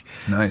wish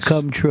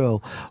come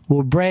true.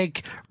 We'll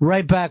break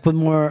right back with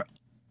more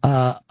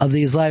of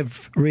these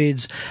live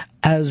reads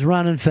as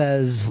Ron and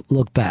Fez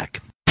look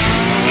back.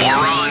 More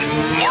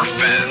Ron, more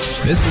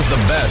Fez. This is the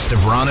best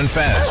of Ron and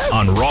Fez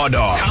on Raw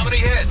Dog. Comedy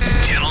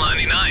Hits, Channel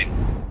 99.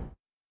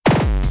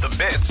 The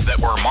bits that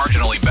were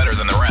marginally better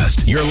than the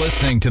rest. You're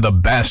listening to the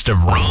best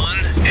of Ron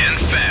and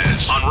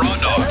Fez on Raw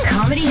Dog.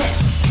 Comedy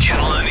Hits,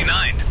 Channel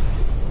 99.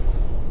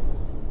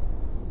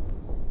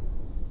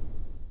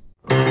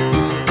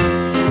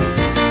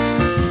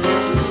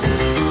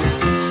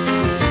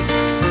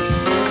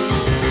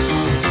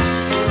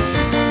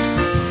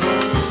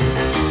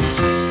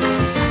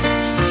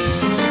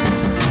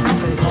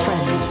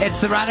 It's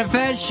the Ron and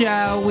Fez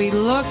Show. We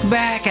look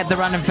back at the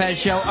Ron and Fez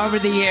Show over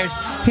the years.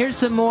 Here's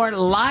some more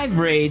live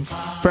reads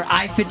for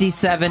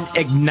I-57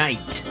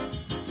 Ignite.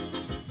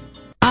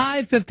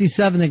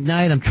 I-57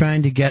 Ignite. I'm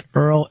trying to get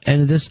Earl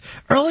into this.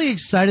 Earl, are you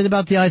excited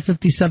about the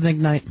I-57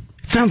 Ignite?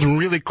 It sounds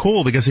really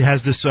cool because it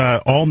has this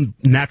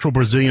all-natural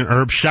Brazilian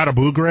herb, Chata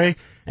Bugre,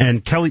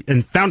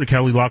 and founder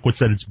Kelly Lockwood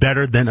said it's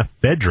better than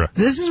ephedra.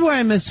 This is where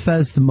I miss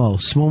Fez the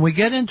most. When we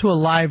get into a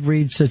live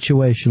read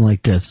situation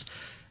like this,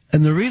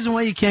 and the reason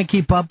why you can't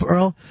keep up,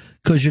 Earl,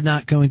 because you're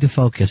not going to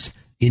focus.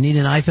 You need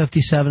an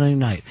I-57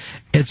 Ignite.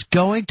 It's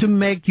going to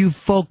make you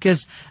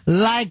focus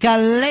like a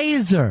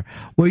laser,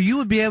 where you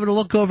would be able to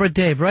look over at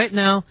Dave. Right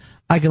now,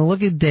 I can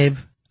look at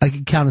Dave. I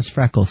can count his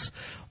freckles.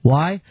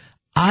 Why?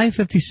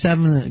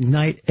 I-57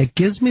 Ignite, it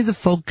gives me the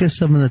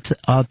focus of an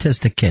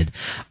autistic kid.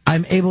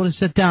 I'm able to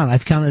sit down.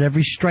 I've counted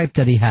every stripe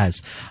that he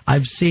has.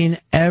 I've seen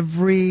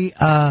every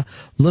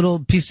little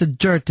piece of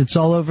dirt that's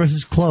all over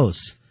his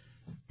clothes.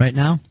 Right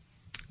now,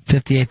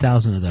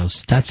 58,000 of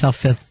those. That's how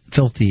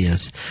filthy he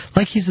is.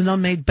 Like he's an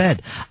unmade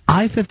bed.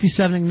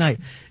 I-57 Ignite.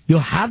 You'll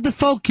have the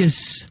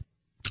focus,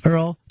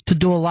 Earl, to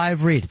do a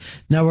live read.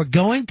 Now we're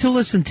going to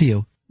listen to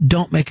you.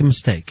 don't make a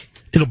mistake.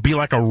 It'll be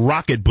like a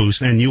rocket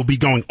boost, and you'll be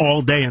going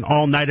all day and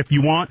all night if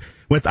you want.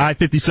 With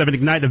I-57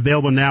 Ignite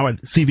available now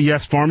at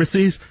CVS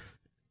pharmacies,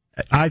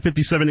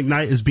 I-57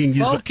 Ignite is being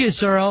used.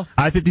 Focus, Earl.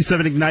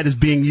 I-57 Ignite is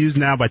being used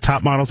now by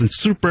top models and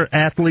super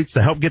athletes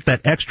to help get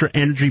that extra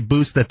energy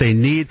boost that they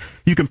need.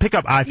 You can pick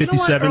up I-57. You know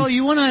what, Earl?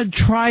 You want to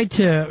try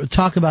to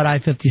talk about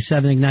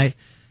I-57 Ignite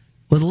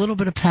with a little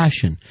bit of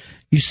passion.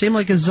 You seem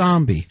like a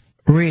zombie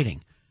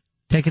reading.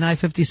 Take an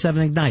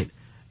I-57 Ignite.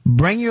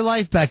 Bring your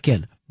life back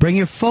in. Bring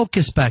your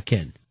focus back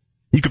in.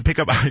 You can pick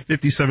up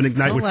I-57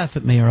 Ignite. Don't laugh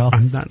at me, Earl.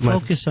 I'm not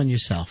laughing. Focus on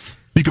yourself.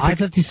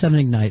 I-57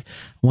 Ignite.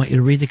 I want you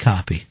to read the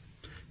copy.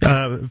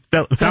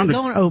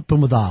 Don't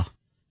open with awe.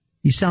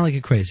 You sound like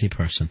a crazy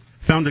person.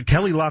 Founder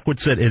Kelly Lockwood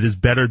said it is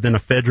better than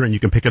ephedra, and you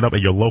can pick it up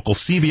at your local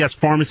CVS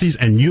pharmacies,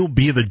 and you'll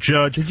be the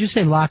judge. Did you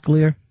say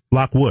Locklear?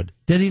 Lockwood.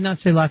 Did he not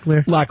say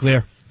Locklear?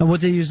 Locklear. And what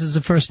did he use as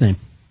the first name?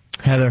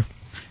 Heather.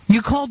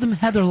 You called him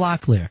Heather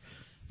Locklear.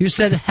 You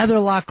said Heather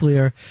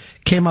Locklear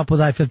came up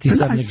with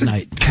I-57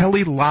 Ignite.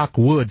 Kelly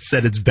Lockwood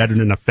said it's better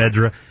than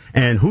ephedra.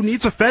 And who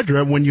needs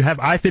ephedra when you have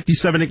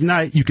I-57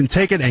 Ignite? You can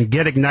take it and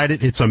get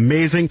ignited. It's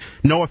amazing.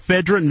 No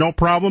ephedra, no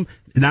problem.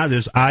 Now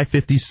there's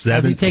I-57.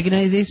 Have you taken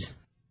any of these?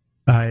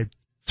 I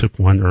took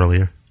one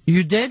earlier.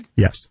 You did?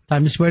 Yes.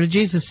 Time to swear to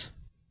Jesus.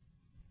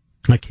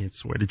 I can't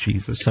swear to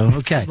Jesus. So,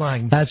 okay.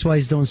 That's why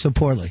he's doing so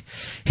poorly.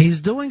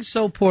 He's doing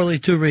so poorly,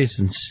 two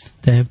reasons,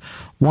 Dave.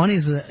 One,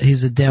 he's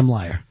a damn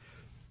liar.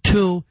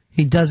 Two,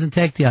 he doesn't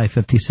take the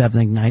I-57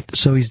 Ignite,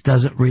 so he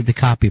doesn't read the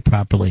copy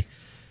properly.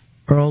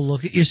 Earl,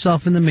 look at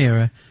yourself in the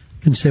mirror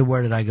and say,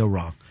 where did I go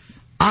wrong?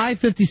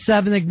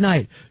 I-57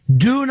 Ignite.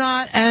 Do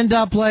not end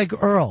up like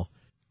Earl.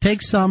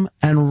 Take some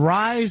and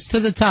rise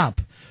to the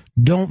top.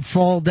 Don't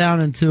fall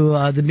down into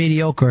the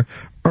mediocre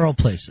Earl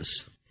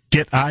places.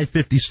 Get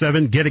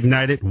I-57, get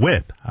ignited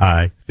with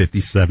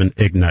I-57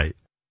 Ignite.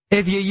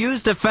 If you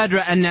used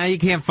ephedra and now you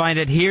can't find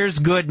it, here's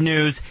good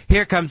news.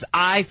 Here comes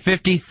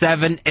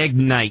I-57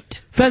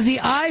 Ignite. Fezzi,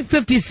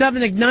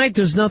 I-57 Ignite,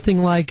 there's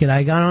nothing like it.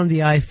 I got on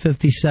the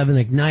I-57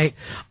 Ignite.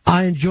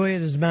 I enjoy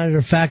it. As a matter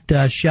of fact,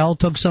 Shell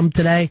took some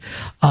today.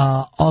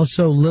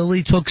 Also,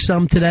 Lily took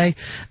some today.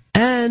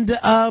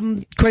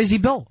 And Crazy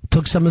Bill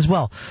took some as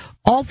well.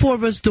 All four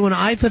of us do an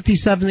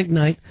I-57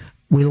 Ignite.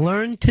 We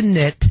learned to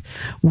knit.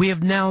 We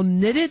have now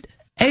knitted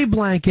a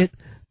blanket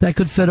that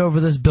could fit over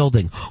this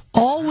building.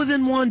 All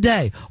within one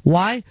day.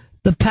 Why?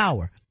 The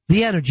power,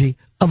 the energy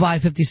of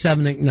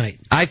I-57 Ignite.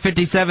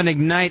 I-57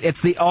 Ignite,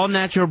 it's the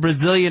all-natural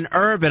Brazilian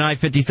herb in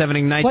I-57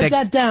 Ignite. Put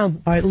that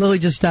down. All right, Lily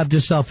just stabbed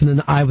herself in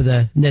the eye with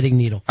a knitting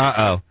needle.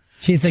 Uh-oh.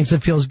 She thinks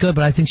it feels good,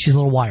 but I think she's a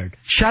little wired.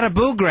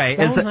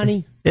 Shadabugre.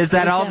 Honey. Is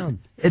that all? Down.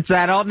 It's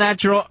that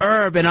all-natural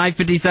herb in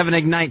I-57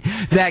 Ignite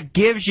that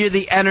gives you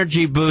the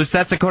energy boost.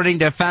 That's according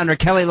to founder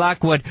Kelly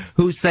Lockwood,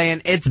 who's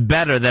saying it's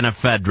better than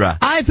ephedra.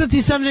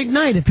 I-57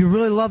 Ignite. If you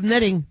really love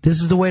knitting,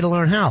 this is the way to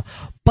learn how.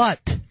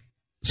 But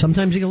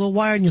sometimes you get a little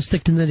wired and you'll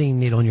stick the knitting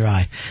needle in your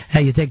eye.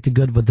 Hey, you take the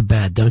good with the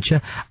bad, don't you?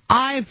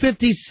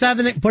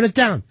 I-57, put it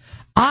down.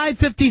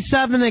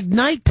 I-57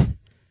 Ignite.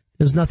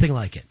 There's nothing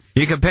like it.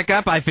 You can pick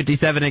up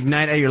I-57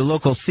 Ignite at your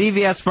local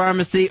CVS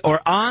pharmacy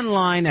or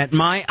online at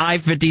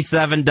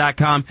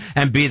myi57.com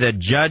and be the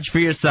judge for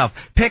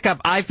yourself. Pick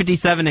up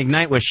I-57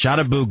 Ignite with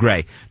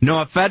Shadabugre.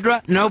 No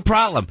ephedra, no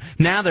problem.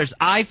 Now there's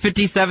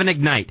I-57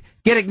 Ignite.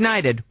 Get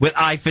ignited with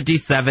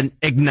I-57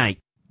 Ignite.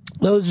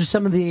 Those are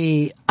some of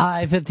the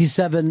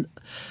I-57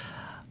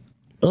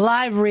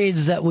 live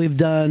reads that we've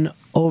done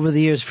over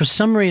the years. For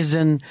some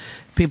reason,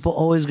 people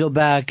always go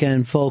back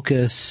and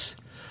focus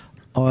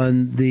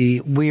on the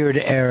weird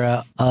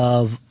era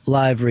of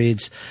live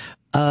reads.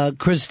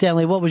 Chris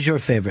Stanley, what was your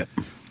favorite?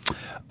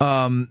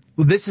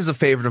 This is a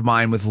favorite of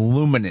mine with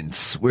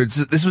Luminance.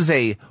 This was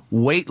a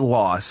weight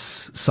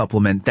loss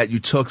supplement that you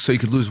took so you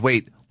could lose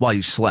weight while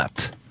you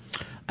slept.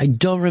 I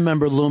don't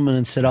remember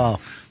Luminance at all.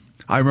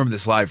 I remember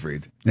this live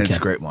read, and it's a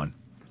great one.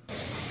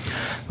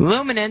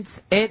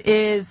 Luminance, it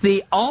is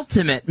the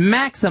ultimate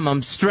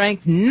maximum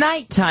strength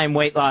nighttime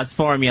weight loss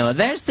formula.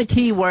 There's the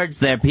key words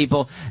there,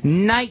 people.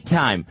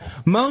 Nighttime.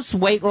 Most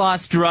weight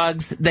loss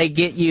drugs, they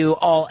get you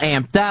all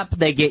amped up,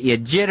 they get you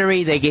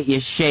jittery, they get you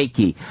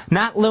shaky.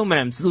 Not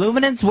Luminance.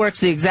 Luminance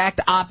works the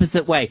exact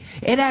opposite way.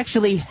 It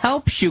actually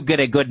helps you get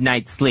a good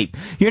night's sleep.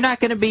 You're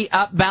not going to be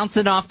up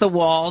bouncing off the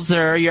walls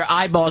or your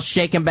eyeballs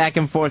shaking back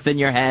and forth in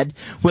your head.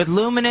 With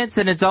Luminance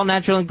and its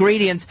all-natural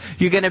ingredients,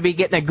 you're going to be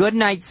getting a good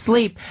night's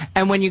sleep.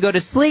 And when you go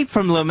to sleep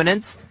from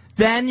Luminance,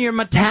 then your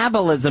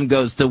metabolism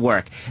goes to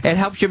work. It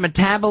helps your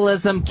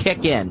metabolism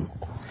kick in.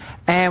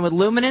 And with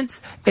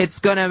Luminance, it's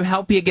going to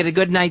help you get a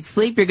good night's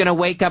sleep. You're going to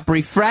wake up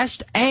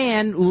refreshed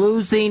and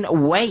losing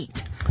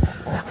weight.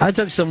 I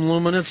took some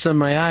Luminance and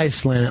my eyes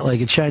slanted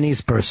like a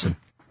Chinese person.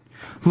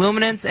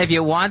 Luminance, if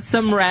you want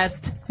some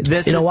rest,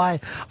 You know why?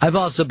 I've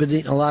also been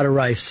eating a lot of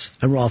rice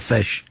and raw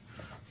fish.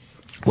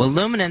 Well,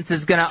 Luminance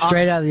is going to...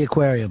 Straight out of the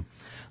aquarium.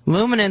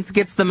 Luminance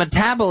gets the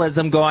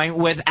metabolism going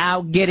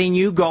without getting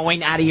you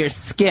going out of your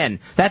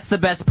skin. That's the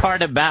best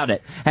part about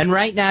it. And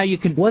right now you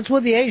can... What's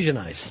with the Asian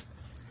eyes?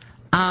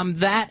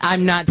 That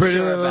I'm not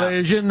sure about.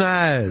 Asian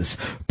eyes.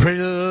 Pretty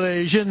little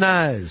Asian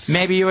eyes.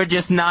 Maybe you were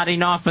just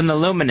nodding off in the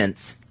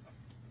luminance.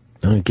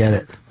 I don't get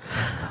it.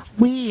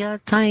 We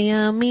are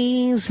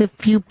Siamese,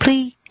 if you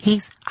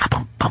please.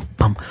 Bum, bum,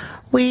 bum.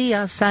 We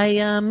are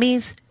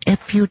Siamese,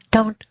 if you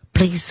don't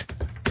please.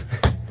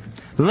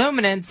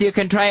 Luminance, you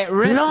can try it.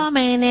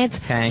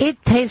 Luminance,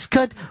 it tastes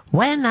good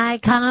when I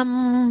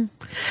come.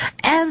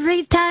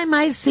 Every time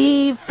I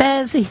see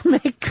Fezzy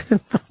mix.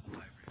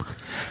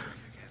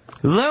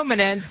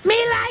 Luminance. Me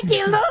like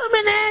it,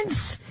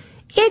 Luminance.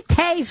 It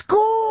tastes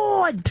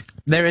good.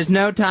 There is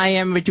no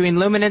tie-in between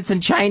luminance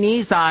and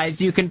Chinese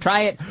eyes. You can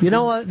try it. You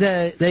know what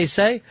they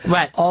say?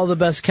 What? All the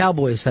best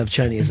cowboys have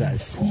Chinese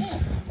eyes.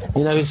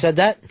 You know who said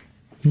that?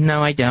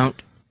 No, I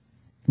don't.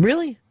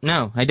 Really?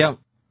 No, I don't.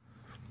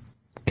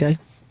 Okay.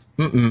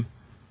 Mm-mm.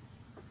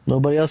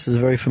 Nobody else is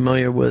very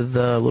familiar with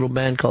a little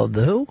band called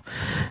The Who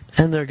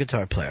and their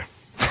guitar player.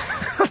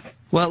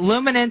 Well,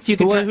 luminance, you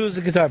can Who's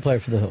the guitar player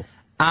for The Who?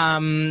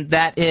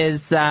 That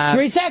is...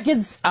 3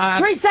 seconds!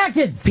 3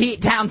 seconds!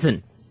 Pete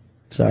Townsend.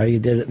 Sorry, you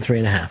did it in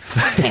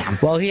 3.5. Damn.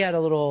 Well, he had a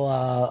little,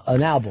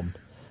 an album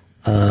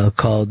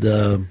called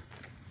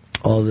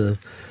All the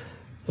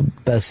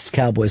Best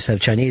Cowboys Have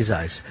Chinese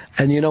Eyes.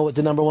 And you know what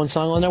the #1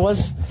 song on there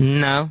was?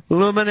 No.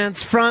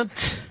 Luminance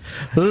Front.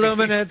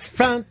 Luminance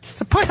Front.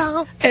 It's a put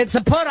on. It's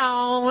a put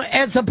on.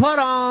 It's a put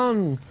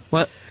on.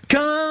 What?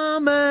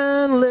 Come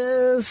and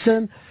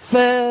listen.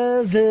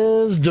 Fez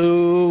is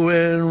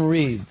doing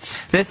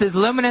reads. This is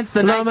Luminance,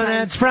 the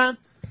Luminance Front.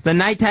 The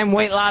nighttime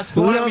weight loss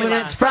formula.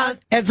 Luminance Front.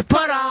 It's a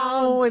put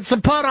on. It's a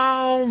put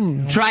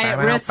on. Try it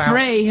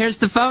risk-free. Here's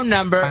the phone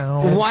number.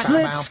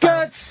 Slit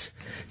skirts.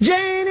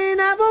 Janie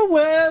never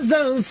wears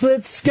those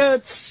slit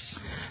skirts.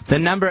 The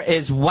number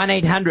is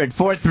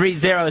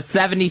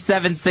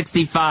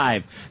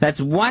 1-800-430-7765. That's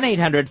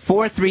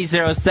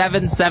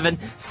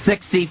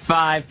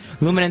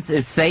 1-800-430-7765. Luminance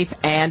is safe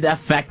and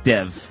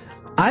effective.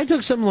 I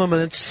took some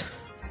Luminance.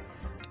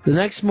 The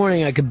next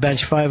morning I could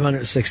bench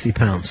 560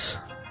 pounds.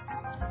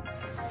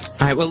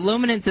 All right, well,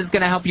 Luminance is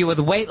going to help you with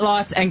weight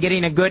loss and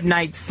getting a good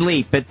night's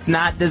sleep. It's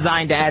not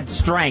designed to add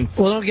strength.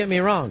 Well, don't get me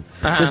wrong.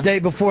 The day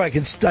before, I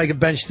could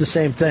bench the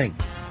same thing.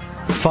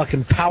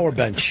 Fucking power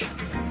bench.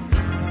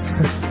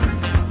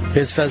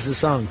 Here's Fez's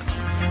song.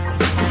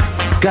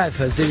 Go ahead,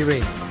 Fez. Do you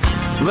read?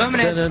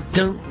 Luminance,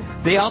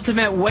 the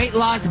ultimate weight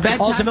loss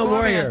bedtime Ultimate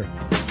warrior.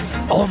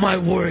 All my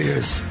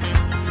warriors.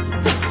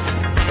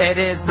 It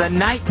is the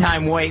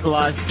nighttime weight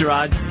loss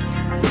drug.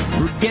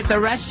 Get the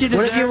rest you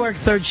deserve. What if you work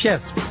third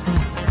shift?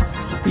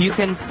 You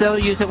can still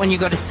use it when you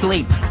go to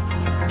sleep.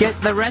 Get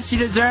the rest you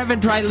deserve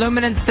and try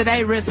Luminance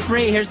today,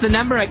 risk-free. Here's the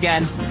number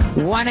again.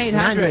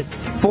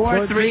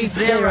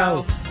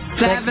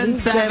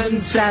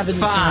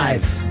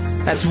 1-800-430-7765.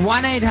 That's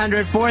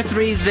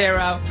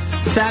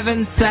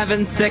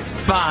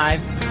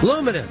 1-800-430-7765.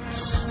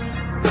 Luminance.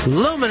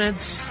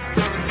 Luminance.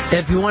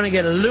 If you want to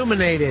get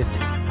illuminated.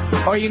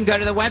 Or you can go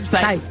to the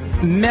website.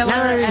 Miller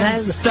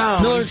and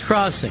Stone. Miller's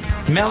Crossing.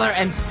 Miller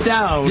and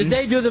Stone. Did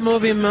they do the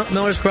movie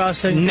Miller's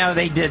Crossing? No,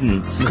 they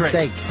didn't.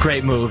 Mistake.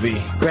 Great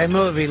movie. Great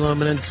movie,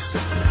 Luminance.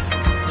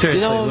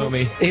 Seriously,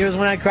 Lumi. Here's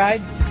when I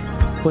cried.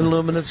 When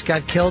Luminance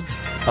got killed.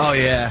 Oh,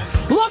 yeah.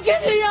 Look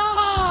in the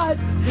yard!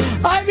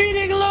 I'm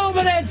eating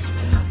Luminance!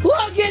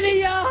 Look in the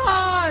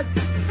yard!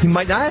 He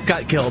might not have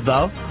got killed,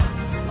 though.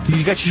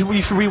 You should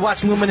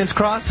rewatch Luminance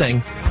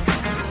Crossing.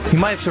 He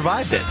might have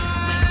survived it.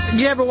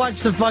 Did you ever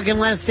watch the fucking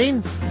last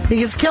scene? He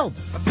gets killed.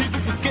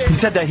 He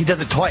said that he does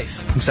it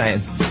twice, I'm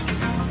saying.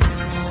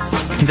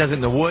 He does it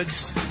in the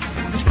woods.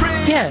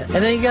 Yeah,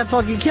 and then he got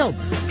fucking killed.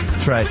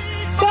 That's right.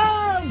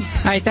 All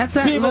right, that's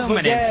not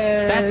Luminance.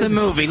 That's a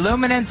movie.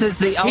 Luminance is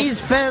the...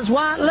 He's Fez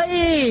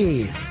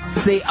Watley.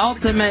 It's the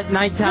ultimate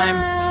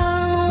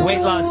nighttime weight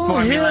loss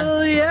formula.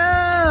 Hell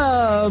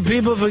yeah!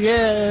 People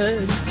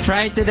forget.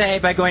 Try it today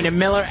by going to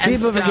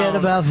People forget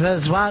about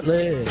Fez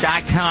Watley.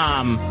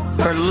 MillerandStone.com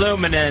for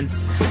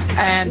Luminance.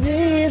 And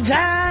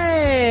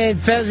tight.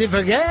 Fezzy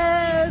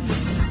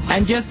forgets.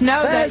 And just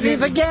know that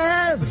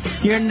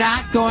you're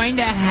not going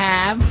to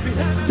have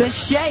the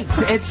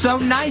shakes. It's so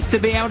nice to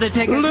be able to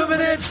take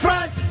Luminance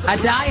Front. A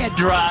diet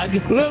drug.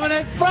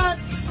 Luminance Front.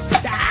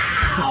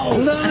 Ow!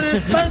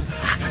 Luminance Front.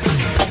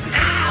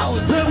 Ow!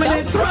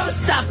 Don't throw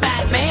stuff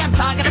at me. I'm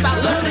talking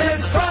about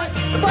Luminance Front.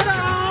 Put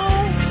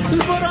on.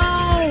 Put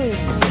on.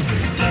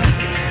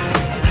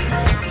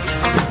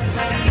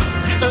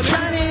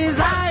 Chinese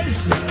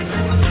eyes.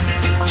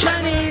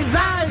 Chinese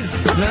eyes.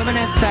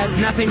 Luminance has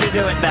nothing to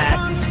do with that.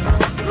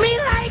 Me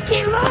like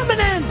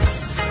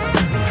Luminance.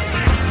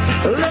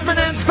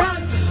 Luminance Front.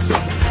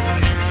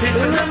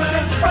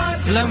 Luminance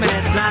Front.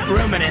 Luminance, not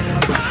ruminant.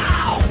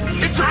 Ow.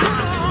 It's a put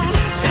on.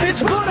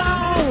 It's a put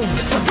on.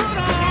 It's a put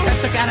on.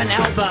 That took out an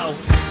elbow.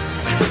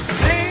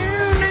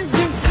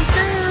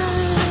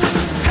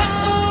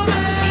 Come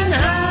and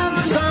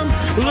have some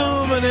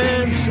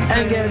Luminance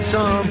and get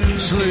some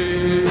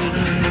sleep.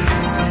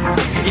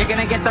 You're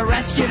gonna get the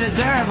rest you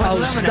deserve with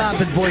Luminance.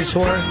 Stop it, voice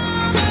whore.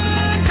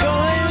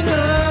 Going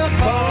to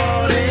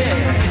party,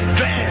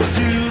 dressed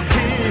to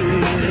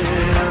kill.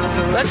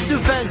 Let's do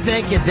Fez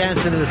naked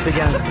dancing to this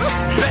again.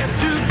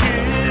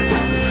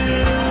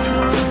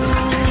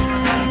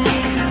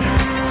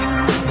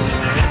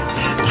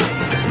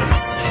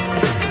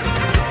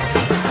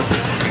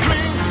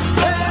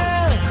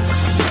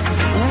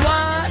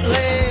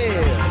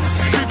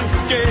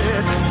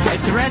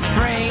 It's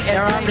risk-free. It's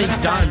They're already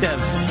done.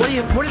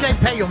 What did they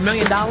pay you, $1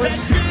 million?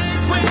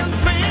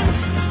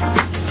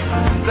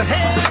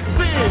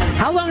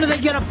 How long do they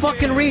get a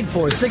fucking read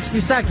for? 60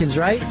 seconds,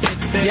 right?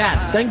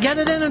 Yes. Then get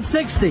it in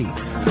 60. It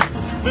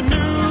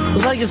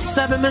was like a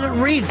 7-minute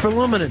read for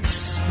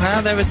Luminance.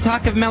 Well, there was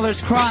talk of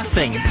Miller's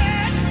Crossing.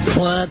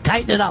 Well,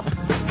 tighten it up.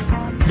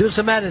 Do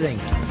some editing.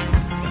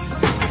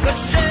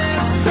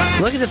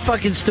 Look at the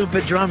fucking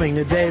stupid drumming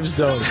that Dave's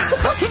doing.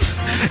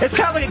 It's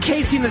kind of like a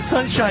Casey and the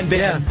Sunshine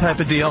Band type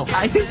of deal.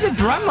 I think to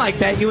drum like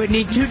that, you would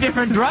need 2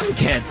 different drum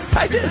kits.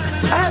 I did. I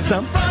had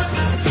some.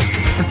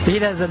 He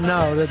doesn't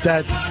know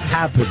that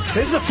happens.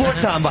 This is a floor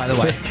tom, by the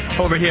way,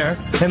 over here.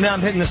 And now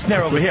I'm hitting the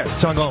snare over here.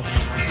 So I'm going,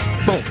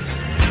 boom.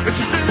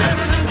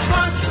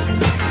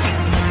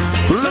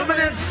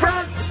 Luminance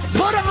front.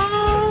 Put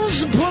on.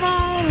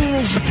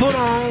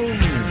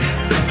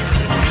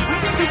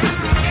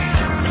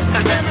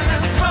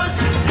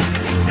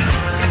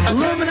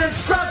 Luminance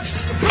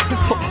sucks.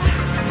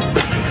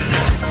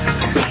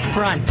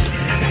 Front.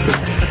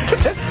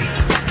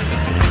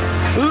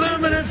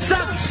 Luminance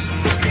sucks.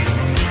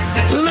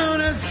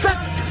 Luminance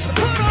sucks.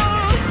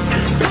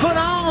 Put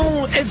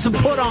on. It's a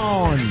put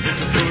on.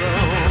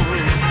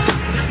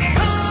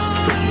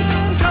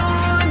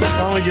 Why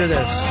don't we do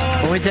this?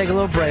 When we take a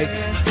little break.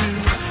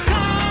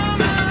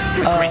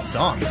 Great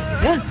song.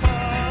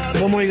 Yeah.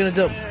 What more are you going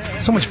to do?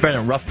 So much better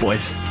than Rough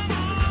Boys.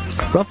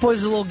 Rough Boys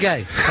is a little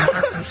gay.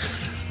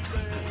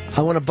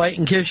 I want to bite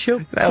and kiss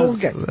you. That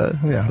was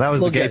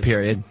the gay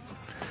period.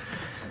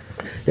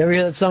 You ever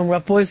hear that song,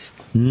 Rough Boys?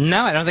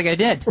 No, I don't think I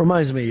did.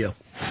 Reminds me of you.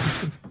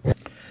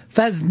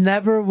 Fez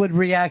never would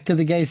react to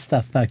the gay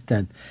stuff back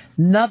then.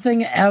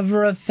 Nothing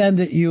ever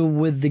offended you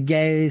with the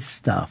gay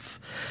stuff.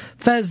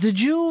 Fez,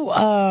 did you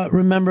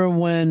remember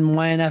when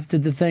YNF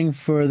did the thing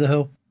for The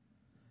Who?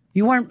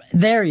 You weren't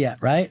there yet,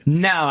 right?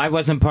 No, I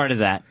wasn't part of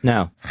that.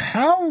 No.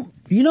 How?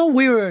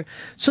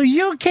 So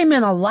you came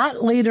in a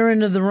lot later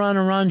into the Ron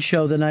and Ron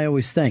show than I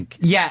always think.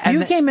 Yeah.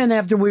 You came in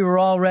after we were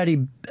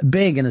already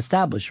big and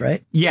established,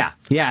 right? Yeah.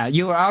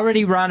 You were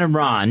already Ron and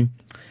Ron.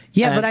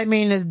 Yeah, but I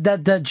mean,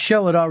 that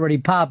show had already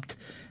popped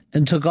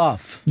and took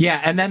off. Yeah,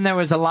 and then there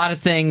was a lot of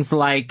things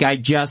like I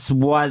just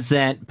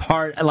wasn't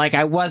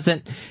I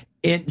wasn't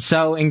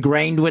so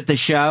ingrained with the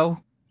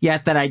show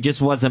yet that I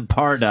just wasn't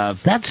part of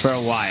for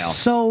a while.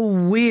 So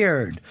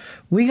weird.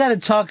 We got to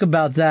talk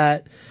about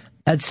that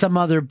at some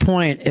other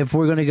point if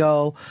we're going to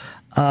go,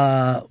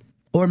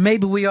 or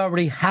maybe we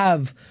already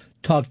have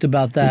talked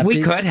about that.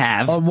 We could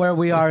have. On where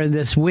we are in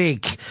this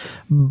week.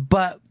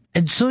 But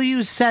until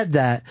you said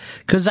that,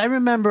 because I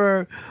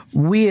remember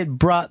we had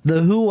brought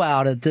The Who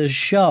out at this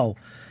show,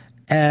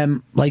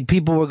 and like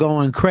people were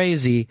going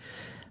crazy,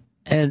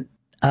 and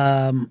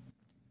the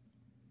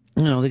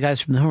guys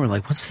from The Who were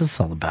like, "What's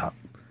this all about?"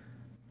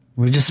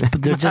 They're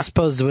just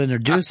supposed to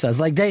introduce us.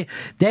 Like they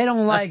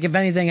don't like if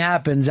anything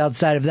happens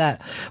outside of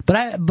that.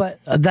 But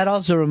that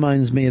also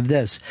reminds me of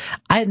this.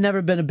 I had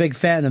never been a big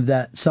fan of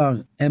that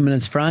song,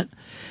 Eminence Front,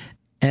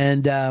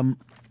 and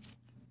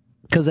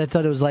because I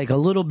thought it was like a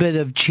little bit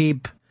of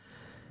cheap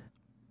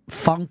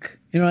funk.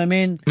 You know what I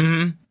mean?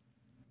 Mm-hmm.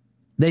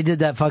 They did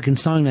that fucking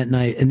song that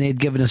night, and they'd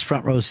given us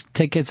front row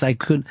tickets. It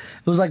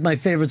was like my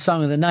favorite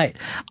song of the night.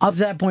 Up to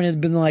that point, it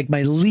had been like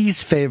my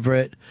least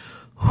favorite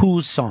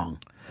Who song.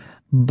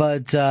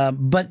 But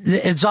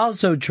it's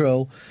also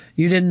true.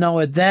 You didn't know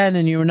it then,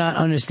 and you're not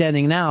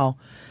understanding now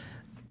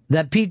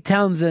that Pete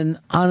Townsend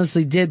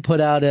honestly did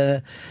put out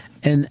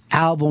an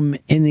album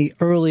in the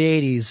early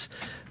 '80s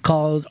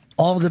called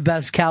 "All the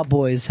Best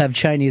Cowboys Have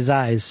Chinese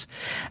Eyes,"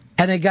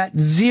 and it got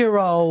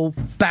zero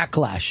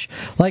backlash.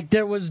 Like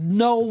there was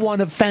no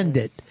one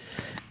offended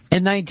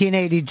in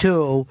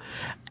 1982,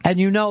 and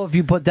if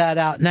you put that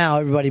out now,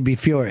 everybody'd be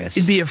furious.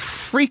 It'd be a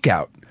freak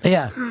out.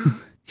 Yeah.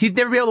 He'd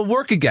never be able to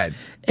work again.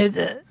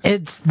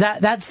 That's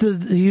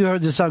you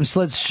heard the song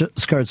Slit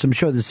Skirts, I'm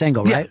sure the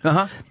single, right? Yeah,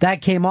 uh-huh.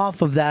 That came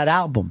off of that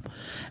album.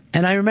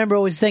 And I remember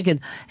always thinking,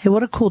 hey,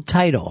 what a cool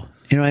title.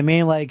 You know what I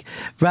mean? Like,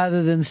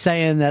 rather than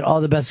saying that all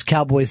the best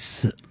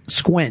cowboys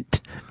squint,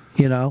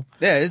 Yeah,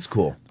 it's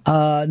cool.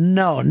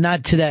 No,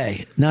 not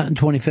today. Not in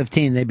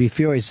 2015. They'd be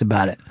furious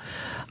about it.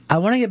 I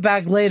want to get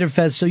back later,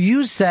 Fez. So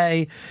you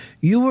say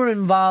you were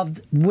involved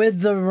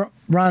with the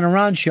Ron and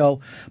Ron show,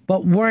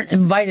 but weren't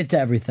invited to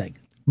everything.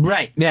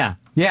 Right, yeah.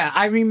 Yeah,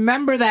 I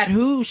remember that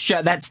Who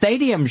show, that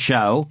stadium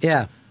show.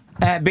 Yeah.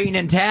 Being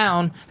in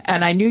town,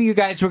 and I knew you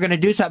guys were going to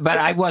do something, but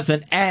I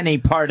wasn't any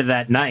part of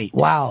that night.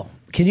 Wow.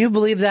 Can you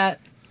believe that,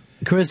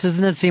 Chris?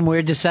 Doesn't it seem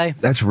weird to say?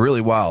 That's really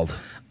wild.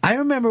 I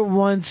remember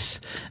once,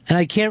 and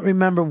I can't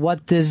remember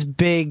what this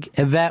big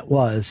event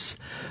was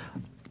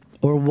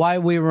or why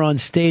we were on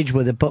stage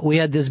with it, but we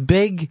had this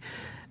big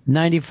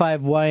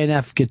 95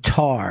 YNF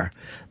guitar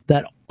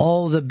that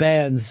all the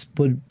bands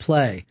would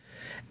play.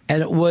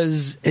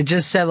 and it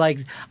just said like,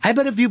 I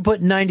bet if you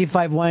put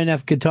 95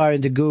 YNF guitar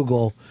into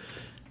Google,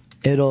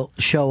 it'll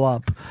show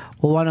up.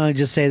 Well, why don't I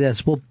just say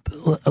this? We'll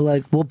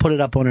put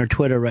it up on our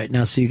Twitter right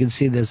now so you can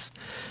see this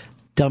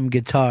dumb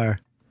guitar.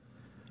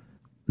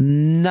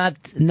 Not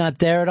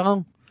there at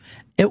all.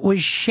 It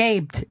was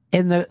shaped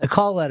in the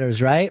call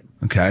letters, right?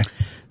 Okay.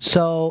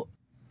 So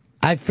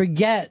I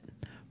forget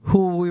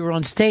who we were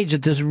on stage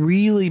at this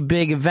really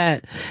big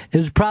event. It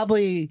was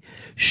probably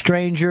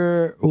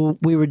Stranger who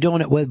we were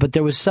doing it with, but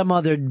there was some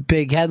other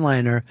big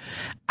headliner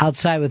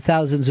outside with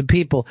thousands of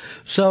people.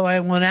 So I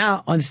went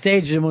out on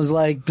stage and was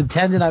like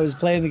pretending I was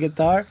playing the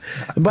guitar.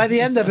 And by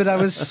the end of it, I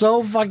was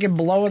so fucking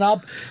blown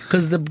up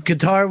because the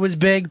guitar was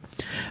big.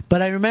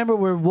 But I remember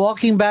we're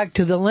walking back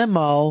to the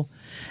limo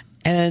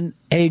and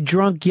a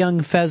drunk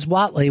young Fez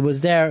Whatley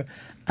was there.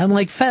 I'm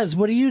like, Fez,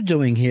 what are you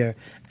doing here?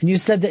 And you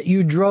said that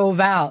you drove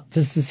out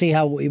just to see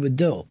how we would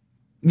do.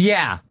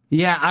 Yeah.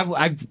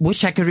 I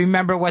wish I could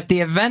remember what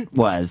the event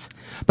was.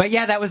 But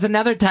yeah, that was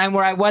another time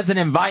where I wasn't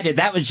invited.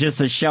 That was just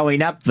a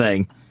showing up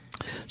thing.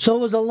 So it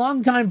was a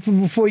long time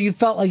before you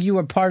felt like you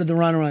were part of the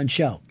Runaround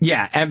show.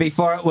 Yeah, and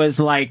before it was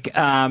like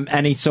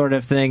any sort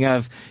of thing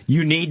of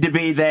you need to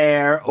be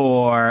there,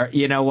 or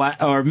you know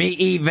what, or me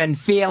even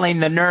feeling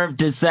the nerve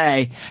to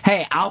say,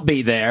 "Hey, I'll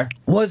be there."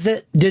 Was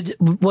it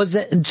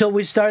until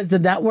we started the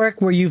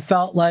network where you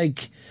felt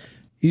like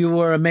you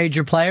were a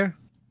major player?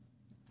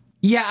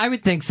 Yeah, I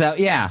would think so.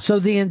 Yeah. So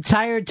the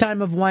entire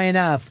time of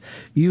YNF,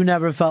 you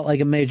never felt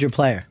like a major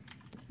player.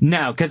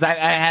 No, because I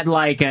had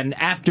like an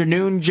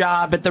afternoon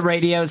job at the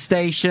radio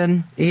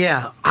station.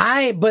 Yeah,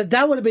 but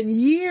that would have been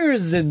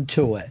years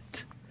into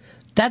it.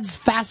 That's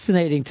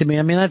fascinating to me.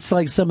 I mean, that's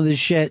like some of the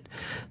shit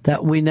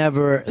that we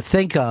never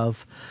think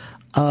of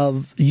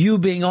you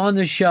being on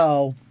the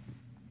show,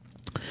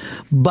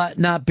 but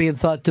not being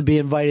thought to be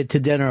invited to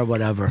dinner or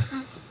whatever.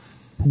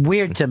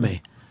 Weird to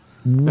me.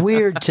 All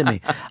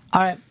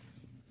right.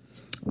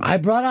 I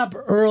brought up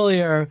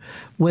earlier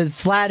with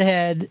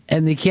Flathead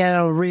and the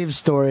Keanu Reeves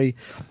story,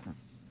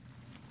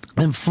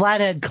 and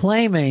Flathead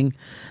claiming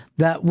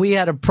that we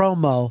had a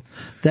promo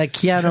that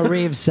Keanu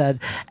Reeves said,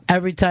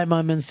 every time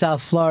I'm in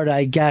South Florida,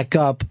 I gack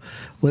up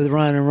with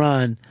Run and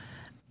Run.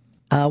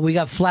 We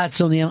got Flats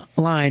on the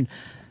line.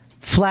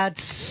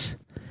 Flats,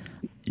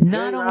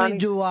 not only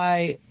do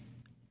I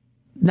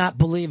not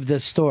believe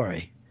this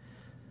story,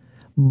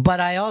 but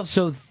I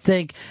also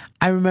think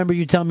I remember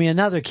you telling me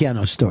another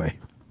Keanu story.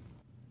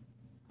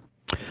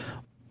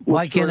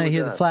 Why can't I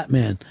hear the flat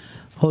man?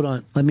 Hold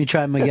on. Let me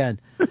try him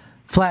again.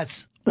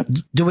 Flats,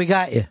 do we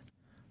got you?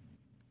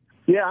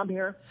 Yeah, I'm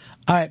here.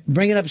 All right.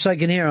 Bring it up so I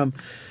can hear him.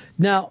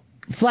 Now,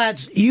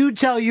 Flats, you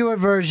tell your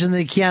version of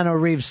the Keanu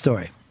Reeves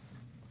story.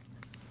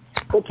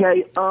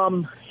 Okay.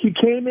 He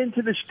came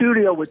into the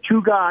studio with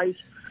two guys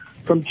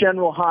from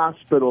General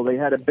Hospital. They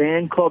had a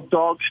band called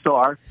Dog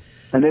Star,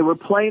 and they were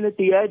playing at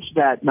the Edge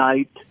that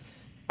night,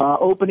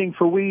 opening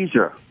for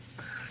Weezer.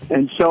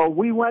 And so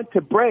we went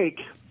to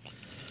break,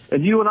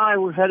 and you and I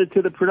were headed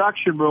to the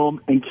production room,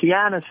 and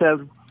Keanu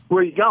said,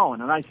 "Where are you going?"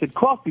 And I said,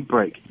 "Coffee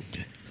break."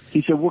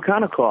 He said, "What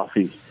kind of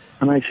coffee?"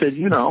 And I said,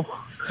 "You know."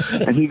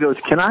 And he goes,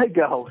 "Can I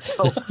go?"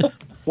 So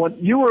when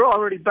you were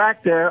already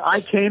back there,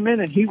 I came in,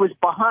 and he was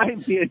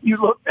behind me, and you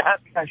looked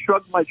at me. I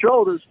shrugged my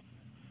shoulders,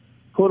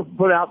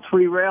 put out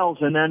 3 rails,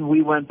 and then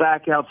we went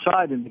back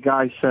outside, and the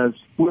guy says,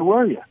 "Where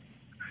were you?"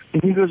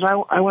 And he goes,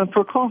 I went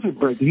for a coffee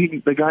break.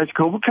 The guys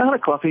go, "What kind of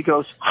coffee?" He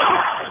goes,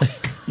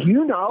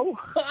 "You know."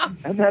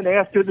 And then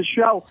after the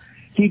show,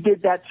 he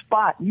did that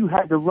spot. You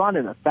had to run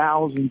it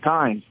 1,000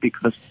 times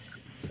because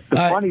the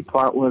funny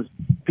part was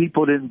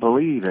people didn't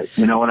believe it.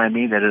 You know what I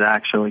mean? That it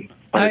actually...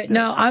 All right,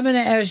 now I'm going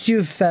to ask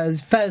you, Fez.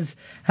 Fez,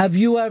 have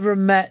you ever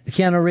met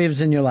Keanu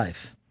Reeves in your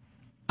life?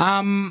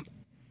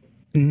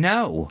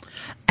 No.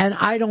 And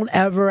I don't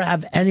ever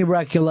have any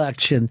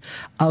recollection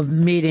of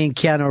meeting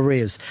Keanu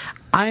Reeves.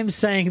 I'm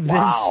saying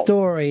this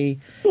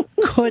story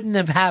couldn't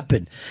have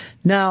happened.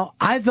 Now,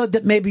 I thought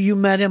that maybe you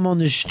met him on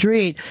the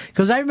street,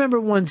 because I remember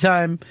one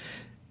time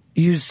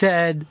you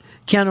said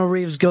Keanu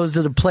Reeves goes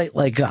to the plate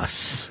like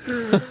us.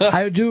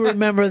 I do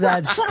remember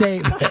that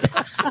statement.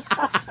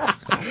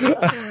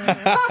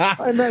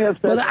 I may have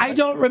said but I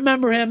don't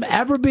remember him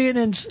ever being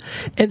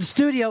in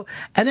studio.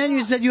 And then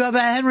you said you have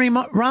a Henry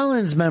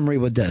Rollins memory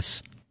with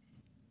this.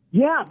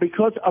 Yeah,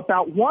 because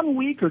about 1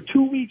 week or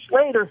 2 weeks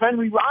later,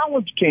 Henry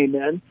Rollins came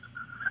in,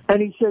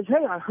 and he says,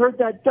 "Hey, I heard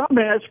that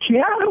dumbass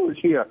Keanu was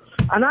here."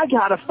 And I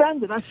got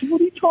offended. I said,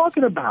 "What are you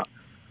talking about?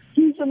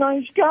 He's a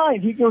nice guy."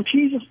 And he goes,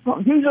 he's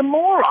a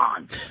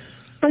moron.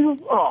 I go,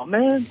 "Oh,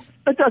 man,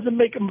 that doesn't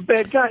make him a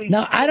bad guy."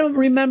 Now, I don't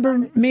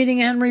remember meeting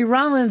Henry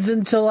Rollins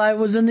until I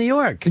was in New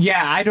York.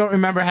 Yeah, I don't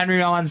remember Henry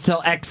Rollins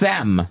till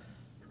XM.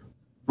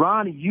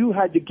 Ronnie, you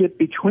had to get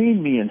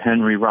between me and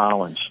Henry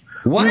Rollins.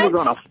 What? We were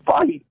going to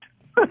fight.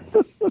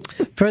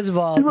 First of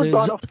all, we were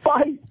going to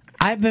fight.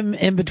 I've been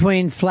in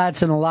between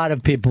Flats and a lot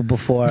of people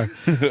before.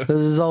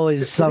 There's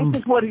always some...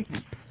 This is what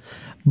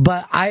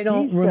but I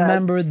don't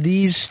remember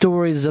these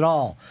stories at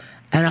all.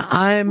 And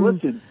I'm...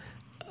 Listen.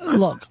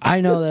 Look,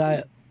 I know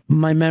that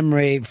my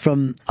memory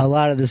from a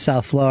lot of the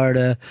South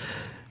Florida,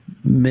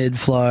 mid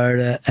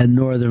Florida, and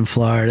northern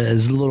Florida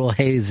is a little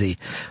hazy.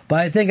 But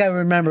I think I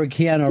remember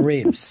Keanu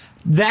Reeves.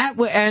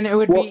 And it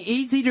would be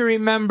easy to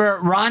remember.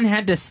 Ron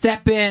had to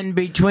step in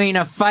between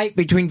a fight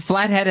between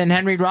Flathead and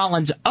Henry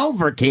Rollins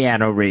over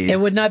Keanu Reeves. It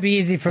would not be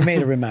easy for me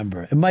to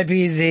remember. It might be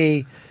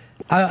easy.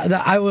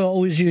 I will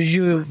always use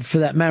you for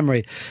that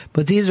memory.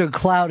 But these are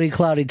cloudy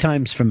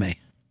times for me.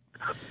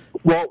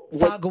 Well,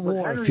 fog of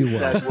war, if you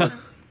will.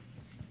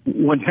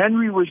 When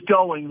Henry was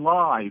going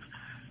live,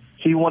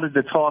 he wanted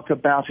to talk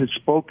about his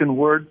spoken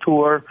word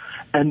tour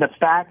and the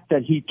fact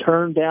that he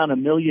turned down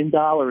 $1 million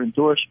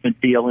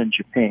endorsement deal in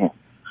Japan.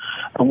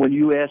 And when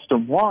you asked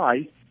him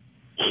why,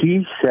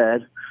 he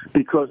said,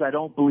 because I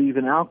don't believe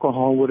in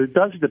alcohol, what it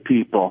does to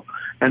people.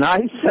 And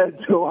I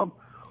said to him,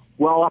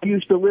 well, I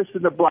used to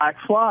listen to Black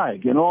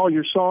Flag, and all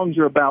your songs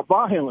are about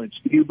violence.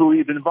 Do you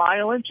believe in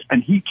violence?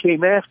 And he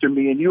came after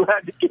me, and you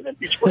had to get in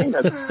between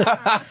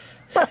us.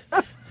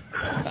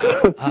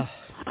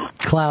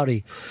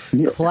 Cloudy.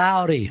 Yeah,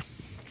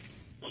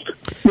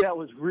 it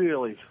was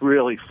really,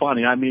 really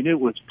funny. I mean, it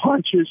was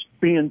punches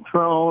being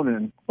thrown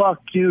and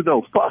fuck you,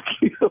 no, fuck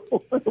you.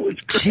 It was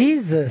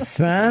Jesus,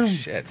 man.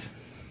 Shit.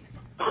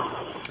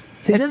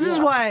 See, this is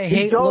why I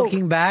hate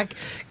looking back,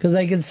 because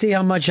I can see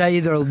how much I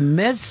either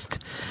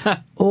missed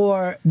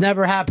or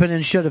never happened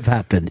and should have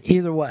happened.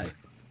 Either way.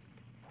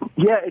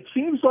 Yeah, it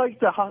seems like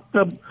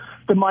the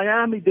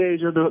Miami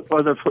days are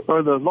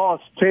the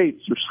lost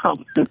tapes or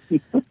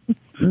something.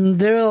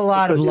 There are a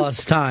lot of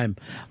lost time,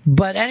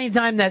 but any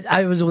time that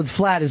I was with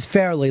Flat is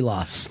fairly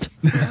lost.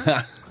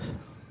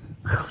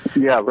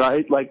 Yeah,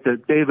 right. Like the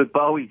David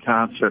Bowie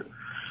concert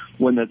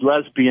when the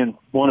lesbian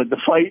wanted to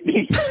fight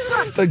me.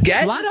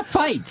 A lot of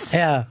fights.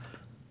 Yeah.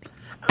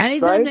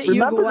 Anytime that you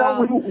go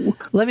out,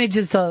 let me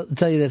just tell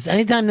you this.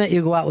 Anytime that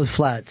you go out with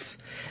Flats,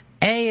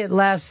 it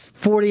lasts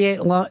 48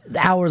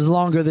 hours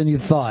longer than you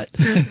thought,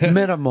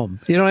 minimum.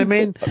 You know what I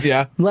mean?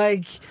 Yeah.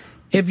 Like,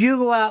 if you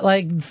go out,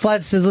 like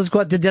Flat says, let's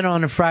go out to dinner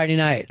on a Friday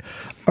night.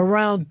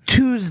 Around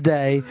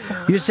Tuesday,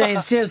 you're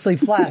saying, seriously,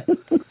 Flat,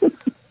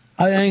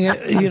 I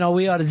think,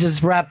 we ought to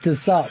just wrap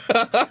this up.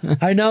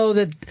 I know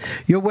that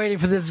you're waiting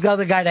for this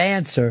other guy to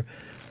answer,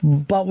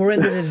 but we're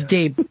into this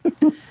deep.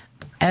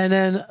 And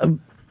then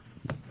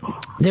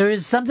there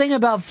is something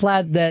about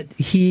Flat that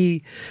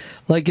he,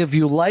 like, if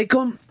you like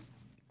him,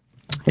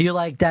 you're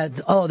like,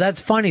 that's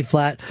funny,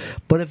 Flat.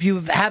 But if you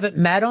haven't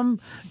met him,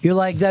 you're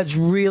like, that's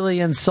really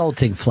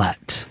insulting,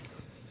 Flat.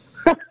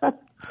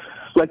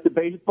 Like the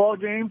baseball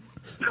game?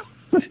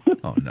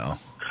 Oh, no.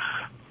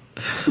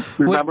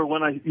 Remember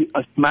when I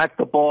smacked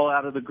the ball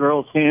out of the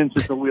girl's hands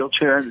in the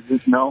wheelchair and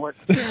didn't know it?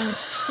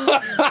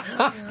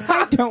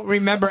 I don't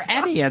remember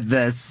any of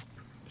this.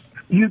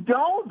 You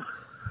don't?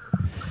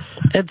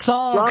 It's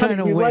all kind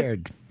of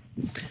weird.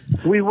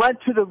 We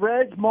went to the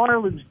Reds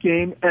Marlins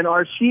game, and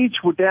our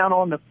seats were down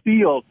on the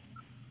field.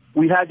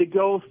 We had to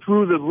go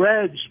through the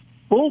Reds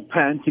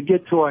bullpen to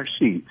get to our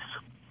seats.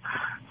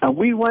 And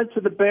we went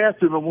to the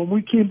bathroom, and when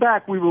we came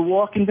back, we were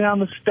walking down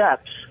the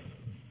steps.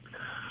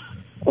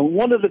 And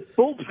one of the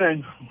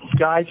bullpen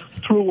guys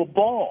threw a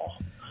ball.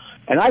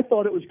 And I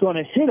thought it was going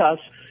to hit us,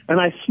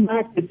 and I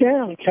smacked it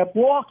down and kept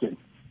walking.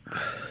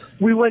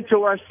 We went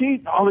to our seat,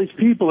 and all these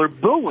people are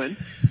booing.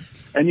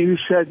 And you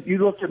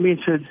looked at me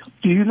and said,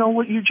 do you know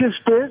what you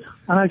just did?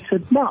 And I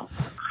said, no.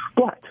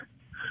 What?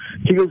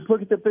 He goes,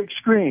 look at the big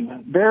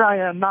screen. There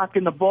I am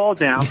knocking the ball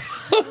down.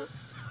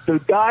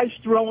 The guy's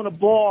throwing a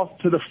ball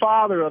to the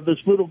father of this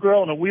little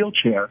girl in a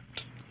wheelchair.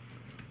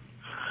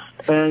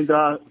 And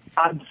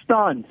I'm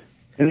stunned.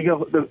 And he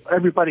goes,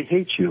 everybody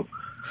hates you.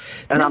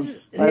 And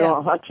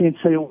I can't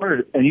say a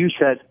word. And you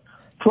said,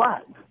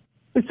 Flat,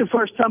 it's the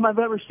first time I've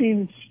ever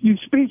seen you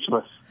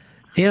speechless.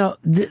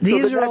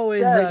 These are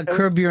always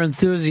Curb Your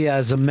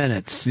Enthusiasm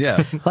minutes.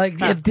 Yeah.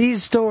 Like, if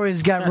these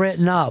stories got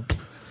written up.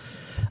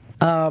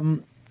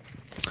 All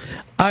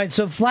right,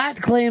 so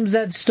Flat claims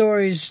that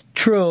story's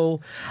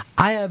true.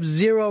 I have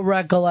zero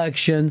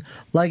recollection,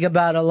 like,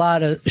 about a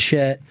lot of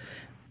shit.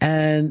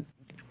 And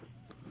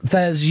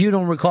Fez, you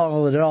don't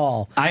recall it at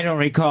all. I don't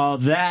recall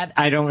that.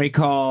 I don't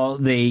recall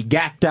the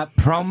gacked up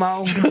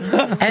promo.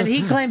 And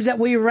he claims that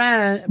we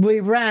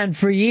ran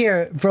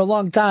for a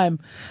long time.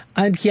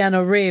 I'm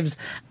Keanu Reeves,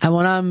 and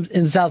when I'm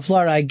in South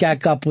Florida, I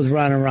gack up with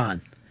Ron and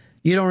Ron.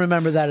 You don't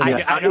remember that at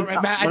all?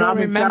 I don't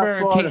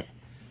remember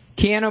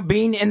Keanu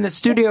being in the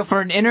studio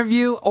for an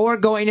interview or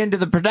going into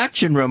the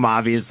production room,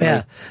 obviously.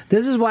 Yeah.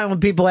 This is why when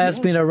people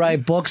ask me to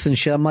write books and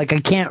shit, I'm like, I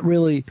can't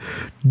really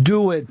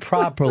do it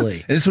properly.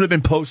 And this would have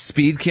been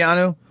post-Speed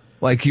Keanu?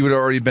 Like, he would have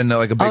already been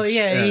like a big... Oh,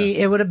 yeah.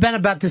 It would have been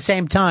about the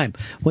same time.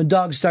 When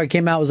Dog Star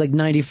came out, it was like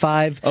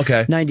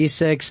 95,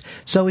 96.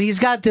 So he's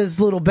got this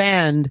little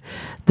band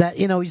that,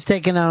 he's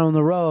taking out on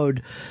the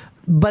road.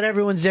 But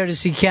everyone's there to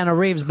see Keanu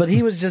Reeves. But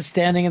he was just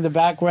standing in the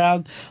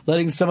background,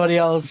 letting somebody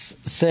else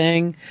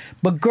sing.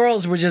 But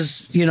girls were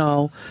just,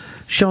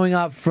 showing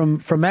up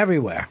from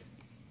everywhere.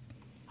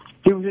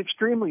 He was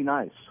extremely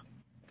nice.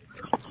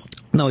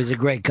 No, he's a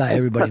great guy.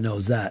 Everybody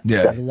knows that.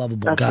 Yeah. He's a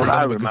lovable That's guy. what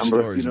I Good remember.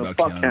 stories You know,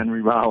 about fuck Keanu.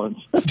 Henry Rollins.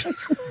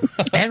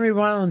 Henry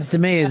Rollins to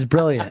me is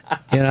brilliant,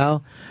 you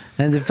know?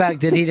 And the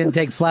fact that he didn't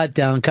take Flat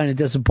down kind of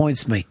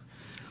disappoints me.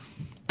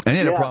 And he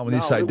had a Yeah, problem with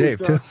no, Eastside it Dave,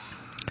 was, too.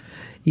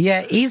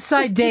 Yeah,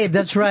 Eastside Dave,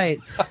 that's right.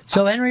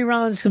 So Henry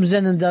Rollins comes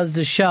in and does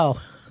the show.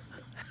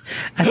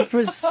 And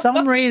for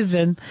some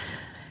reason,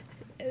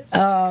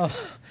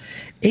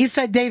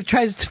 Eastside Dave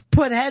tries to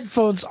put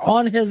headphones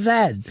on his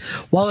head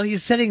while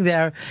he's sitting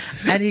there,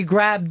 and he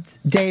grabbed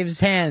Dave's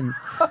hand,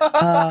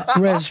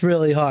 wrist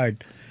really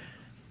hard.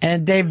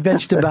 And Dave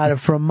bitched about it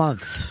for a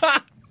month.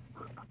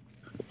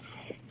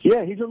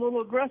 Yeah, he's a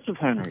little aggressive,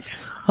 Henry.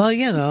 Well,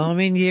 you know, I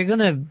mean, you're going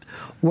to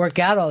work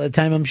out all the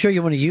time. I'm sure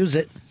you want to use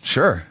it.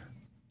 Sure.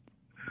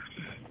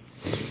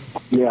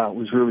 Yeah, it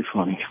was really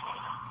funny.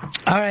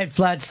 All right,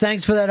 Flats,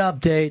 thanks for that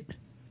update.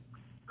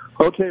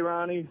 Okay,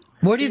 Ronnie.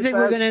 Where do you think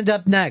we're going to end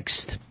up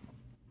next?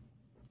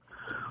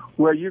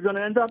 Where you're going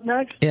to end up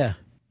next? Yeah.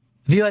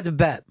 If you had to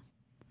bet.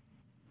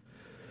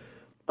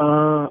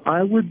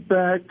 I would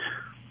bet.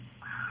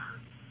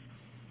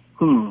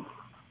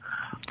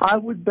 I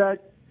would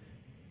bet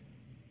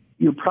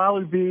you'll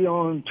probably be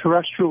on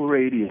terrestrial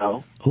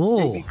radio. Ooh.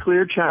 Maybe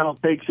Clear Channel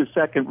takes a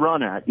second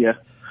run at you,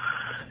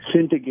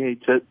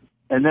 syndicates it,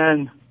 and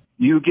then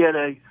you get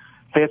a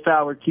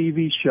half-hour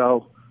TV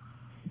show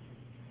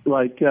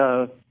like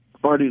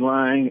Artie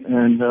Lang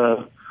and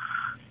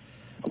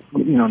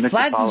Nick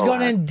Flats is Apollo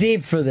going had. in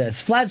deep for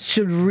this. Flats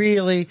should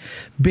really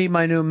be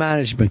my new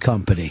management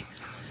company.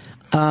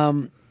 Hey,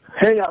 I'm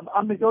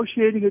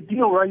negotiating a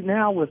deal right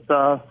now with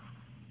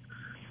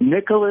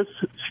Nicholas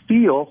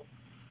Steele,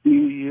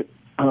 the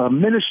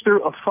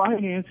Minister of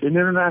Finance and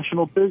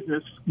International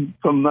Business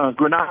from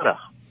Grenada.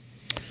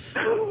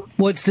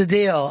 What's the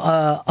deal?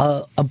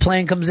 A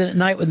plane comes in at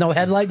night with no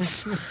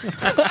headlights?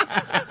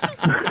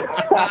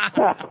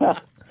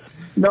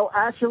 No,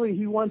 actually,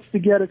 he wants to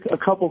get a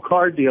couple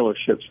car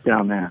dealerships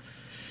down there.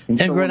 And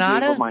In someone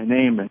Grenada? gave him my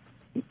name. And,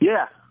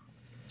 yeah.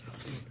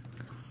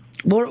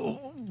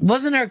 Well,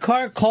 wasn't there a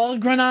car called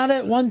Granada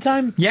at one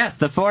time? Yes,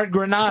 the Ford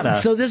Granada.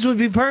 So this would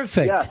be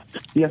perfect.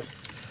 Yes.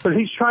 But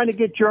he's trying to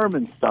get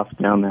German stuff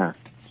down there.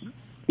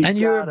 And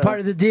you're a part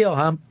of the deal,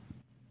 huh?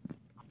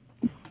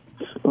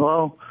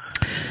 Well,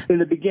 in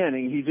the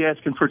beginning, he's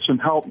asking for some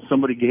help, and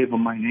somebody gave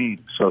him my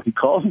name. So he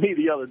called me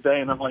the other day,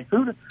 and I'm like,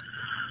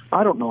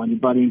 I don't know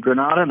anybody in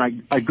Grenada. And I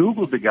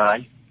Googled the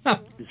guy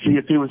to see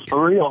if he was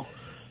for real.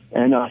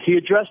 And he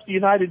addressed the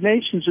United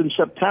Nations in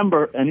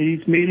September, and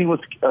he's meeting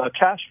with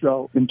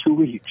Castro in 2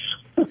 weeks.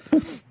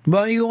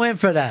 Well, you go in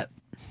for that.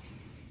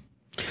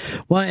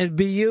 Well, it'd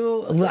be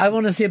you. I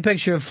want to see a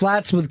picture of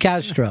Flats with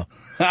Castro.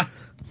 All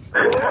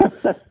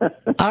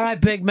right,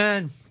 big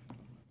man.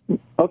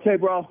 Okay,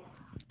 bro.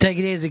 Take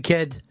it easy,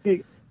 kid.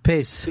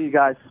 Peace. See you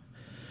guys.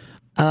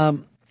 For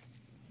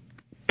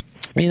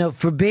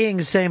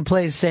being same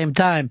place, same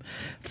time,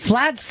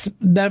 Flats'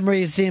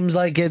 memory seems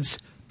like it's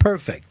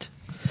perfect.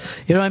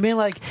 You know what I mean?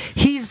 Like,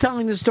 he's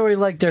telling the story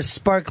like they're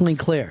sparkling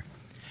clear.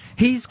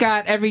 He's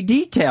got every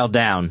detail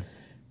down.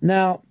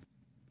 Now,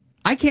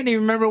 I can't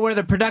even remember where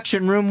the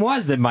production room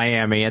was in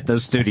Miami at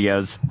those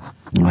studios.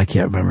 I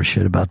can't remember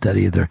shit about that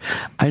either.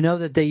 I know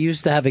that they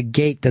used to have a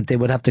gate that they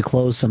would have to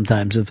close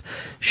sometimes if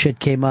shit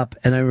came up,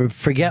 and I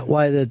forget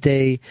why that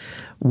they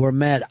were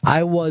mad.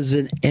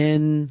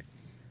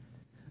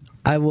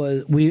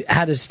 We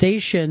had a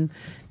station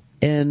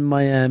in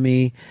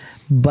Miami,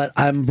 but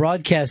I'm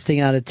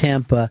broadcasting out of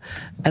Tampa,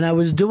 and I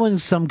was doing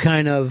some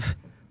kind of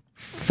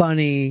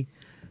funny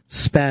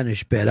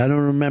Spanish bit. I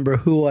don't remember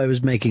who I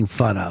was making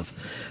fun of.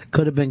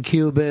 Could have been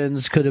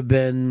Cubans, could have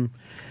been,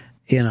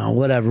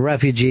 whatever,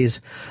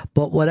 refugees.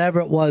 But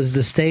whatever it was,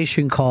 the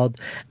station called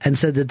and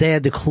said that they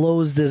had to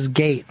close this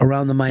gate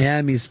around the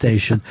Miami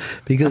station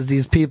because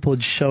these people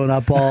had shown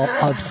up all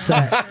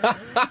upset.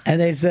 And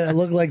they said it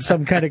looked like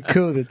some kind of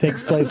coup that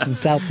takes place in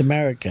South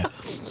America.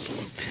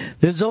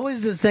 There's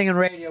always this thing in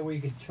radio where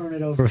you can turn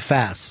it over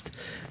fast,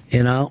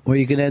 where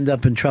you can end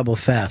up in trouble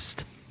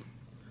fast.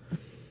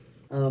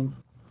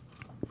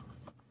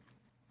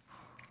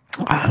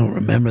 I don't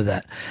remember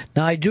that.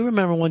 Now, I do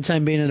remember one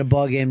time being in a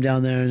ball game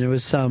down there, and there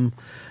was some,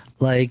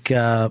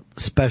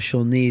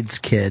 special needs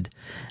kid.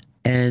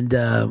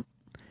 And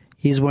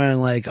he's wearing,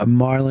 a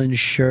Marlins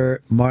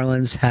shirt,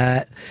 Marlins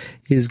hat.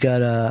 He's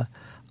got a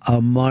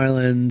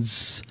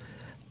Marlins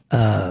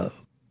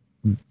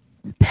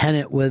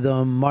pennant with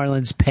him,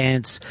 Marlins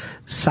pants.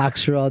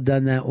 Socks are all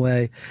done that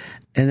way.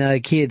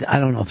 And he had, I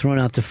don't know, thrown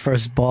out the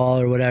first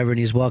ball or whatever, and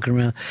he's walking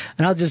around.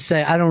 And I'll just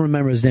say, I don't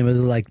remember his name. It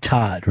was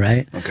Todd,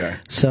 right? Okay.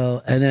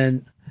 So, and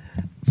then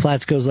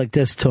Flats goes like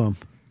this to him.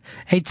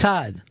 Hey,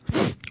 Todd,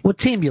 what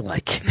team you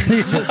like?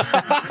 He's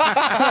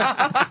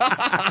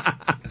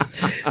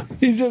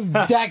just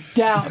decked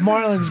out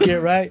Marlins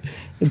gear, right?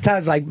 And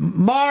Todd's like,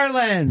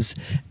 Marlins!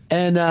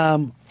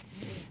 And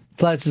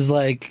Flats is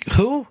like,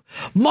 who?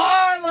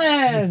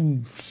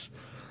 Marlins!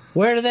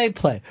 Where do they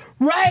play?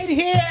 Right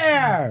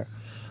here!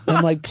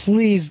 I'm like,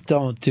 please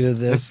don't do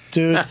this,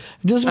 dude. I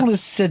just want to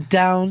sit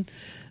down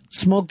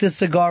smoked a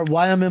cigar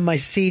while I'm in my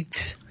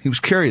seat. He was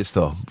curious,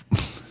 though.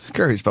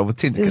 Curious about what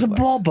team. He's a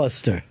ball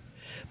buster.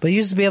 But he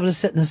used to be able to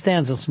sit in the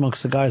stands and smoke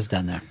cigars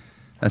down there.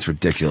 That's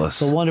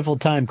ridiculous. It's a wonderful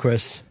time,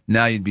 Chris.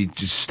 Now you'd be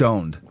just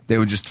stoned. They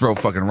would just throw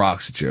fucking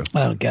rocks at you.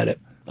 I don't get it.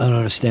 I don't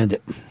understand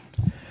it.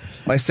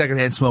 My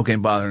secondhand smoke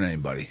ain't bothering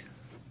anybody.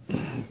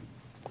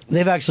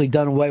 They've actually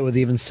done away with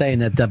even saying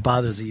that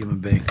bothers a human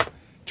being.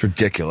 It's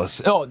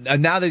ridiculous. Oh,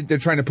 and now they're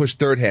trying to push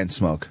third-hand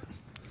smoke,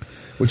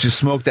 which is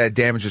smoke that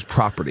damages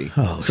property.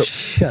 Oh,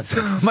 shut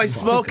so my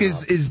smoke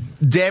is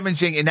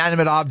damaging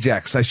inanimate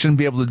objects. I shouldn't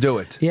be able to do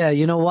it. Yeah,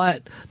 you know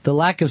what? The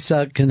lack of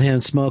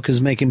secondhand smoke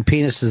is making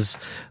penises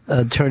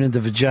turn into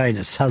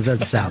vaginas. How's that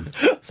sound?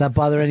 Does that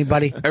bother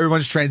anybody?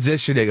 Everyone's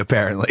transitioning,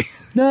 apparently.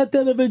 Not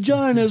that a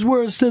vagina is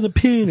worse than a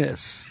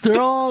penis. They're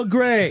all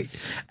great.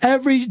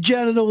 Every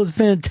genital is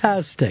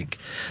fantastic.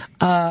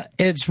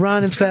 It's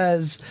Ron and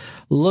Fez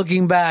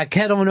looking back.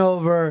 Head on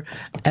over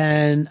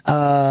and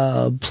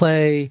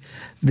play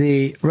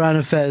the Ron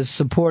and Fez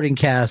supporting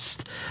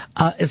cast.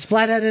 Is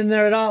Flathead in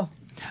there at all?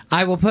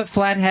 I will put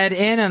Flathead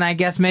in, and I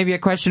guess maybe a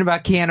question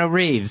about Keanu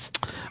Reeves.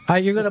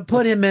 You're going to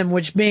put him in,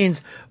 which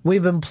means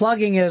we've been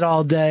plugging it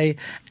all day,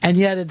 and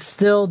yet it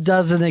still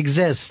doesn't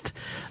exist.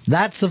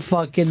 That's a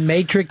fucking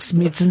Matrix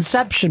meets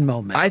Inception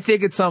moment. I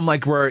think it's something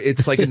like where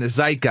it's like in the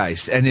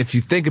zeitgeist, and if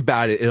you think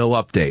about it, it'll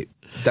update.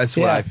 That's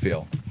what I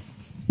feel.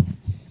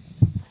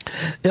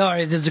 All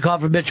right, this is a call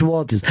from Mitch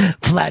Walters.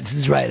 Flats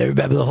is right. I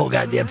remember the whole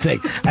goddamn thing.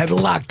 I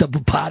locked up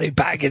a party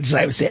package, and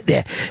I was sitting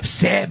there.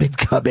 Sam had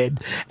come in,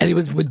 and he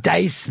was with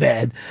Dice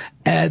Man.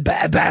 And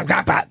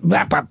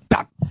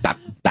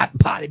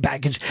party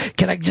package.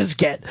 Can I just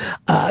get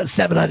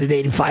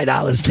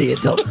 $785 to you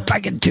until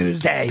fucking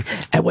Tuesday?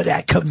 And when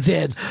that comes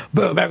in,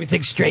 boom,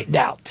 everything's straightened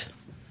out.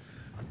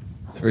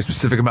 Very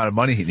specific amount of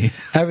money he needed.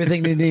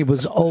 Everything they need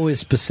was always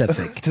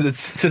specific. to the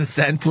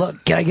cent.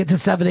 Look, can I get the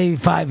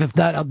 $785? If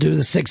not, I'll do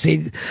the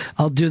 $680.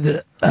 I'll do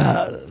the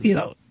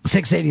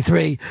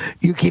 $683.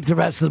 You keep the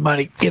rest of the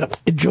money.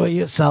 Enjoy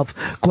yourself.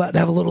 Go out and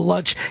have a little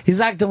lunch.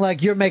 He's acting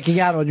like you're making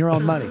out on your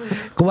own money.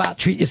 Go out,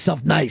 treat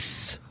yourself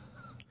nice.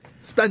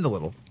 Spend a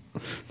little.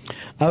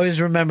 I always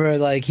remember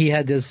he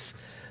had this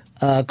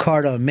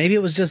card on. Maybe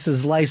it was just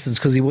his license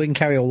because he wouldn't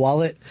carry a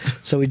wallet,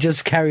 so he'd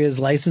just carry his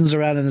license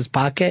around in his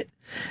pocket.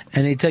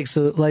 And he takes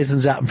the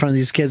license out in front of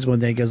these kids one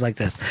day and goes like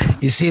this.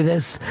 You see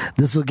this?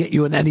 This will get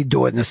you in any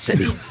door in the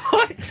city.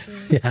 What?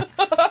 Yeah.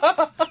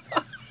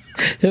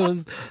 It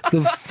was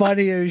the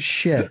funniest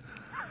shit.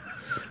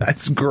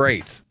 That's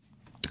great.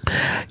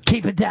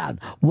 Keep it down.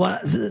 One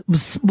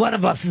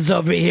of us is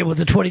over here with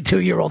a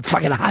 22-year-old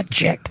fucking hot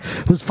chick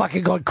who's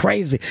fucking going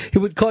crazy. He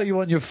would call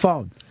you on your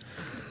phone.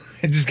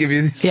 And just give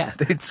you these. Yeah.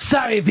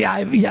 Sorry if you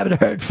haven't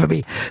heard from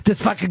me.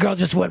 This fucking girl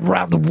just went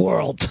around the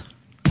world.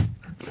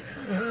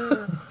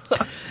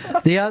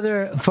 The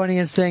other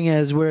funniest thing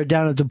is we were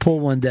down at the pool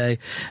one day,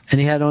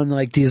 and he had on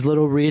these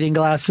little reading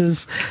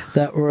glasses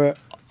that were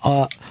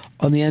on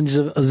the ends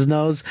of his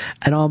nose,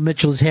 and all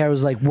Mitchell's hair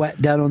was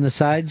wet down on the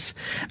sides,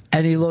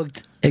 and he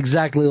looked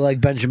exactly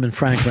like Benjamin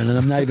Franklin, and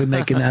I'm not even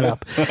making that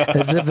up.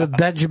 As if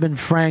Benjamin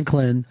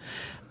Franklin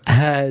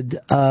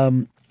had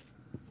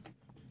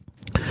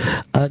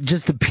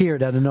just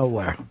appeared out of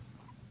nowhere.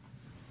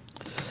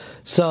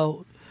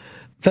 So,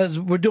 Fez,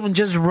 we're doing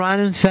just Ron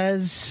and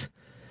Fez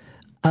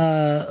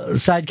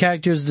side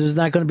characters. There's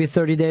not going to be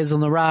 30 Days on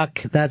the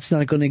Rock. That's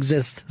not going to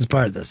exist as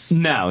part of this.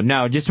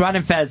 No, just Ron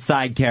and Fez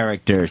side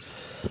characters.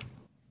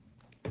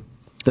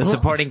 The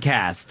supporting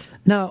cast.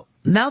 Now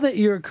that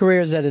your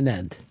career is at an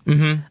end,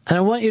 and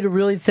I want you to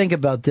really think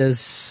about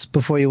this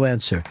before you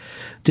answer.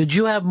 Did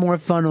you have more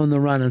fun on the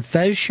Ron and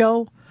Fez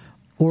show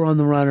or on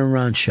the Ron and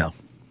Ron show?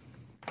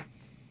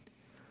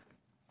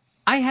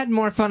 I had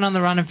more fun on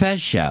the Ron and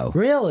Fez show.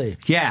 Really?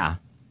 Yeah.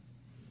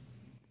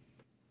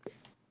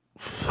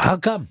 How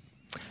come?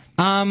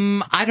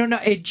 I don't know.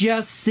 It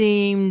just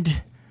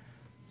seemed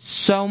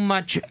so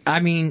much. I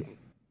mean,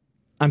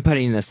 I'm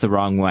putting this the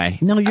wrong way.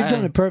 No, you're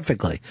doing it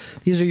perfectly.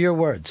 These are your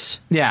words.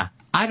 Yeah.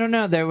 I don't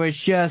know. There was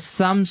just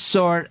some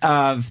sort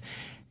of.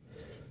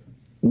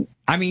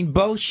 I mean,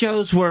 both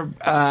shows were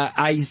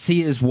I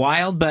see as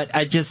wild, but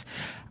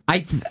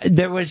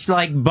there was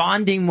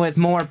bonding with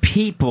more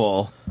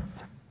people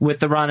with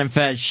the Ron and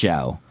Fez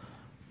show.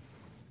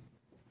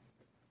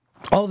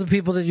 All the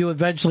people that you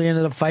eventually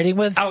ended up fighting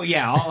with? Oh,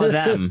 yeah, all of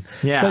them.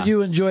 Yeah. But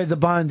you enjoyed the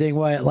bonding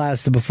while it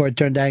lasted before it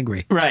turned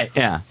angry. Right,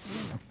 yeah.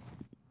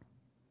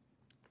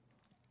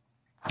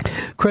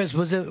 Chris,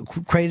 was it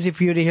crazy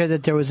for you to hear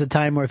that there was a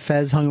time where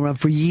Fez hung around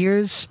for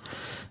years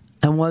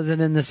and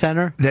wasn't in the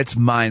center? That's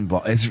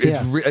mind-blowing. He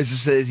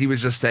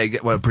was just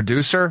a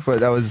producer? But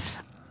that was...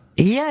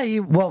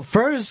 Yeah,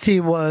 first he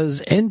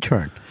was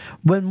intern.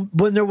 When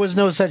there was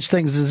no such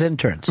things as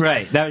interns.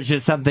 Right, that was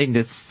just something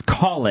to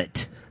call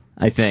it.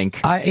 I think.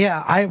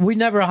 We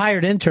never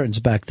hired interns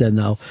back then,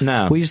 though.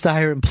 No. We used to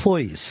hire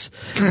employees.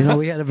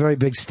 We had a very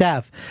big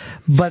staff.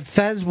 But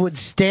Fez would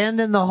stand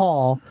in the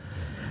hall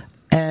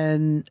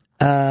and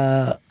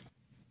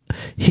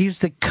he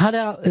used to cut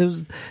out. It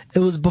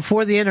was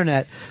before the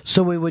internet,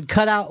 so we would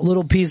cut out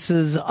little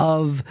pieces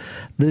of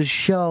the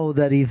show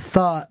that he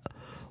thought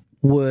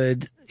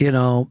would,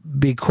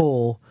 be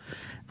cool.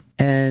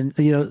 And,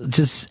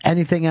 just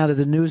anything out of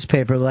the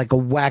newspaper, like a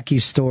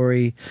wacky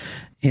story,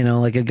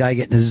 like a guy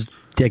getting his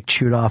dick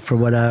chewed off or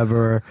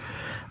whatever.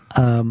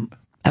 And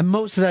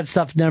most of that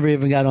stuff never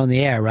even got on the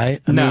air,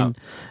 right? I mean,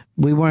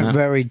 we weren't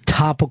very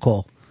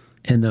topical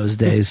in those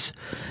days.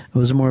 It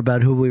was more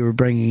about who we were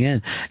bringing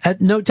in.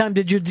 At no time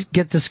did you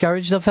get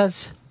discouraged, though,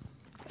 Fez?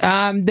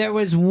 There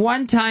was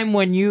one time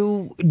when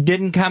you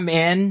didn't come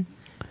in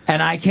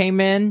and I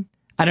came in.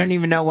 I don't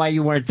even know why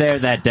you weren't there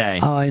that day.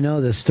 Oh, I know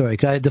this story.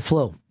 I had the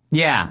flu.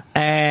 Yeah,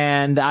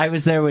 and I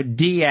was there with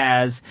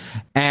Diaz,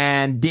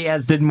 and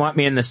Diaz didn't want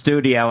me in the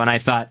studio, and I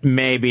thought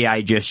maybe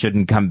I just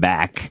shouldn't come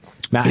back.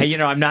 Now,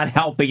 I'm not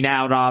helping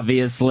out,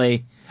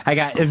 obviously. I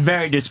got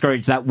very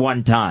discouraged that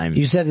one time.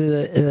 You said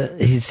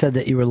he said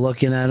that you were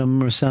looking at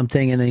him or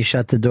something, and then he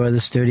shut the door of the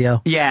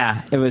studio?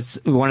 Yeah, it was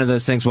one of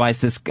those things. Why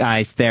is this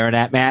guy staring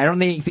at me? I don't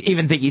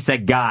even think he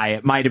said guy.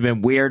 It might have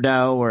been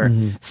weirdo or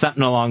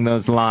something along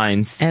those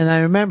lines. And I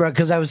remember,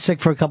 because I was sick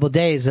for a couple of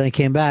days, and I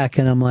came back,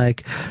 and I'm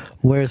like,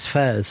 where's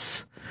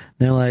Fez?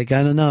 And they're like,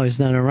 I don't know, he's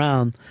not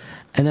around.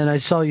 And then I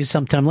saw you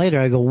sometime later.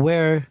 I go,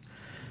 where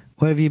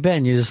have you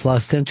been? You just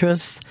lost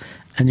interest?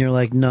 And you're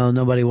like, no,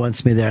 nobody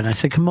wants me there. And I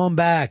said, come on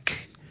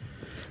back.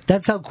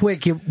 That's how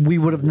quick we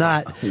would have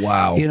not,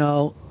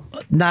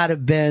 not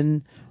have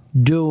been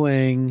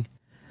doing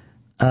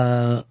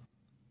the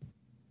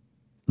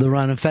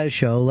Ron and Fez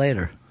show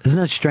later.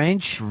 Isn't that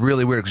strange? It's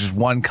really weird, because just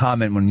one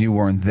comment when you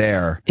weren't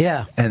there.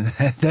 Yeah. And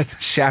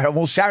that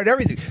almost shattered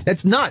everything.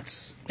 That's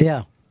nuts.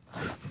 Yeah.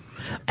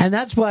 And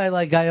that's why,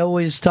 I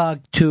always talk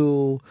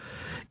to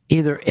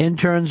either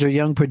interns or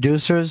young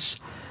producers.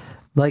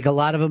 Like, a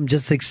lot of them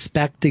just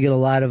expect to get a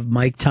lot of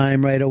mic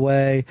time right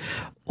away,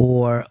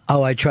 or,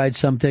 I tried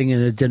something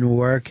and it didn't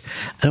work.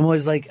 And I'm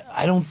always like,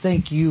 I don't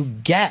think you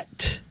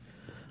get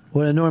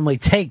what it normally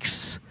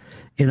takes,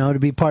 to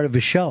be part of a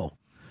show.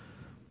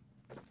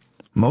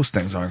 Most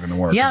things aren't going to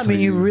work. Yeah, I mean,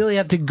 you really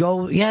have to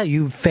go,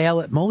 you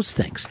fail at most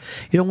things.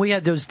 We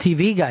had those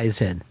TV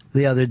guys in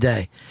the other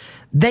day.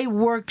 They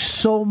work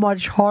so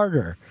much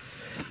harder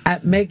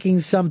at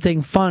making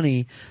something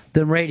funny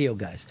than radio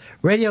guys.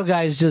 Radio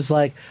guys just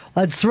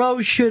let's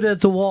throw shit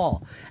at the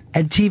wall.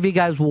 And TV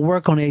guys will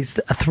work on a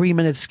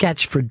 3-minute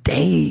sketch for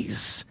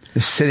days.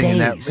 Just sitting in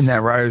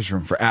that writer's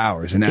room for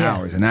hours and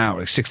hours and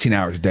hours, 16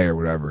 hours a day or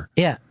whatever.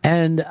 Yeah,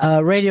 and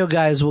radio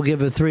guys will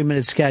give a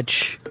 3-minute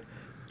sketch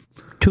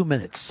 2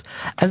 minutes.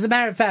 As a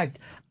matter of fact,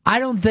 I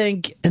don't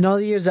think, in all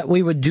the years that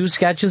we would do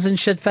sketches and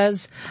shit,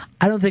 Fez,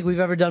 I don't think we've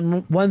ever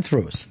done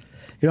one-throughs.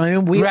 You know what I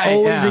mean? We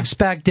always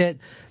expect it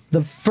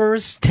the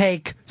first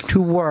take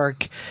to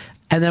work,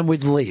 and then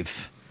we'd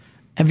leave.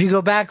 And if you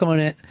go back on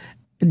it,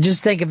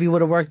 just think if you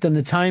would have worked on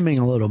the timing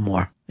a little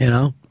more,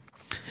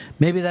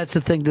 Maybe that's the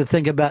thing to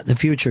think about in the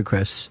future,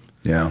 Chris.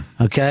 Yeah.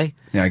 Okay?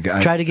 Yeah.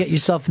 Try to get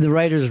yourself in the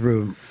writer's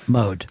room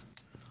mode.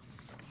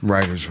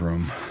 Writer's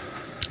room.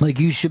 Like,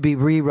 you should be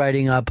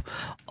rewriting up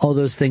all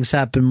those things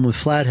happen with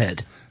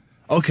Flathead.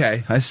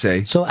 Okay, I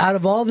see. So out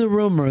of all the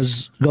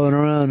rumors going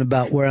around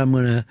about what I'm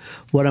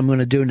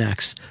gonna do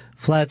next,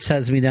 Flats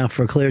has me down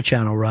for a Clear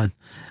Channel run,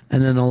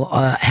 and then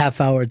a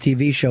half-hour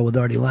TV show with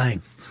Artie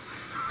Lang.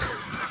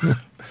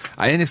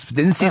 I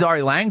didn't see the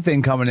Artie Lang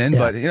thing coming in,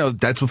 but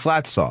that's what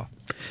Flats saw.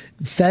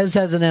 Fez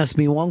hasn't asked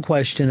me one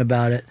question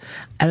about it,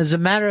 and as a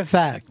matter of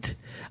fact,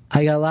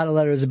 I got a lot of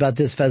letters about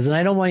this, Fez, and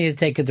I don't want you to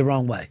take it the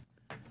wrong way,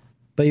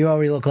 but you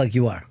already look like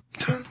you are.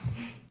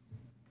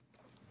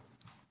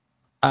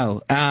 I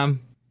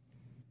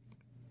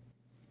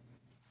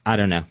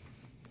don't know.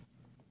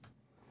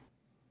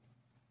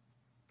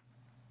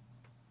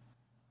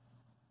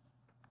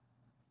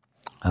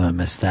 Oh, I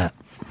missed that.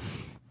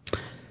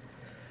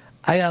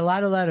 I got a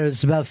lot of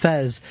letters about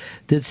Fez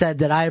that said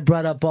that I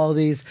brought up all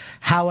these,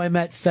 how I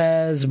met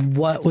Fez,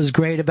 what was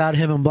great about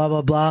him, and blah,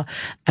 blah, blah.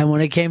 And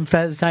when it came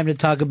Fez time to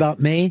talk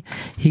about me,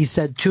 he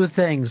said 2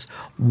 things.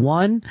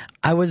 1,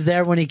 I was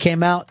there when he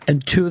came out,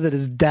 and 2, that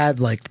his dad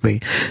liked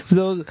me.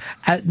 So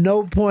at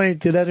no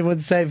point did anyone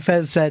say,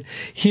 Fez said,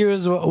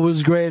 here's what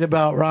was great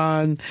about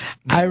Ron.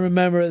 I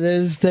remember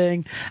this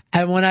thing.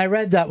 And when I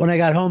read that when I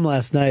got home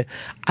last night,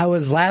 I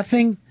was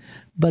laughing,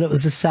 but it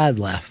was a sad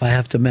laugh, I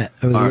have to admit.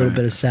 There was a little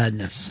bit of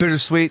sadness.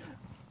 Bittersweet?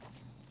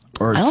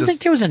 Or I don't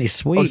think there was any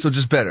sweet. Oh, so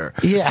just bitter.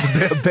 Yeah. It's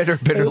a bitter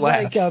it was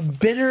laugh. like a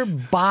bitter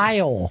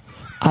bile,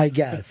 I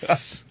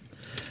guess.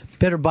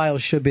 Bitter Bile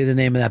should be the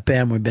name of that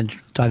band we've been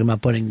talking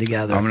about putting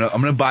together. I'm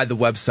gonna buy the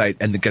website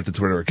and get the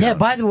Twitter account. Yeah,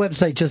 buy the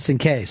website just in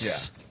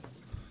case.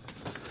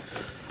 Yeah.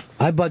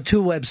 I bought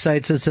 2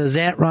 websites that says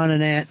Ant Ron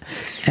and Ant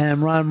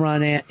and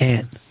Ron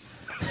Ant.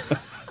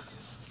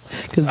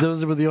 Because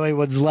those were the only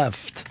ones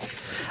left.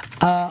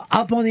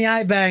 Up on the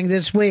iBang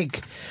this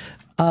week,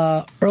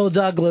 Earl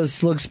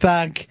Douglas looks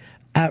back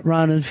at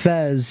Ron and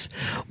Fez.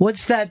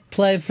 What's that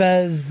play,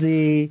 Fez?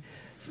 The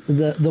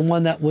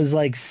one that was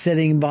like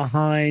sitting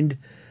behind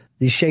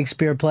the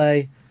Shakespeare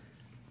play.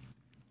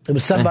 There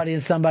was somebody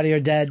and somebody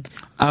are dead.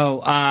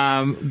 Oh,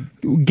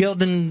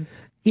 Gilden.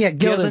 Yeah,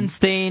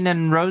 Guildenstein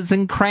and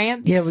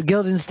Rosencrantz. Yeah, but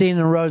Guildenstein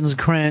and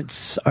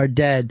Rosencrantz are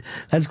dead.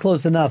 That's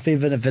close enough,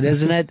 even if it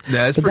isn't it.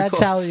 Yeah, it's but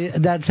pretty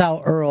that's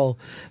how Earl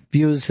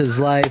views his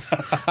life.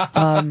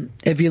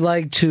 If you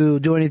like to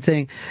do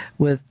anything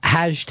with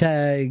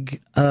hashtag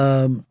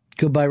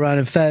Goodbye Ron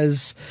and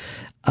Fez,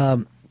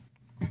 and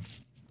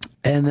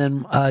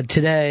then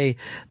today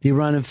the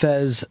Ron and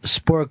Fez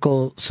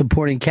Sporkle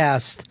supporting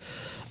cast.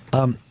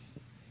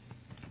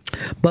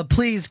 But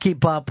please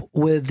keep up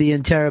with the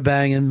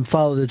Interrobang and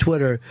follow the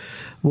Twitter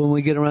when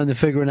we get around to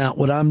figuring out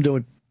what I'm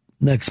doing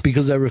next,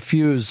 because I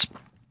refuse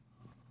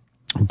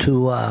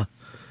to,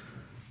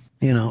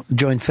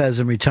 join Fez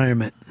in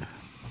retirement.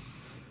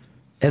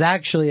 It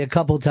actually, a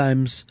couple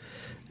times,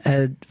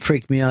 had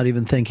freaked me out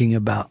even thinking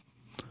about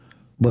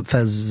what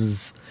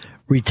Fez's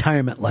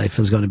retirement life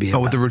is going to be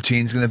about. What the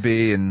routine's going to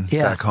be and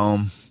back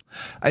home.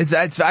 I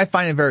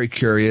find it very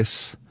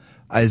curious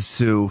as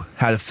to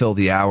how to fill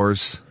the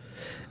hours.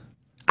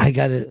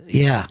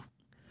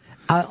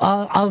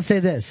 I'll say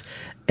this.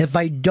 If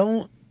I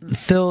don't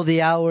fill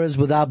the hours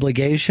with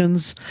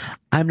obligations,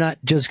 I'm not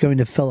just going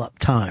to fill up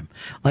time.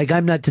 Like,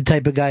 I'm not the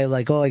type of guy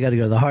like, I got to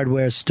go to the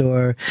hardware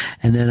store,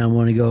 and then I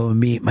want to go and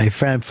meet my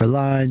friend for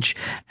lunch,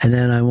 and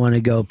then I want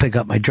to go pick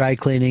up my dry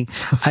cleaning.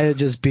 I would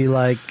just be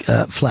like,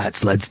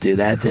 Flats, let's do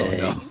that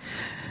thing.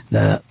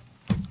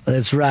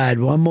 Let's ride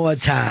one more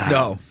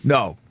time.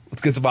 No.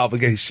 Let's get some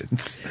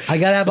obligations. I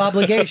got to have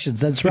obligations.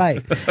 That's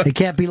right. It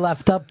can't be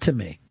left up to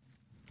me.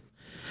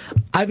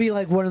 I'd be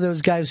like one of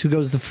those guys who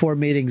goes to 4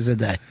 meetings a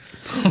day.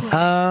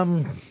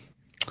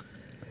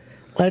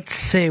 Let's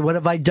see. What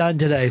have I done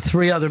today?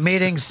 3 other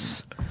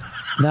meetings.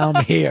 Now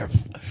I'm here.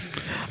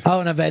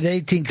 And I've had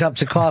 18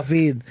 cups of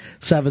coffee and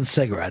 7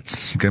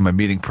 cigarettes. Getting my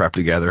meeting prep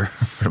together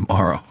for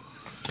tomorrow.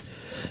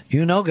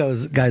 You know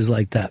guys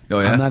like that.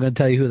 Oh, yeah? I'm not going to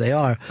tell you who they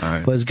are. All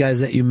right. But it's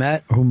guys that you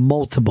met who are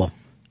multiple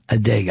a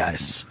day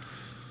guys.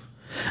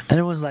 And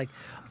everyone's like,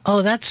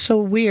 that's so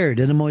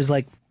weird. And I'm always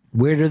like,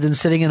 weirder than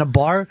sitting in a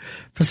bar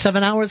for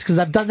 7 hours? Because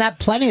I've done that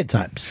plenty of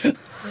times.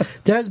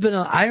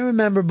 I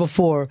remember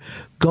before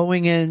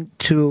going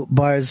into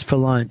bars for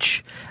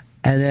lunch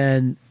and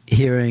then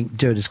hearing,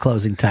 dude, it's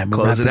closing time. We're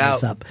Close it wrapping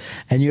this out. up.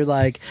 And you're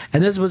like,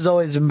 and this was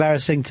always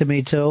embarrassing to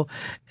me too,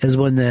 is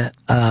when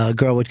the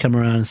girl would come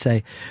around and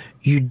say,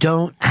 you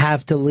don't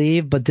have to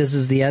leave, but this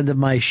is the end of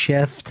my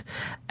shift,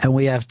 and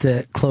we have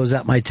to close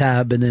out my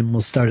tab, and then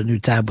we'll start a new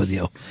tab with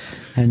you.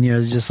 And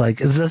you're just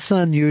like, is this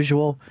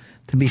unusual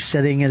to be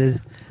sitting at a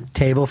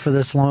table for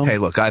this long? Hey,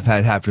 look, I've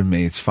had it happen to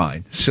me. It's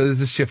fine. So there's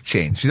a shift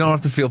change. You don't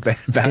have to feel bad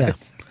about it.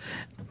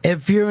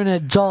 If you're an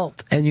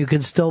adult and you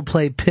can still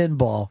play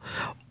pinball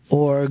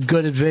or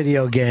good at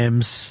video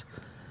games,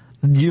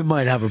 you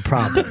might have a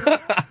problem.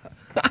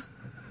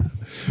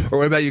 Or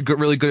what about you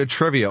really good at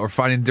trivia or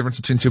finding the difference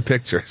between 2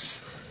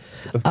 pictures?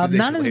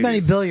 Not as many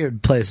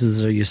billiard places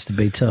as there used to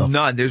be, too.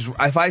 None.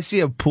 If I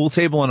see a pool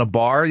table in a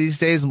bar these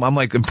days, I'm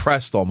like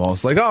impressed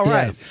almost. Like, all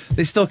right,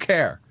 they still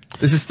care.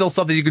 This is still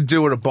something you could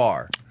do at a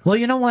bar. Well,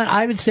 you know what?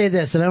 I would say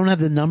this, and I don't have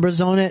the numbers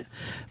on it,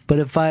 but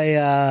if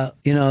I,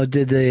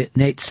 did the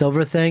Nate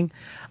Silver thing,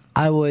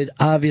 I would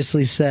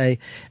obviously say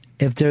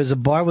if there's a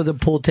bar with a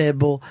pool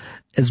table,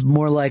 it's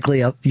more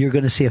likely you're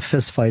going to see a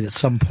fist fight at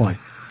some point.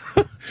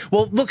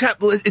 Well, look,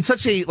 it's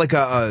such a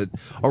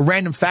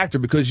random factor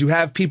because you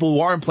have people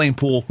who aren't playing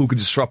pool who could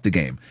disrupt the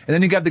game. And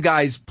then you have the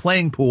guys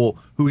playing pool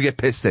who get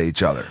pissed at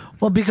each other.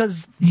 Well,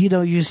 because,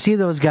 you see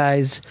those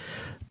guys,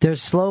 they're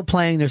slow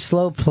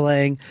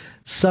playing,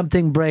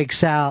 something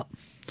breaks out.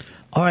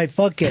 All right,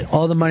 fuck it.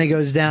 All the money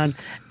goes down,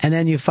 and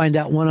then you find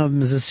out one of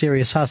them is a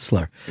serious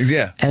hustler.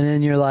 Yeah. And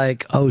then you're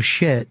like, oh,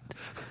 shit.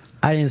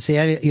 I didn't see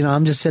any,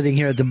 I'm just sitting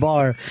here at the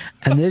bar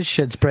and this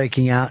shit's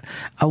breaking out.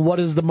 And what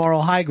is the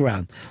moral high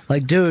ground?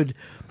 Like, dude,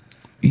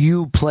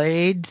 you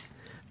played,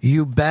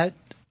 you bet,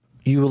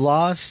 you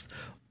lost,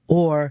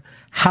 or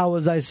how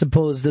was I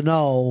supposed to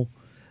know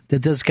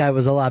that this guy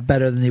was a lot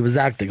better than he was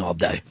acting all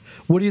day?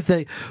 What do you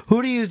think?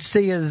 Who do you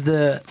see as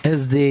the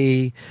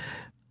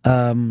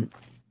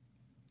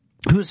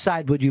whose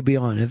side would you be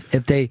on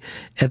if they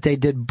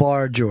did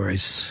bar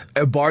juries?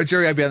 A bar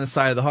jury, I'd be on the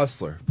side of the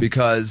hustler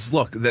because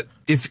look, that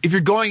if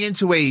you're going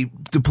into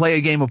to play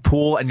a game of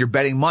pool and you're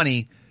betting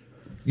money,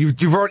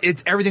 you've already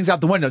everything's out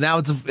the window. Now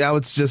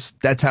it's just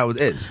that's how it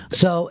is.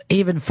 So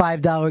even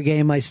 $5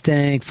 game I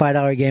stink,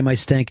 $5 game I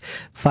stink,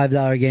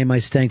 $5 game I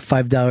stink,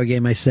 $5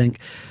 game I stink,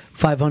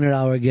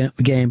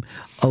 $500 game.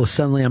 Oh,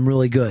 suddenly I'm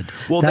really good.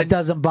 Well, that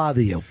doesn't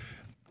bother you.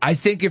 I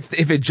think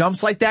if it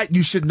jumps like that,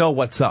 you should know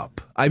what's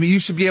up. I mean, you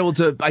should be able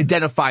to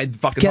identify the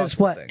fucking. Guess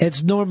what? Thing.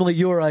 It's normally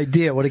your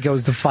idea when it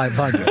goes to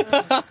 500.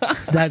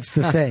 That's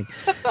the thing.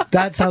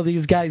 That's how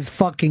these guys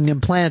fucking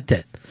implant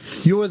it.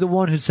 You're the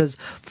one who says,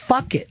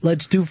 "Fuck it,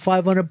 let's do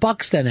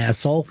 $500 then,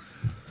 asshole."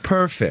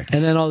 Perfect.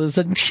 And then all of a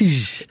sudden,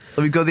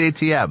 let me go to the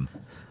ATM.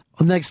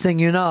 Well, next thing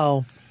you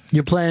know,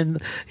 you're playing.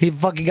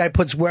 Fucking guy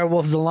puts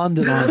Werewolves of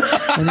London on,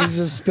 and he's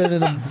just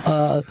spinning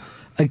a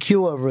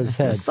cue over his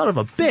head. Son of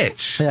a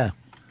bitch. Yeah.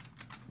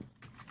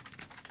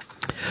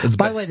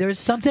 By the way, there is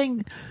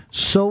something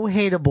so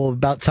hateable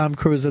about Tom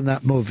Cruise in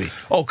that movie.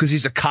 Oh, because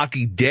he's a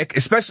cocky dick.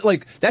 Especially,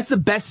 like, that's the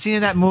best scene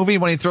in that movie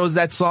when he throws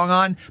that song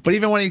on. But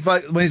even when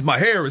he's my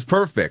hair is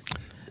perfect.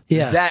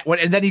 Yeah.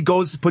 And then he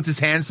puts his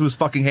hands through his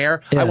fucking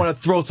hair. Yeah. I want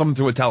to throw something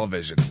through a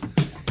television.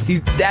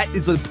 That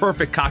is the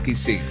perfect cocky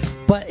scene.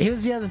 But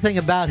here's the other thing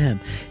about him.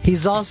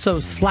 He's also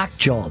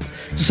slack-jawed.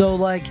 So,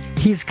 like,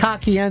 he's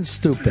cocky and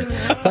stupid.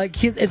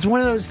 Like, it's one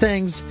of those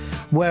things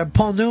where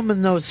Paul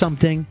Newman knows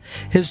something,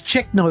 his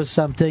chick knows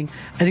something,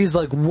 and he's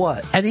like,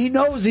 what? And he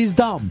knows he's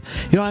dumb.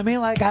 You know what I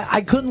mean? Like,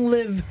 I couldn't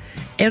live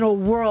in a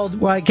world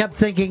where I kept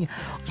thinking,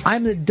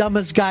 I'm the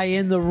dumbest guy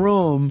in the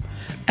room,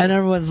 and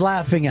everyone's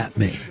laughing at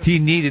me. He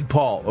needed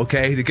Paul,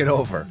 okay, to get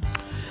over.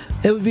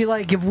 It would be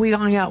like if we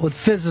hung out with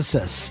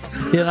physicists,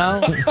 you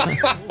know?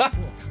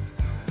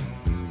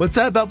 What's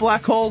that about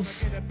black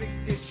holes? Where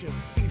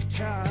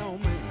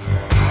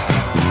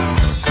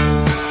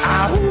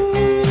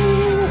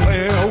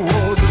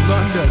was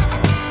London?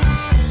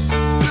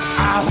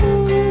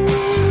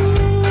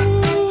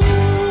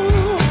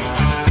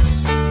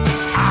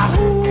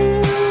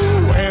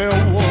 Where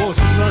was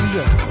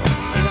London?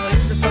 You know,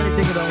 here's the funny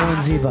thing about Warren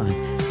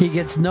Zevon. He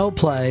gets no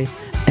play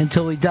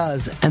until he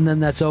does, and then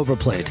that's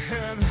overplayed.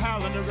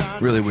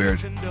 Really weird.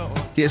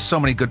 He has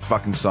so many good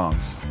fucking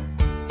songs.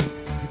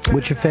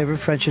 What's your favorite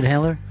French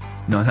Inhaler?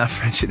 No, not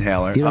French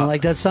Inhaler. You don't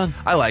like that song?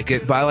 I like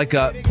it, but I like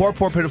Poor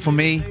Poor Pitiful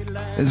Me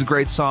is a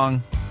great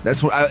song.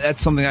 That's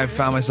something I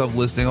found myself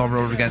listening over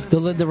and over again. The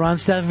Linda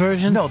Ronstadt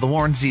version? No, the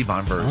Warren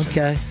Zevon version.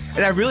 Okay.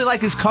 And I really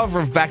like his cover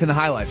of Back in the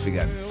High Life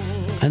again.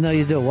 I know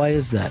you do. Why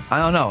is that? I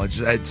don't know.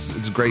 It's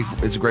a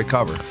great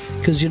cover.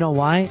 Because you know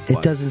why? What?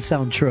 It doesn't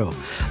sound true.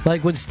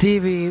 Like when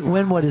Stevie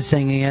Winwood is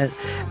singing it,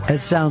 it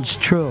sounds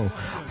true.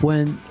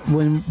 When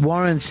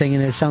Warren's singing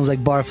it, it sounds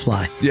like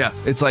Barfly. Yeah,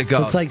 it's like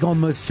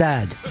almost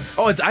sad.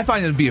 Oh, I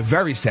find it to be a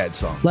very sad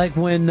song. Like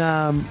when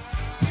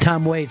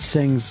Tom Waits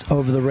sings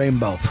Over the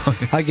Rainbow.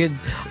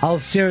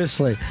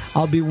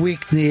 I'll be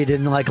weak-kneed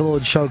and like a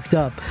little choked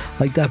up.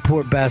 Like that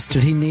poor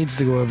bastard. He needs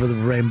to go over the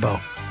rainbow.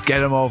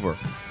 Get him over.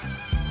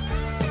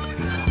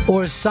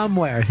 Or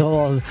Somewhere.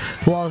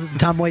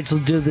 Tom Waits will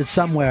do the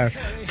Somewhere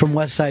from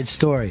West Side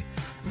Story.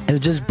 And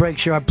it just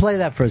breaks your heart. Play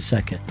that for a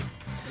second.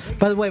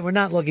 By the way, we're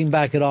not looking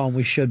back at all, and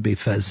we should be,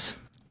 Fez.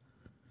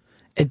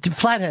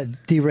 Flathead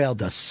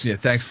derailed us. Yeah,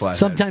 thanks, Flathead.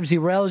 Sometimes he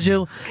rails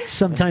you,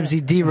 sometimes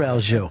he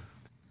derails you.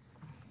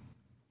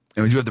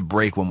 And we do have to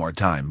break one more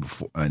time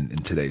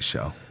in today's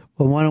show.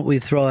 Well, why don't we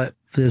throw it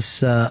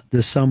this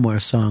Somewhere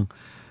song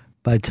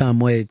by Tom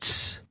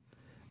Waits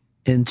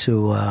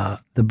into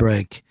the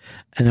break,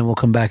 and then we'll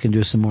come back and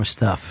do some more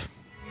stuff.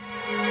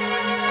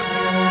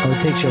 Oh,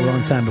 it takes you a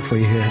long time before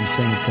you hear him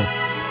sing it, too.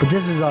 But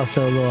this is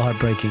also a little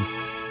heartbreaking.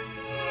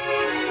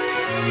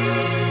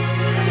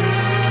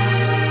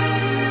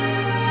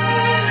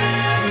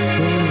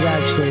 This is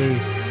actually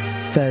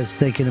Fez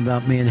thinking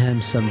about me and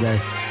him someday.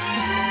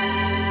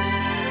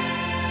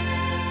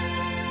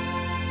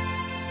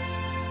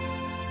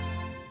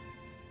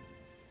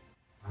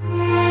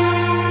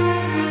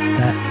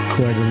 That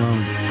chord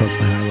alone broke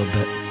my heart a little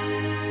bit.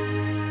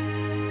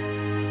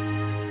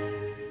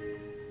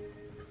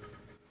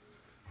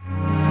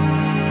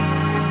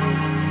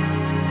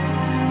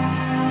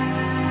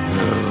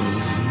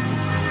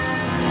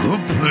 A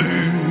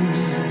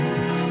place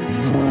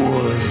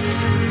worth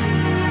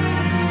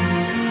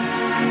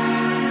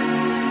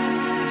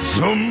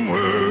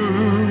somewhere,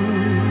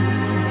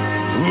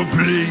 a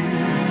place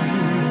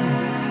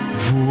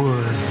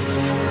worth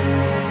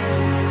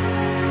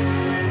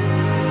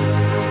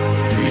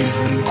peace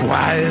and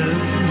quiet,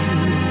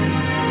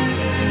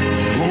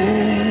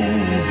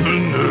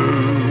 open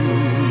air.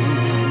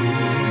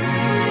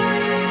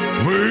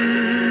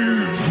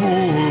 Wait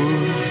for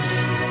us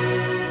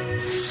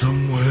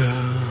somewhere.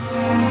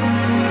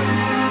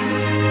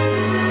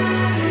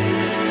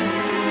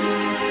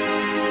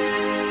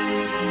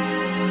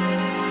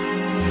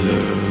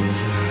 There's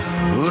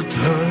a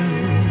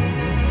time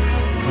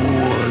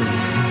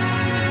worth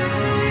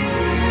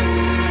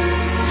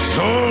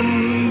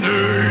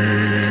someday,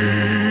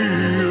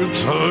 a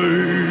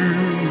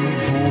time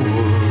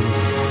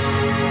worth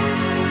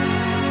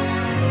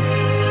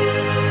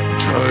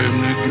time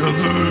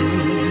together,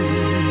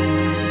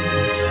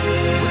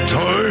 a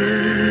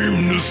time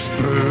to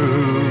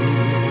spare,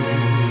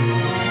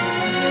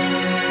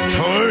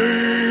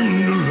 time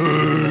to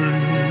learn,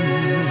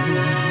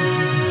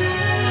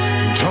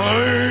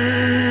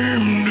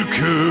 time to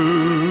care.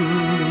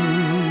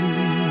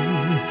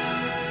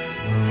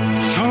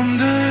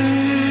 Someday,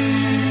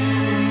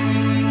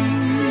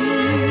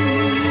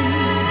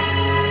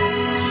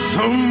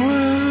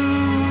 somewhere,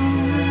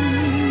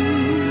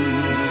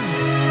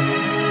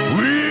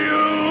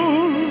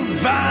 we'll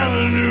find a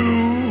new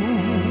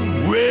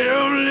way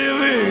of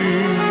living.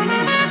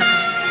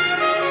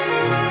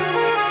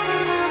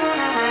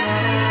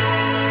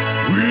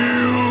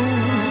 We'll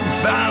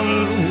find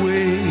a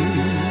way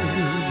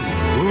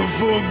of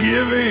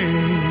forgiving.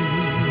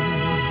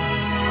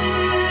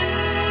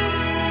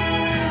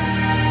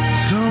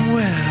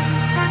 Somewhere,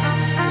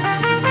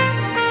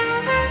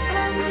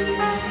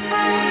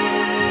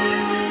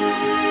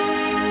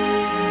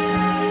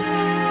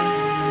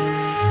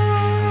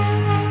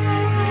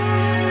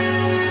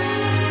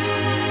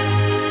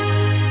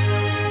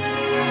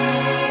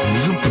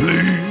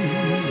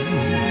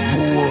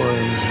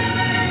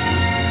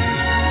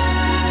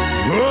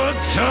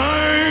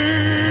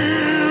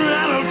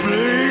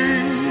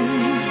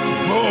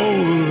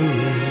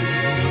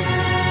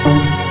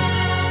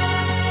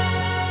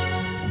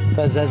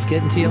 Fez, that's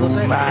getting to you a little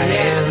bit?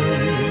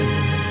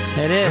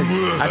 It is.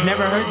 I've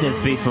never heard this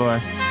before.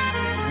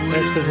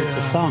 That's because it's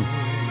a song.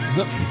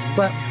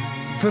 But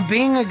for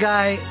being a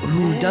guy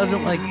who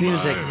doesn't like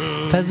music,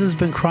 Fez has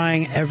been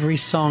crying every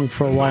song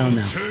for a while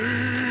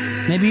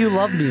now. Maybe you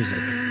love music.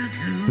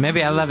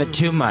 Maybe I love it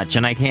too much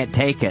and I can't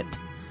take it.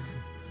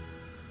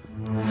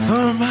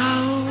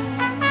 Somehow,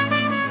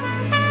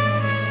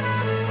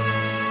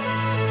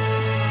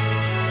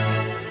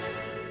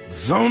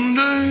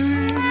 someday.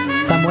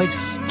 Tom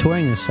Waits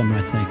touring this summer,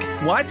 I think.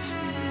 What?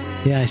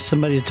 Yeah,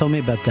 somebody told me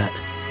about that.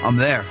 I'm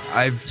there.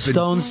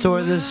 Stones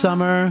tour this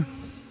summer.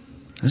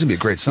 This is gonna be a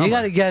great summer. You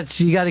got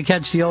to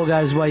catch the old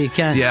guys while you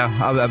can. Yeah,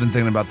 I've been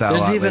thinking about that.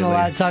 There's a lot even lately. a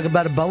lot of talk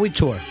about a Bowie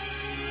tour.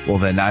 Well,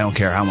 then I don't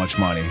care how much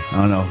money. I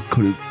don't know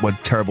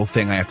what terrible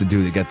thing I have to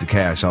do to get the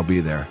cash. I'll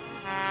be there.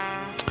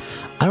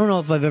 I don't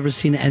know if I've ever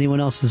seen anyone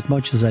else as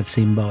much as I've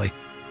seen Bowie.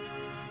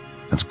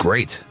 That's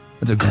great.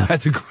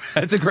 That's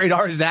a great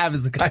artist to have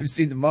as the guy I've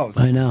seen the most.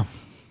 I know.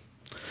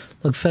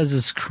 Look, Fez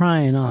is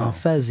crying. Oh,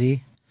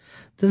 Fezzy.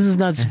 This is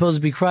not supposed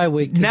to be cry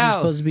week. This is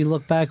supposed to be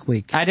look back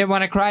week. I didn't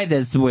want to cry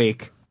this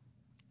week.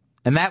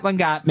 And that one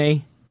got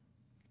me.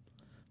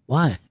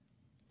 Why?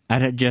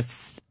 I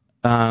just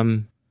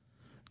now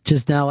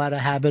out of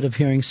habit of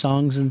hearing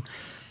songs and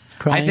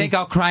crying? I think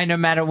I'll cry no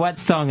matter what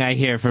song I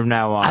hear from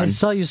now on. I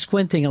saw you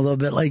squinting a little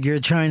bit like you're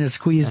trying to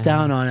squeeze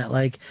down on it.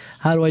 Like,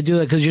 how do I do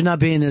that? Because you're not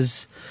being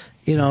as,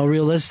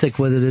 realistic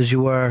with it as you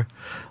were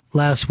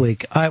last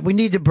week. All right, we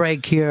need to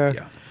break here.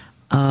 Yeah.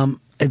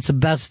 It's a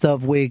best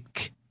of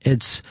week.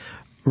 It's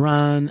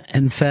Ron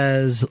and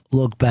Fez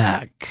Look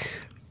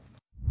Back.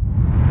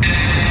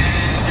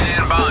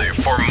 Stand by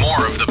for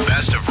more of the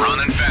best of Ron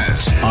and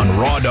Fez on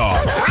Raw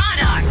Dog. Raw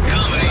Dog.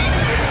 Comedy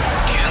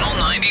Hits, Channel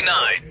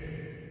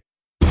 99.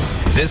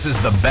 This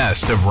is the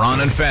best of Ron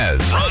and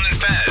Fez. Ron and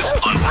Fez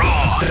on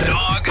Raw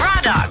Dog.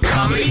 Raw Dog.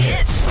 Comedy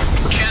Hits,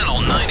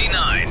 Channel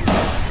 99.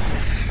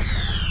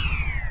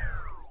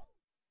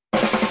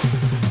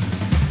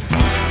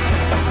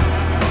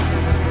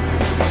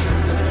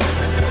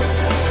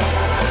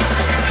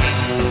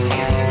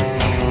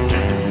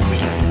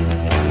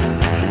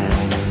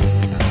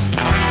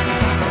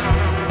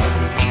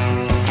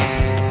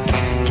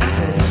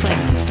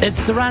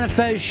 It's the Ron and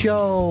Fez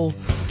show.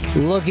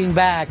 Looking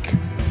back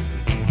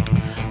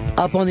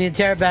up on the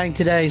Interrobang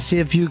today, see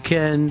if you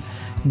can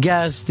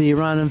guess the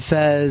Ron and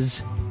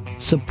Fez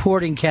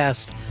supporting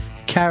cast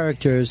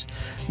characters.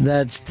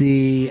 That's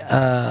the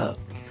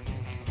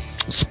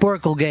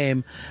Sporkle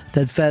game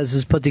that Fez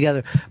has put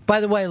together.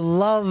 By the way,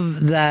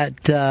 love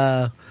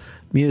that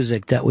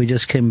music that we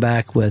just came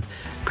back with.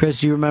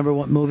 Chris, you remember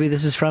what movie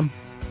this is from?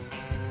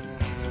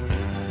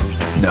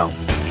 No.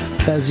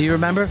 Fez, do you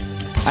remember?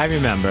 I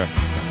remember.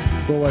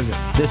 What was it?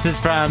 This is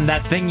from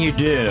That Thing You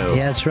Do.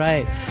 Yeah, that's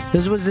right.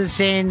 This was the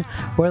scene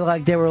where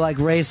they were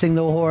racing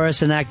the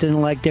horse and acting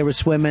like they were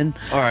swimming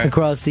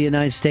across the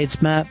United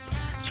States map.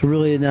 It's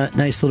really a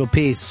nice little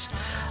piece.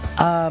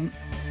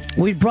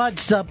 We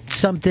brought up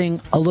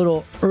something a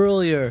little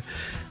earlier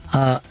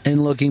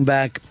in looking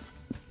back,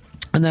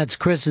 and that's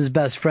Chris's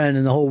best friend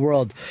in the whole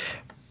world,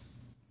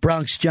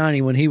 Bronx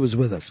Johnny, when he was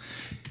with us.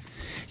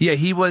 Yeah,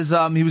 he was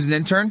an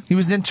intern. He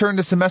was an intern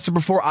the semester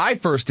before I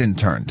first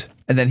interned.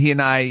 And then he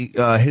and I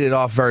hit it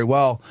off very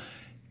well.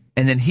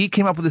 And then he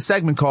came up with a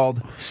segment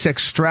called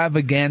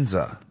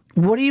Sextravaganza.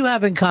 What do you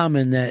have in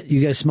common? That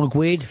you guys smoke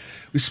weed?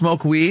 We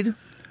smoke weed.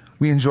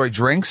 We enjoy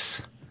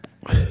drinks.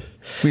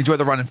 We enjoy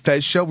the Ron and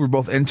Fez show. We're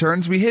both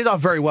interns. We hit it off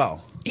very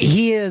well.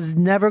 He has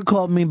never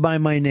called me by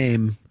my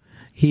name.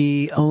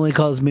 He only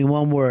calls me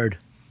one word,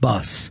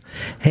 boss.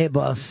 Hey,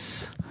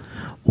 boss.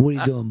 What are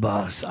you doing,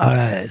 boss? All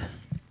right.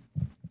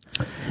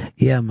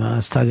 Yeah, man, I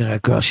was talking to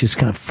that girl. She's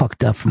kind of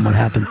fucked up from what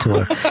happened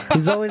to her.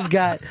 He's always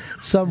got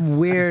some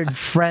weird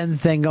friend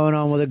thing going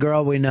on with a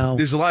girl we know.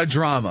 There's a lot of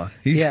drama.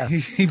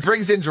 He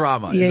brings in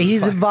drama. Yeah,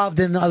 he's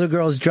involved in the other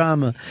girl's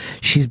drama.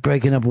 She's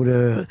breaking up with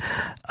her,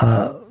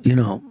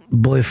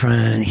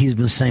 boyfriend. He's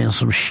been saying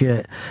some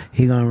shit.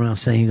 He going around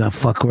saying he's going to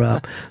fuck her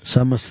up.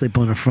 So I'm going to sleep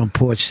on her front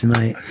porch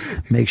tonight.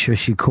 Make sure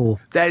she's cool.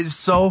 That is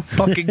so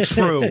fucking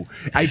true.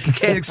 I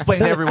can't explain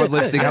to everyone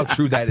listening how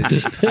true that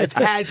is. I've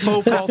had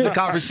phone calls and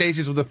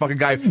conversations with a fucking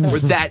guy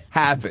where that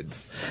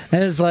happens.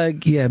 And it's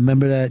like, yeah,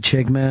 remember that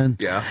chick, man?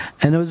 Yeah.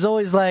 And it was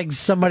always like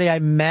somebody I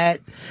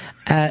met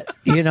at,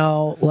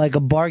 like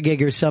a bar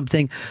gig or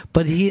something,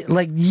 but he,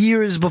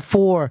 years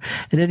before,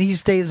 and then he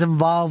stays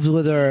involved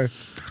with her.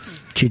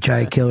 She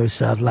tried to kill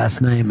herself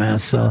last night, man,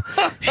 so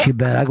she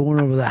bet. I went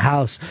over to the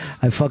house.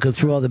 I fucking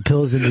threw all the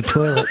pills in the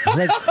toilet.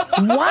 Like,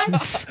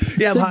 what?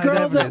 Yeah, the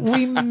girl that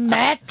we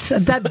met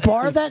at that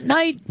bar that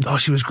night? Oh,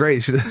 she was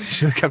great. She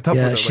should have kept up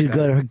with her. Yeah, she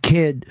got her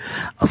kid.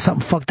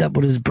 Something fucked up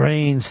with his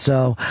brain,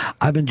 so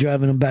I've been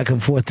driving him back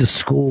and forth to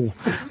school.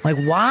 Like,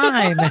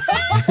 why, man?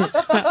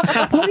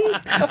 What are you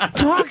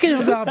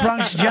talking about,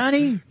 Bronx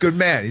Johnny? Good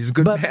man. He's a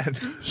good man.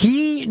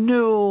 He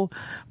knew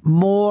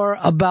more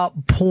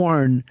about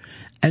porn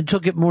and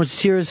took it more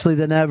seriously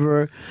than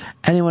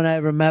anyone I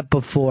ever met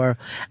before.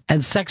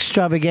 And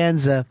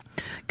Sextravaganza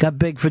got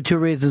big for two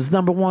reasons.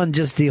 Number one,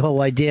 just the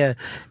whole idea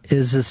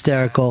is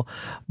hysterical.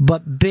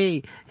 But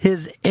B,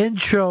 his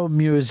intro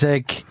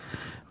music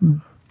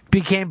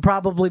became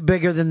probably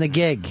bigger than the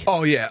gig.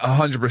 Oh, yeah,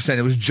 100%.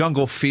 It was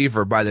Jungle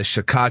Fever by the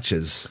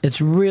Shakachas.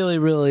 It's really,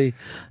 really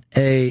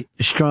a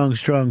strong,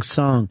 strong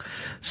song.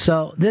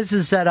 So this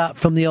is set up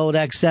from the old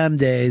XM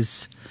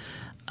days,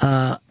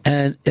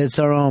 and it's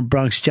our own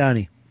Bronx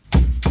Johnny.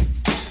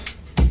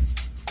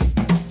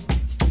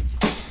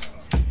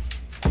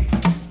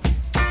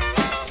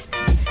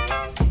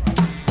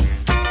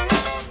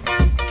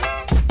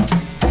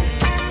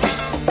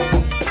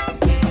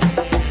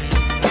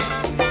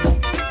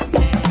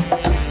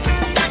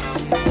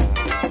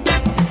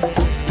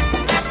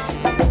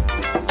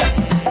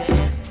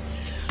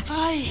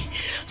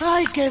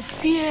 Ay, qué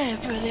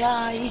fiebre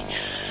hay.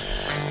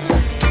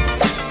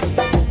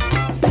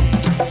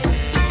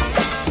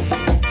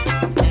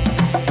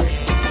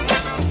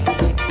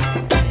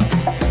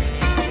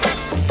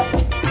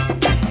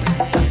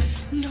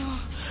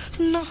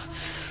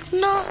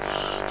 No,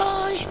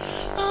 ay.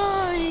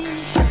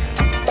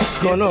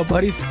 What's going on,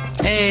 buddies?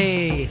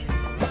 Hey,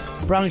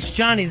 Bronx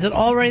Johnny, is it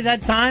already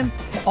that time?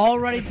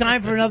 Already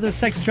time for another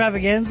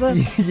Sextravaganza?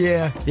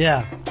 Yeah.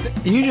 Yeah.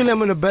 Usually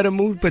I'm in a better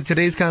mood, but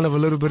today's kind of a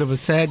little bit of a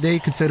sad day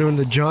considering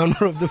the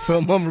genre of the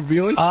film I'm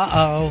reviewing.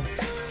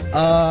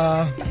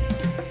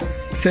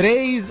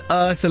 Today's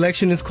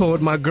selection is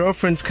called My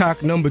Girlfriend's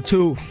Cock Number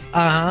 2.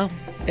 Uh-huh.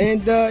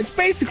 And it's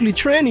basically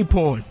tranny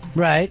porn.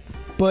 Right.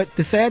 But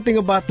the sad thing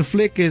about the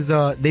flick is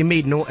they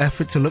made no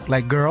effort to look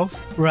like girls.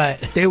 Right.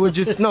 They were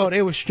just,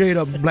 they were straight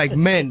up like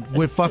men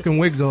with fucking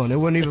wigs on. It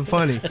wasn't even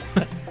funny.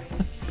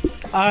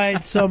 All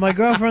right, so My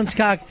Girlfriend's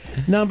Cock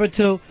Number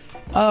 2.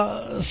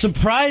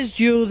 Surprised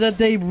you that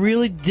they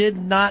really did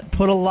not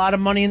put a lot of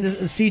money into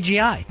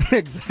CGI.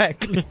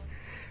 Exactly.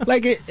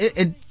 Like,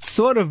 it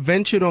sort of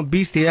ventured on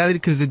bestiality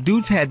because the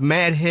dudes had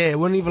mad hair. It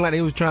wasn't even like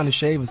they was trying to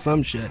shave or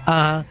some shit.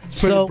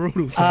 It's pretty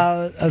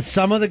brutal.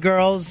 Some of the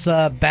girls,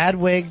 bad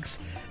wigs,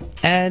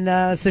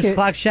 and 6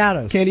 o'clock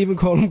shadows. Can't even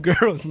call them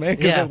girls, man,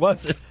 because it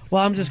wasn't.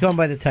 Well, I'm just going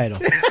by the title.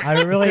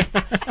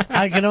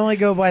 I can only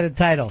go by the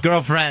title.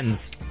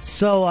 Girlfriends.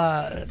 So,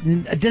 a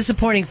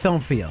disappointing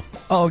film for you.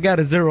 Oh, got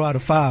a 0 out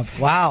of 5.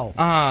 Wow.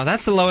 Oh,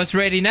 that's the lowest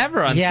rating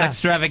ever on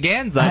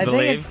Sextravaganza, I believe.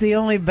 I think it's the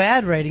only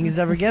bad rating he's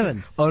ever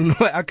given. Oh, no,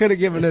 I could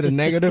have given it a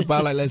negative,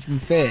 but let's be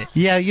fair.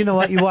 Yeah, you know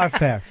what? You are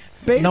fair.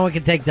 No one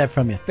can take that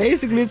from you.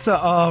 Basically, it's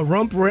a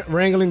rump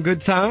wrangling good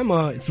time.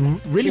 It's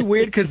really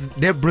weird because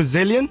they're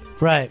Brazilian.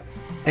 Right.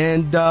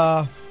 And,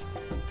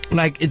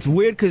 it's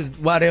weird because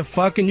while they're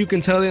fucking, you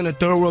can tell they're in a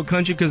third world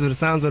country because of the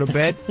sounds of the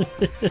bed.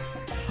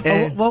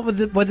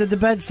 What did the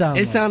bed sound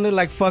like? It sounded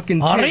like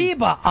fucking...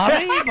 Arriba!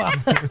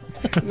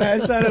 Nah,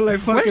 it sounded like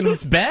fucking...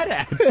 Where's this bed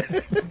at?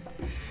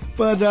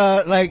 But,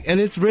 and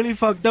it's really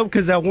fucked up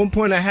because at one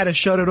point I had to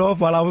shut it off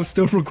while I was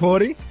still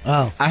recording.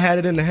 Oh. I had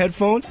it in the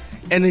headphones,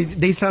 and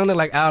they sounded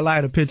like Al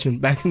Leiter pitching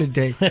back in the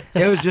day.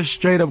 It was just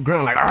straight up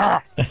grunt, like,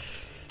 ah!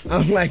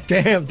 I'm like,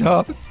 damn,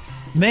 dog.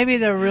 Maybe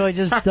they're really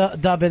just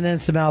dubbing in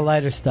some Al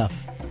Leiter stuff.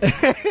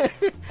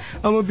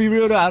 I'm gonna be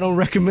real though, I don't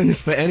recommend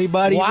this for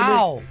anybody.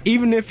 Wow.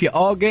 Even if you're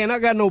all gay, and I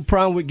got no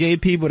problem with gay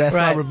people, that's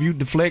why I reviewed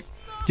the flick,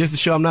 just to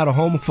show I'm not a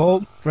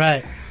homophobe.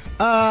 Right.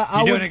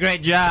 You're doing a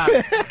great job.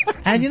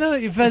 And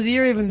Fezzi,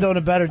 you're even doing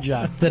a better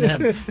job than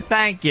him.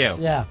 Thank you.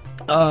 Yeah.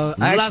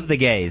 Love the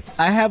gays.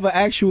 I have an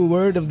actual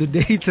word of the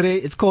day today.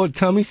 It's called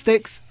tummy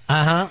sticks.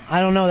 Uh-huh.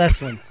 I don't know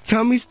this one.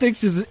 Tummy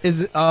sticks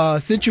is a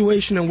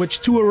situation in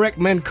which two erect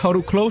men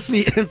cuddle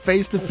closely and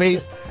face to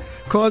face,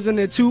 causing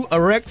their two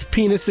erect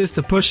penises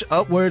to push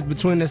upwards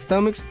between their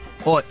stomachs,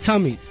 or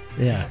tummies.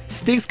 Yeah.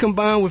 Sticks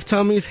combined with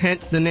tummies,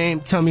 hence the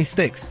name tummy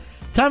sticks.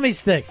 Tummy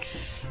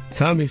sticks.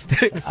 Tummy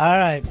sticks. All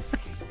right.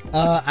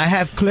 I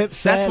have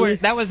clips.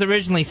 That was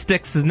originally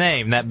Styx'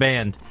 name, that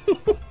band.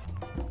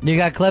 You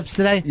got clips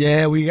today?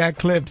 Yeah, we got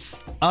clips.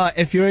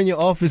 If you're in your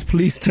office,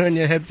 please turn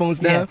your headphones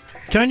down.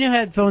 Yeah. Turn your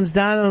headphones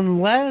down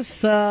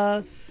unless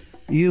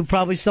you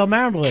probably sell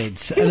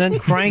marmalades, and then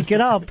crank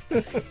it up.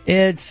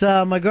 It's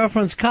My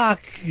Girlfriend's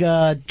Cock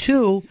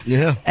 2.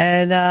 Yeah.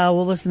 And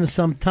we'll listen to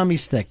some tummy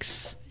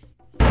sticks.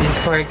 This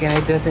poor guy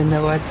doesn't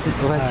know what's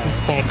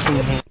expecting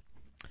him.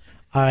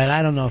 All right,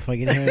 I don't know if I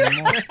can hear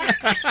anymore.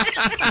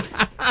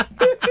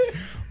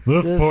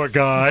 This poor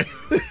guy.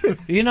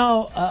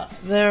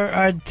 There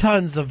are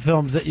tons of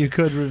films that you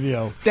could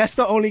review. That's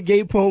the only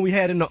gay porn we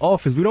had in the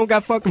office. We don't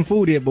got fucking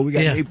food here, but we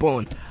got gay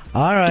porn.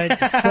 All right.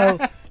 So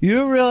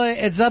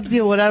it's up to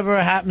you.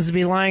 Whatever happens to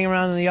be lying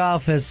around in the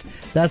office,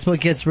 that's what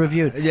gets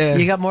reviewed. Yeah.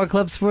 You got more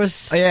clips for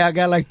us? Yeah, I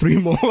got like 3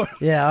 more.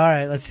 Yeah, all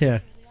right. Let's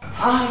hear.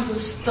 Ai,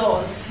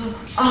 gostoso.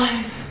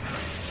 Ai,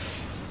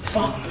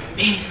 fuck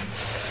me.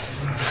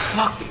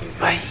 Fuck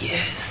my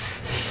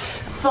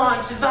yes.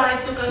 Fode, vai,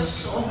 seu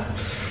cachorro.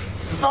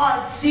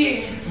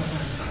 Fode.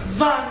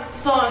 Vai,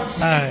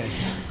 fode. All right.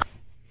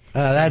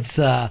 That's,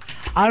 I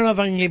don't know if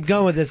I can keep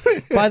going with this.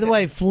 By the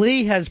way,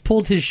 Flea has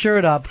pulled his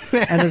shirt up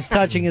and is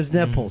touching his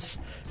nipples.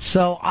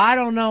 So I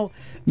don't know.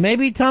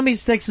 Maybe Tummy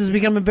Sticks is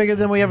becoming bigger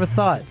than we ever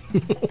thought.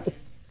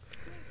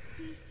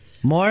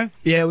 More?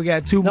 Yeah, we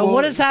got two now, more.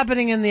 what is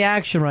happening in the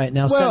action right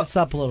now? Set Well- us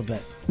up a little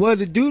bit. Well,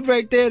 the dude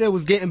right there that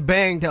was getting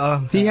banged,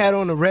 he had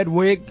on a red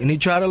wig and he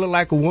tried to look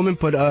like a woman,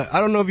 but I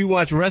don't know if you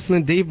watch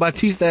wrestling. Dave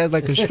Bautista has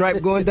like a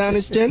stripe going down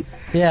his chin.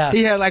 Yeah.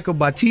 He had like a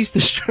Bautista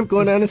stripe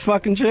going down his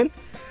fucking chin.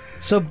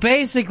 So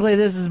basically,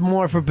 this is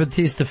more for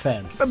Batista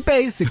fans. But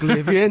basically,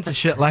 if you're into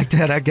shit like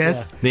that, I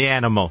guess. The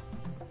animal.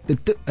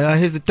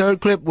 Here's the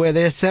third clip where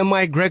they're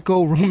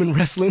semi-Greco-Roman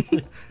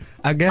wrestling,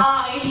 I guess.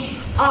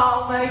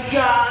 Oh my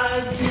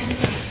god.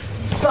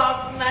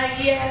 Fuck my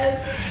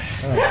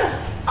yes.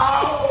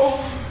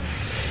 Oh.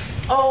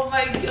 Oh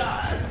my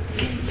god.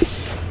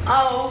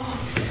 Oh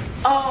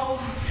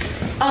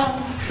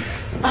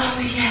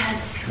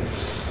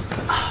yes.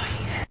 Oh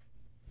yes.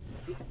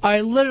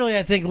 I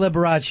think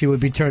Liberace would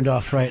be turned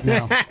off right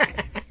now.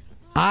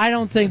 I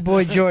don't think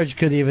Boy George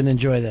could even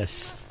enjoy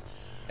this.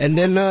 And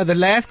then the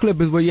last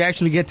clip is where you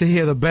actually get to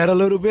hear the bed a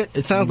little bit.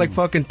 It sounds like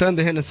fucking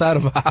thunder hitting the side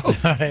of a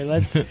house. All right,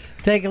 let's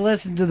take a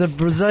listen to the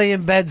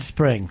Brazilian bed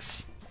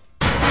springs.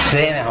 That's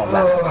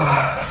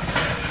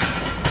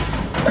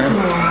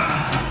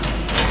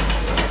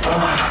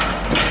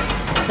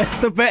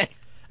the bed.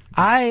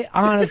 I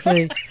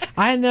honestly,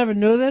 I never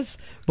knew this,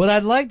 but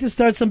I'd like to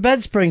start some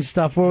bed spring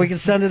stuff where we can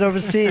send it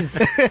overseas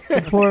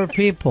to poor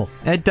people.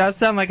 It does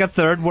sound like a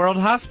third world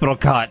hospital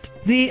cot.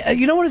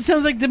 You know what it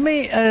sounds like to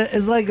me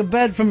is like a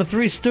bed from a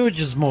Three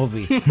Stooges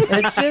movie.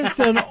 It's just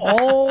an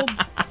old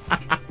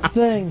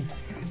thing.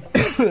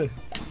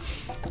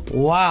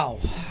 Wow.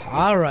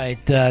 All right,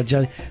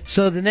 Johnny.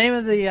 So the name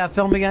of the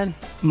film again?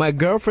 My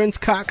Girlfriend's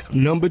Cock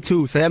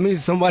 #2. So that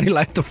means somebody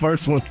liked the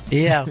first one.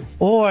 Yeah.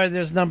 Or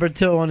there's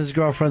 #2 on his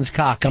girlfriend's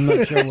cock. I'm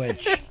not sure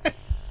which.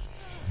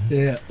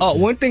 Yeah. Oh,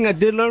 one thing I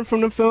did learn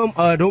from the film,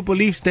 don't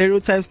believe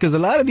stereotypes, because a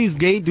lot of these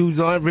gay dudes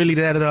aren't really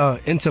that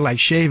into like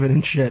shaving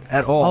and shit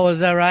at all. Oh, is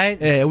that right?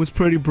 Yeah, it was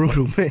pretty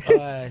brutal, man. All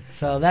right.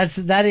 So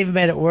that even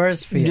made it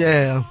worse for you.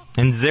 Yeah.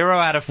 And 0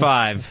 out of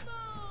 5.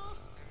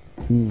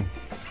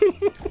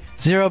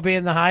 0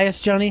 being the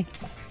highest, Johnny?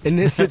 In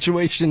this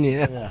situation,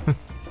 yeah.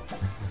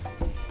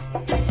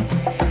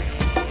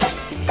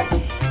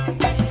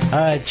 All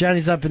right,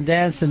 Johnny's up and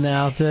dancing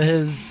now to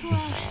his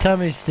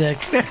tummy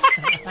sticks.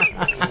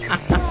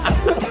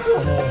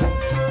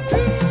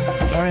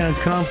 Very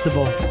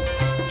uncomfortable.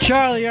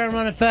 Charlie, you're on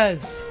Run and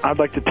Fez. I'd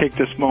like to take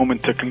this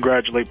moment to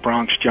congratulate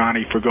Bronx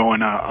Johnny for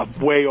going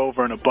way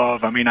over and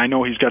above. I mean, I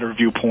know he's got to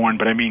review porn,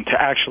 but I mean, to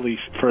actually,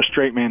 for a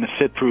straight man to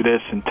sit through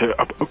this and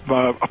to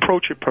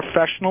approach it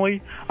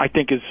professionally, I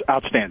think is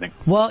outstanding.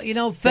 Well, you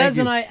know, Fez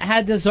and I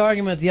had this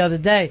argument the other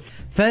day.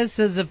 Fez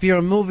says if you're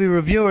a movie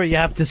reviewer, you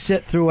have to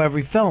sit through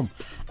every film.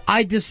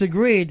 I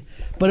disagreed,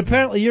 but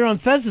apparently you're on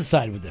Fez's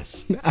side with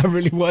this. I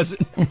really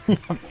wasn't.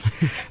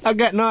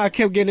 I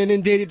kept getting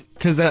inundated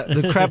because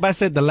the crap I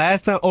said the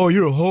last time. Oh,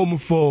 you're a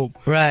homophobe.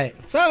 Right.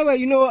 So I was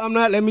like, you know what? I'm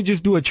not. Let me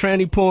just do a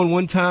tranny porn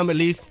one time at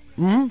least.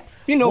 Mm-hmm.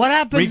 You know what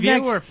happens Review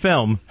next? or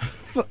film?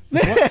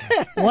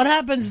 What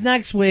happens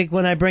next week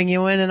when I bring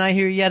you in and I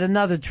hear yet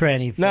another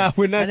tranny film? Nah,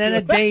 we're not. And then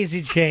a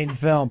daisy chain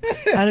film.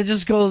 And it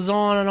just goes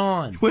on and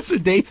on. What's a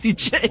daisy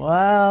chain?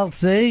 Well,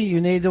 see,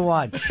 you need to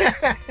watch.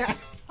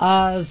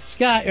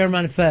 Scott, you're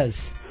on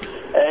Fez.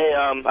 Hey,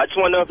 I just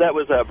want to know if that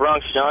was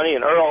Bronx Johnny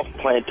and Earl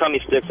playing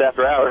tummy sticks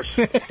after hours.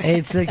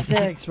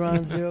 866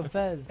 Ron Zero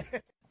Fez.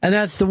 And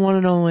that's the one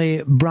and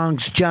only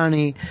Bronx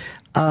Johnny.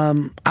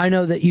 I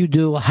know that you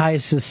do High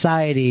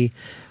Society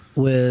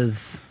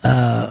with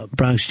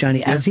Bronx Johnny.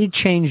 Has he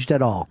changed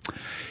at all?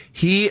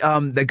 He,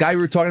 the guy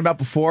we were talking about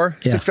before,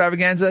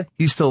 Extravaganza,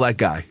 he's still that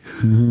guy.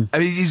 Mm-hmm. I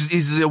mean,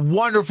 he's a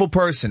wonderful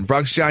person.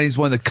 Bronx Johnny's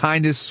one of the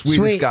kindest,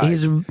 sweetest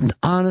guys. He's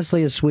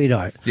honestly a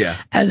sweetheart. Yeah.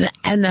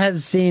 And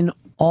has seen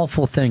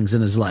awful things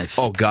in his life.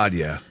 Oh, God,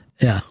 yeah.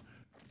 Yeah.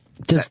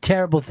 Just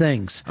terrible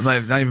things. I'm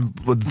not even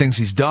with the things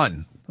he's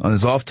done on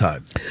his off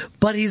time.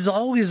 But he's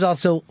always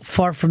also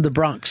far from the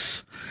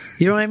Bronx.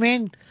 You know what I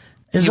mean?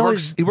 He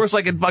works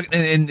like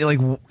in like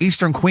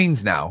Eastern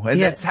Queens now. And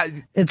that's how,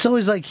 it's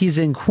always like he's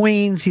in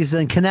Queens, he's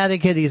in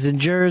Connecticut, he's in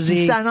Jersey.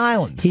 He's Staten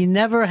Island. He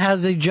never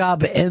has a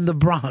job in the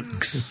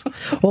Bronx.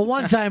 Well,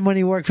 one time when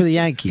he worked for the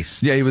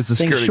Yankees. Yeah, he was the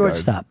security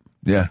shortstop.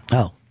 guard. Yeah.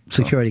 Oh,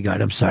 security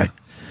guard. I'm sorry.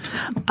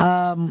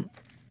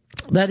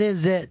 That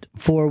is it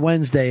for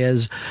Wednesday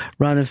as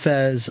Ron and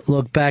Fez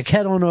look back.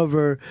 Head on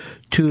over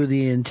to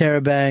the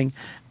Interrobang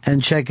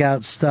and check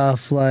out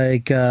stuff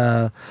like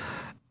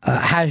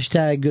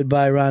hashtag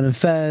Goodbye Ron and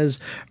Fez.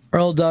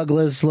 Earl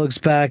Douglas looks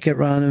back at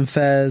Ron and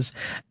Fez,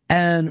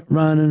 and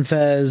Ron and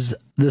Fez,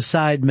 the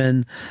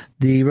Sidemen,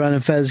 the Ron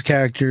and Fez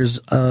characters,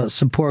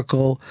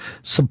 Sporkle,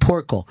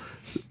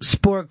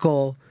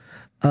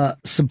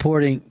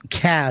 supporting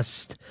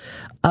cast.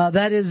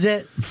 That is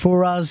it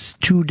for us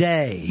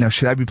today. Now,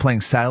 should I be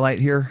playing Satellite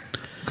here?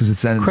 Because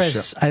it's the end of the show.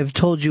 Chris, I've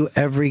told you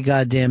every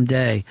goddamn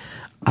day,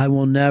 I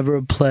will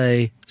never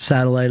play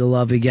Satellite of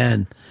Love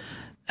again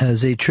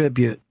as a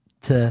tribute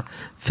to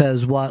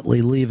Fez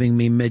Whatley leaving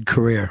me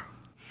mid-career.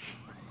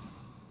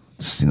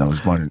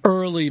 was one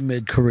early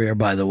mid-career,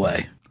 by the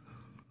way.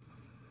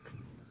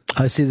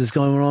 I see this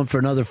going on for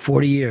another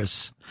 40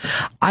 years.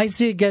 I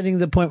see it getting to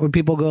the point where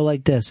people go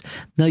like this.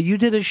 Now, you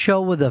did a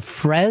show with a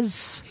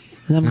Frez?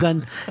 And I'm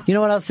going, you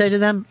know what I'll say to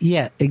them?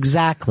 Yeah,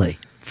 exactly.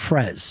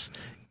 Frez.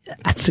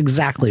 That's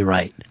exactly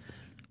right.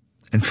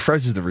 And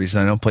Frez is the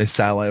reason I don't play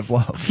Satellite of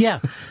Love. Yeah.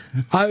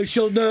 I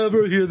shall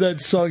never hear that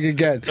song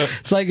again.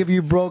 It's like if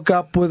you broke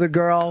up with a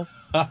girl.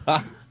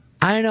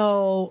 I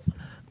know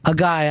a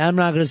guy, I'm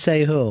not going to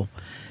say who.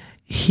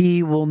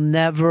 He will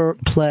never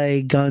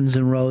play Guns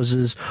N'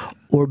 Roses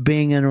or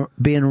be in a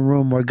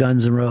room where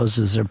Guns N'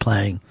 Roses are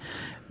playing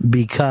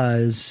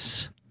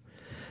because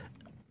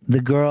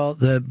the girl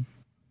that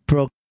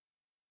broke.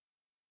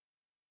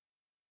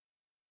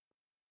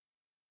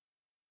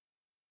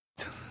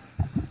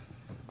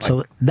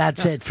 So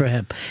that's it for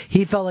him.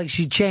 He felt like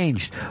she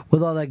changed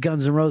with all that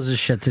Guns N' Roses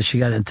shit that she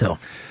got into.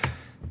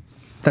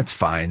 That's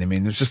fine. I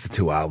mean, there's just the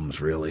 2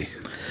 albums, really.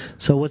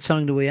 So what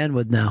song do we end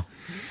with now?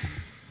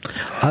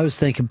 I was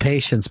thinking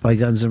Patience by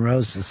Guns N'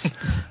 Roses.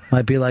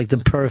 Might be like the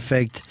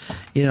perfect,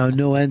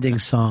 new ending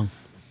song.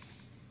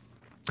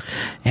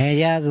 And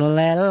just a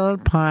little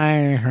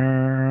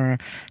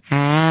part.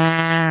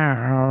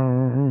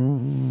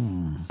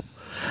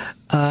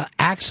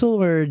 Axl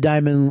or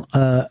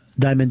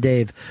Diamond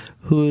Dave,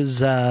 whose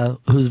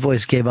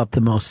voice gave up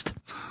the most?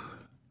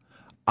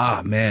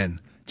 Ah, man.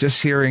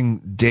 Just hearing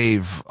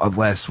Dave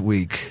last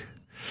week.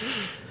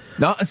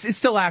 No, it's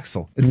still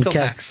Axl. It's still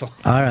Axl.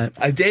 All right.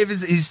 Dave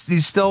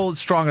he's still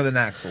stronger than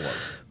Axl was.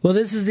 Well,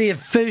 this is the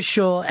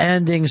official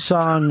ending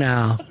song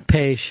now.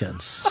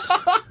 Patience.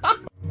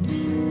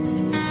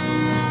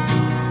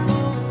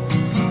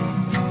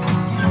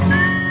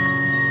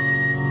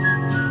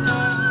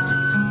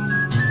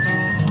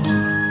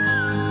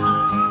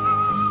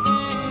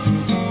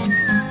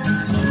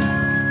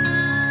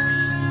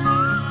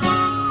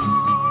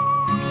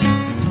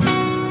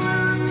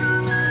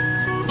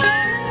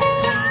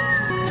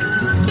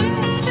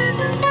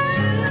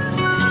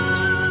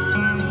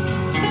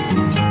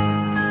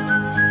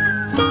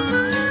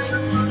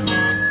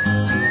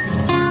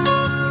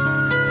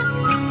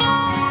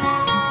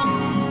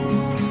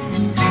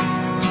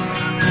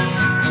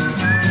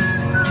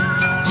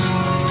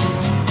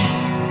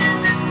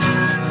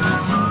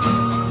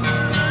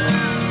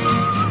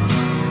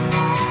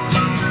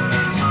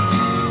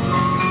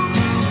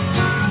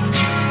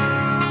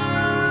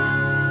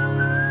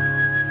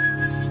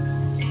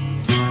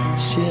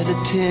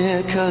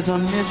 Cause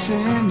I'm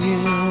missing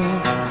you.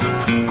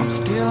 I'm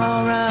still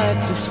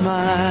alright to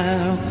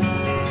smile.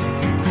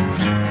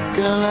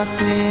 Girl, I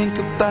think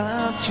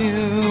about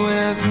you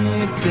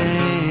every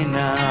day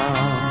now.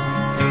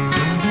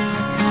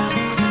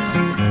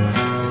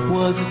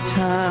 Was a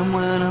time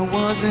when I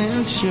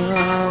wasn't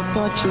sure,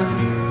 but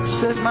you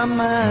set my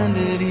mind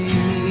at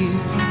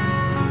ease.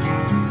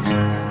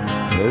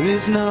 There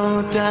is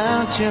no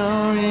doubt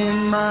you're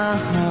in my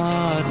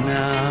heart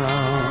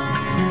now.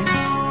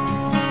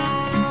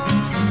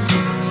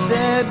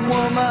 Said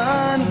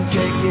woman,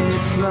 take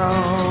it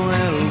slow,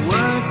 it'll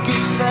work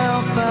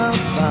itself out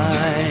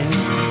fine.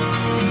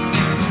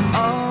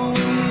 All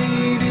we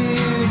need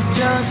is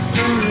just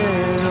a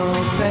little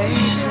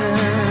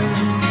patience.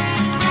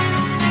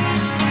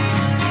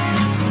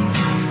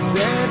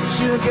 Said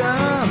sugar,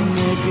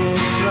 make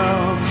it slow,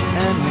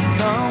 and we'll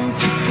come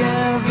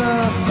together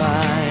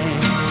fine.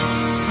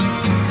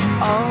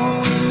 All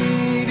we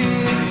need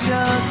is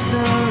just a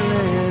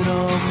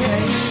little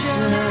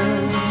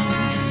patience.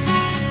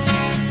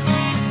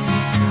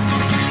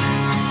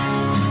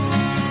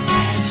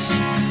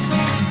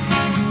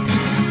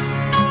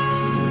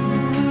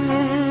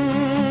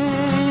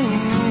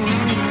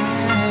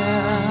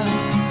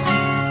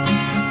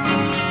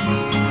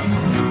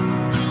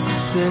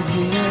 Sit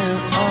here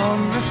on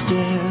the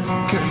stairs,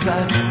 cause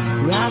I'd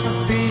rather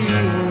be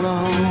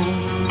alone.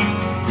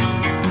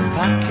 If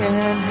I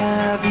can't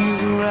have you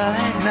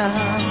right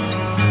now,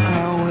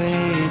 I'll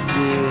wait,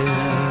 dear.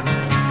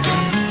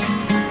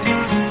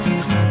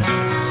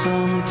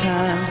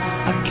 Sometimes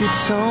I get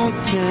so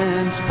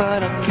tense, but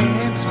I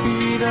can't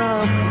speed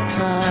up the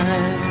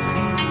time.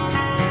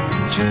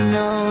 But you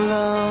know,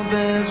 love,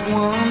 there's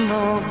one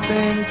more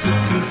thing to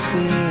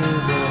consider.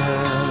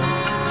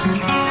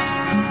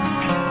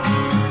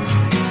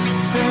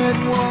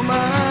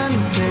 Woman,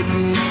 take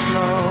it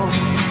slow,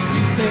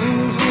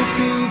 things will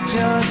be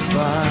just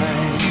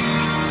fine.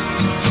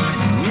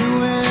 You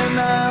and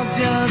I'll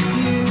just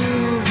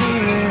use a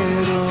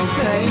little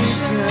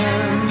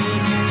patience.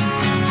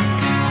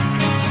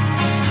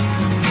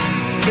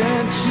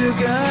 Said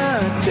sugar,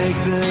 take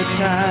the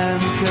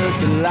time, cause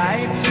the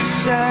lights are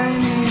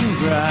shining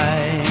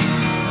bright.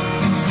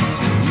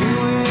 You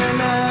and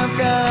I've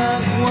got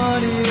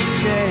what it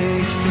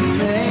takes to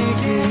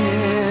make it.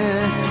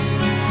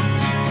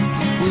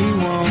 We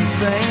won't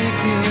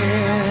fake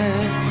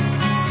it.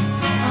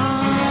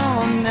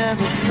 I'll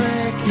never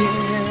break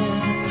it,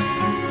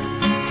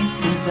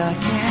 'cause I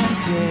can't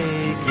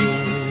take it.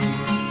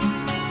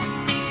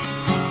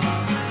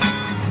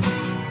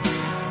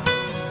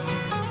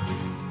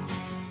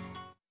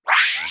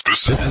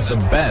 Hits. This is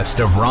the best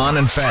of Ron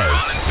and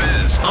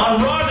Fez.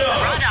 On Raw Dog.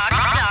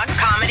 Raw Dog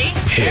Comedy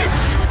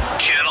Hits.